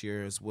said, this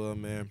year as well,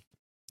 man.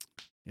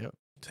 Yep.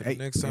 Hey,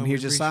 next time. And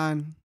here's your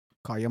sign.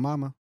 Call your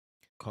mama.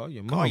 Call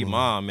your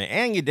mom, man,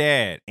 and your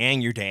dad,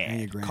 and your dad. And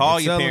your granddad. Call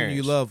your parents. Tell them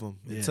you love them.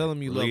 Yeah. Tell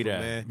them you love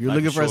them, man. You're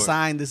looking for a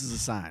sign. This is a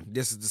sign.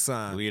 This is the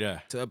sign.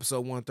 To episode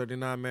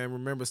 139, man.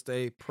 Remember,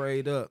 stay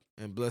prayed up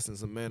and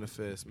blessings will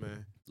manifest,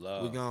 man.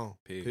 Love. We gone.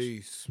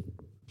 Peace.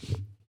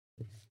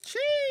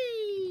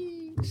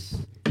 Cheese.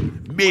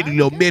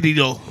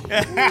 Medio.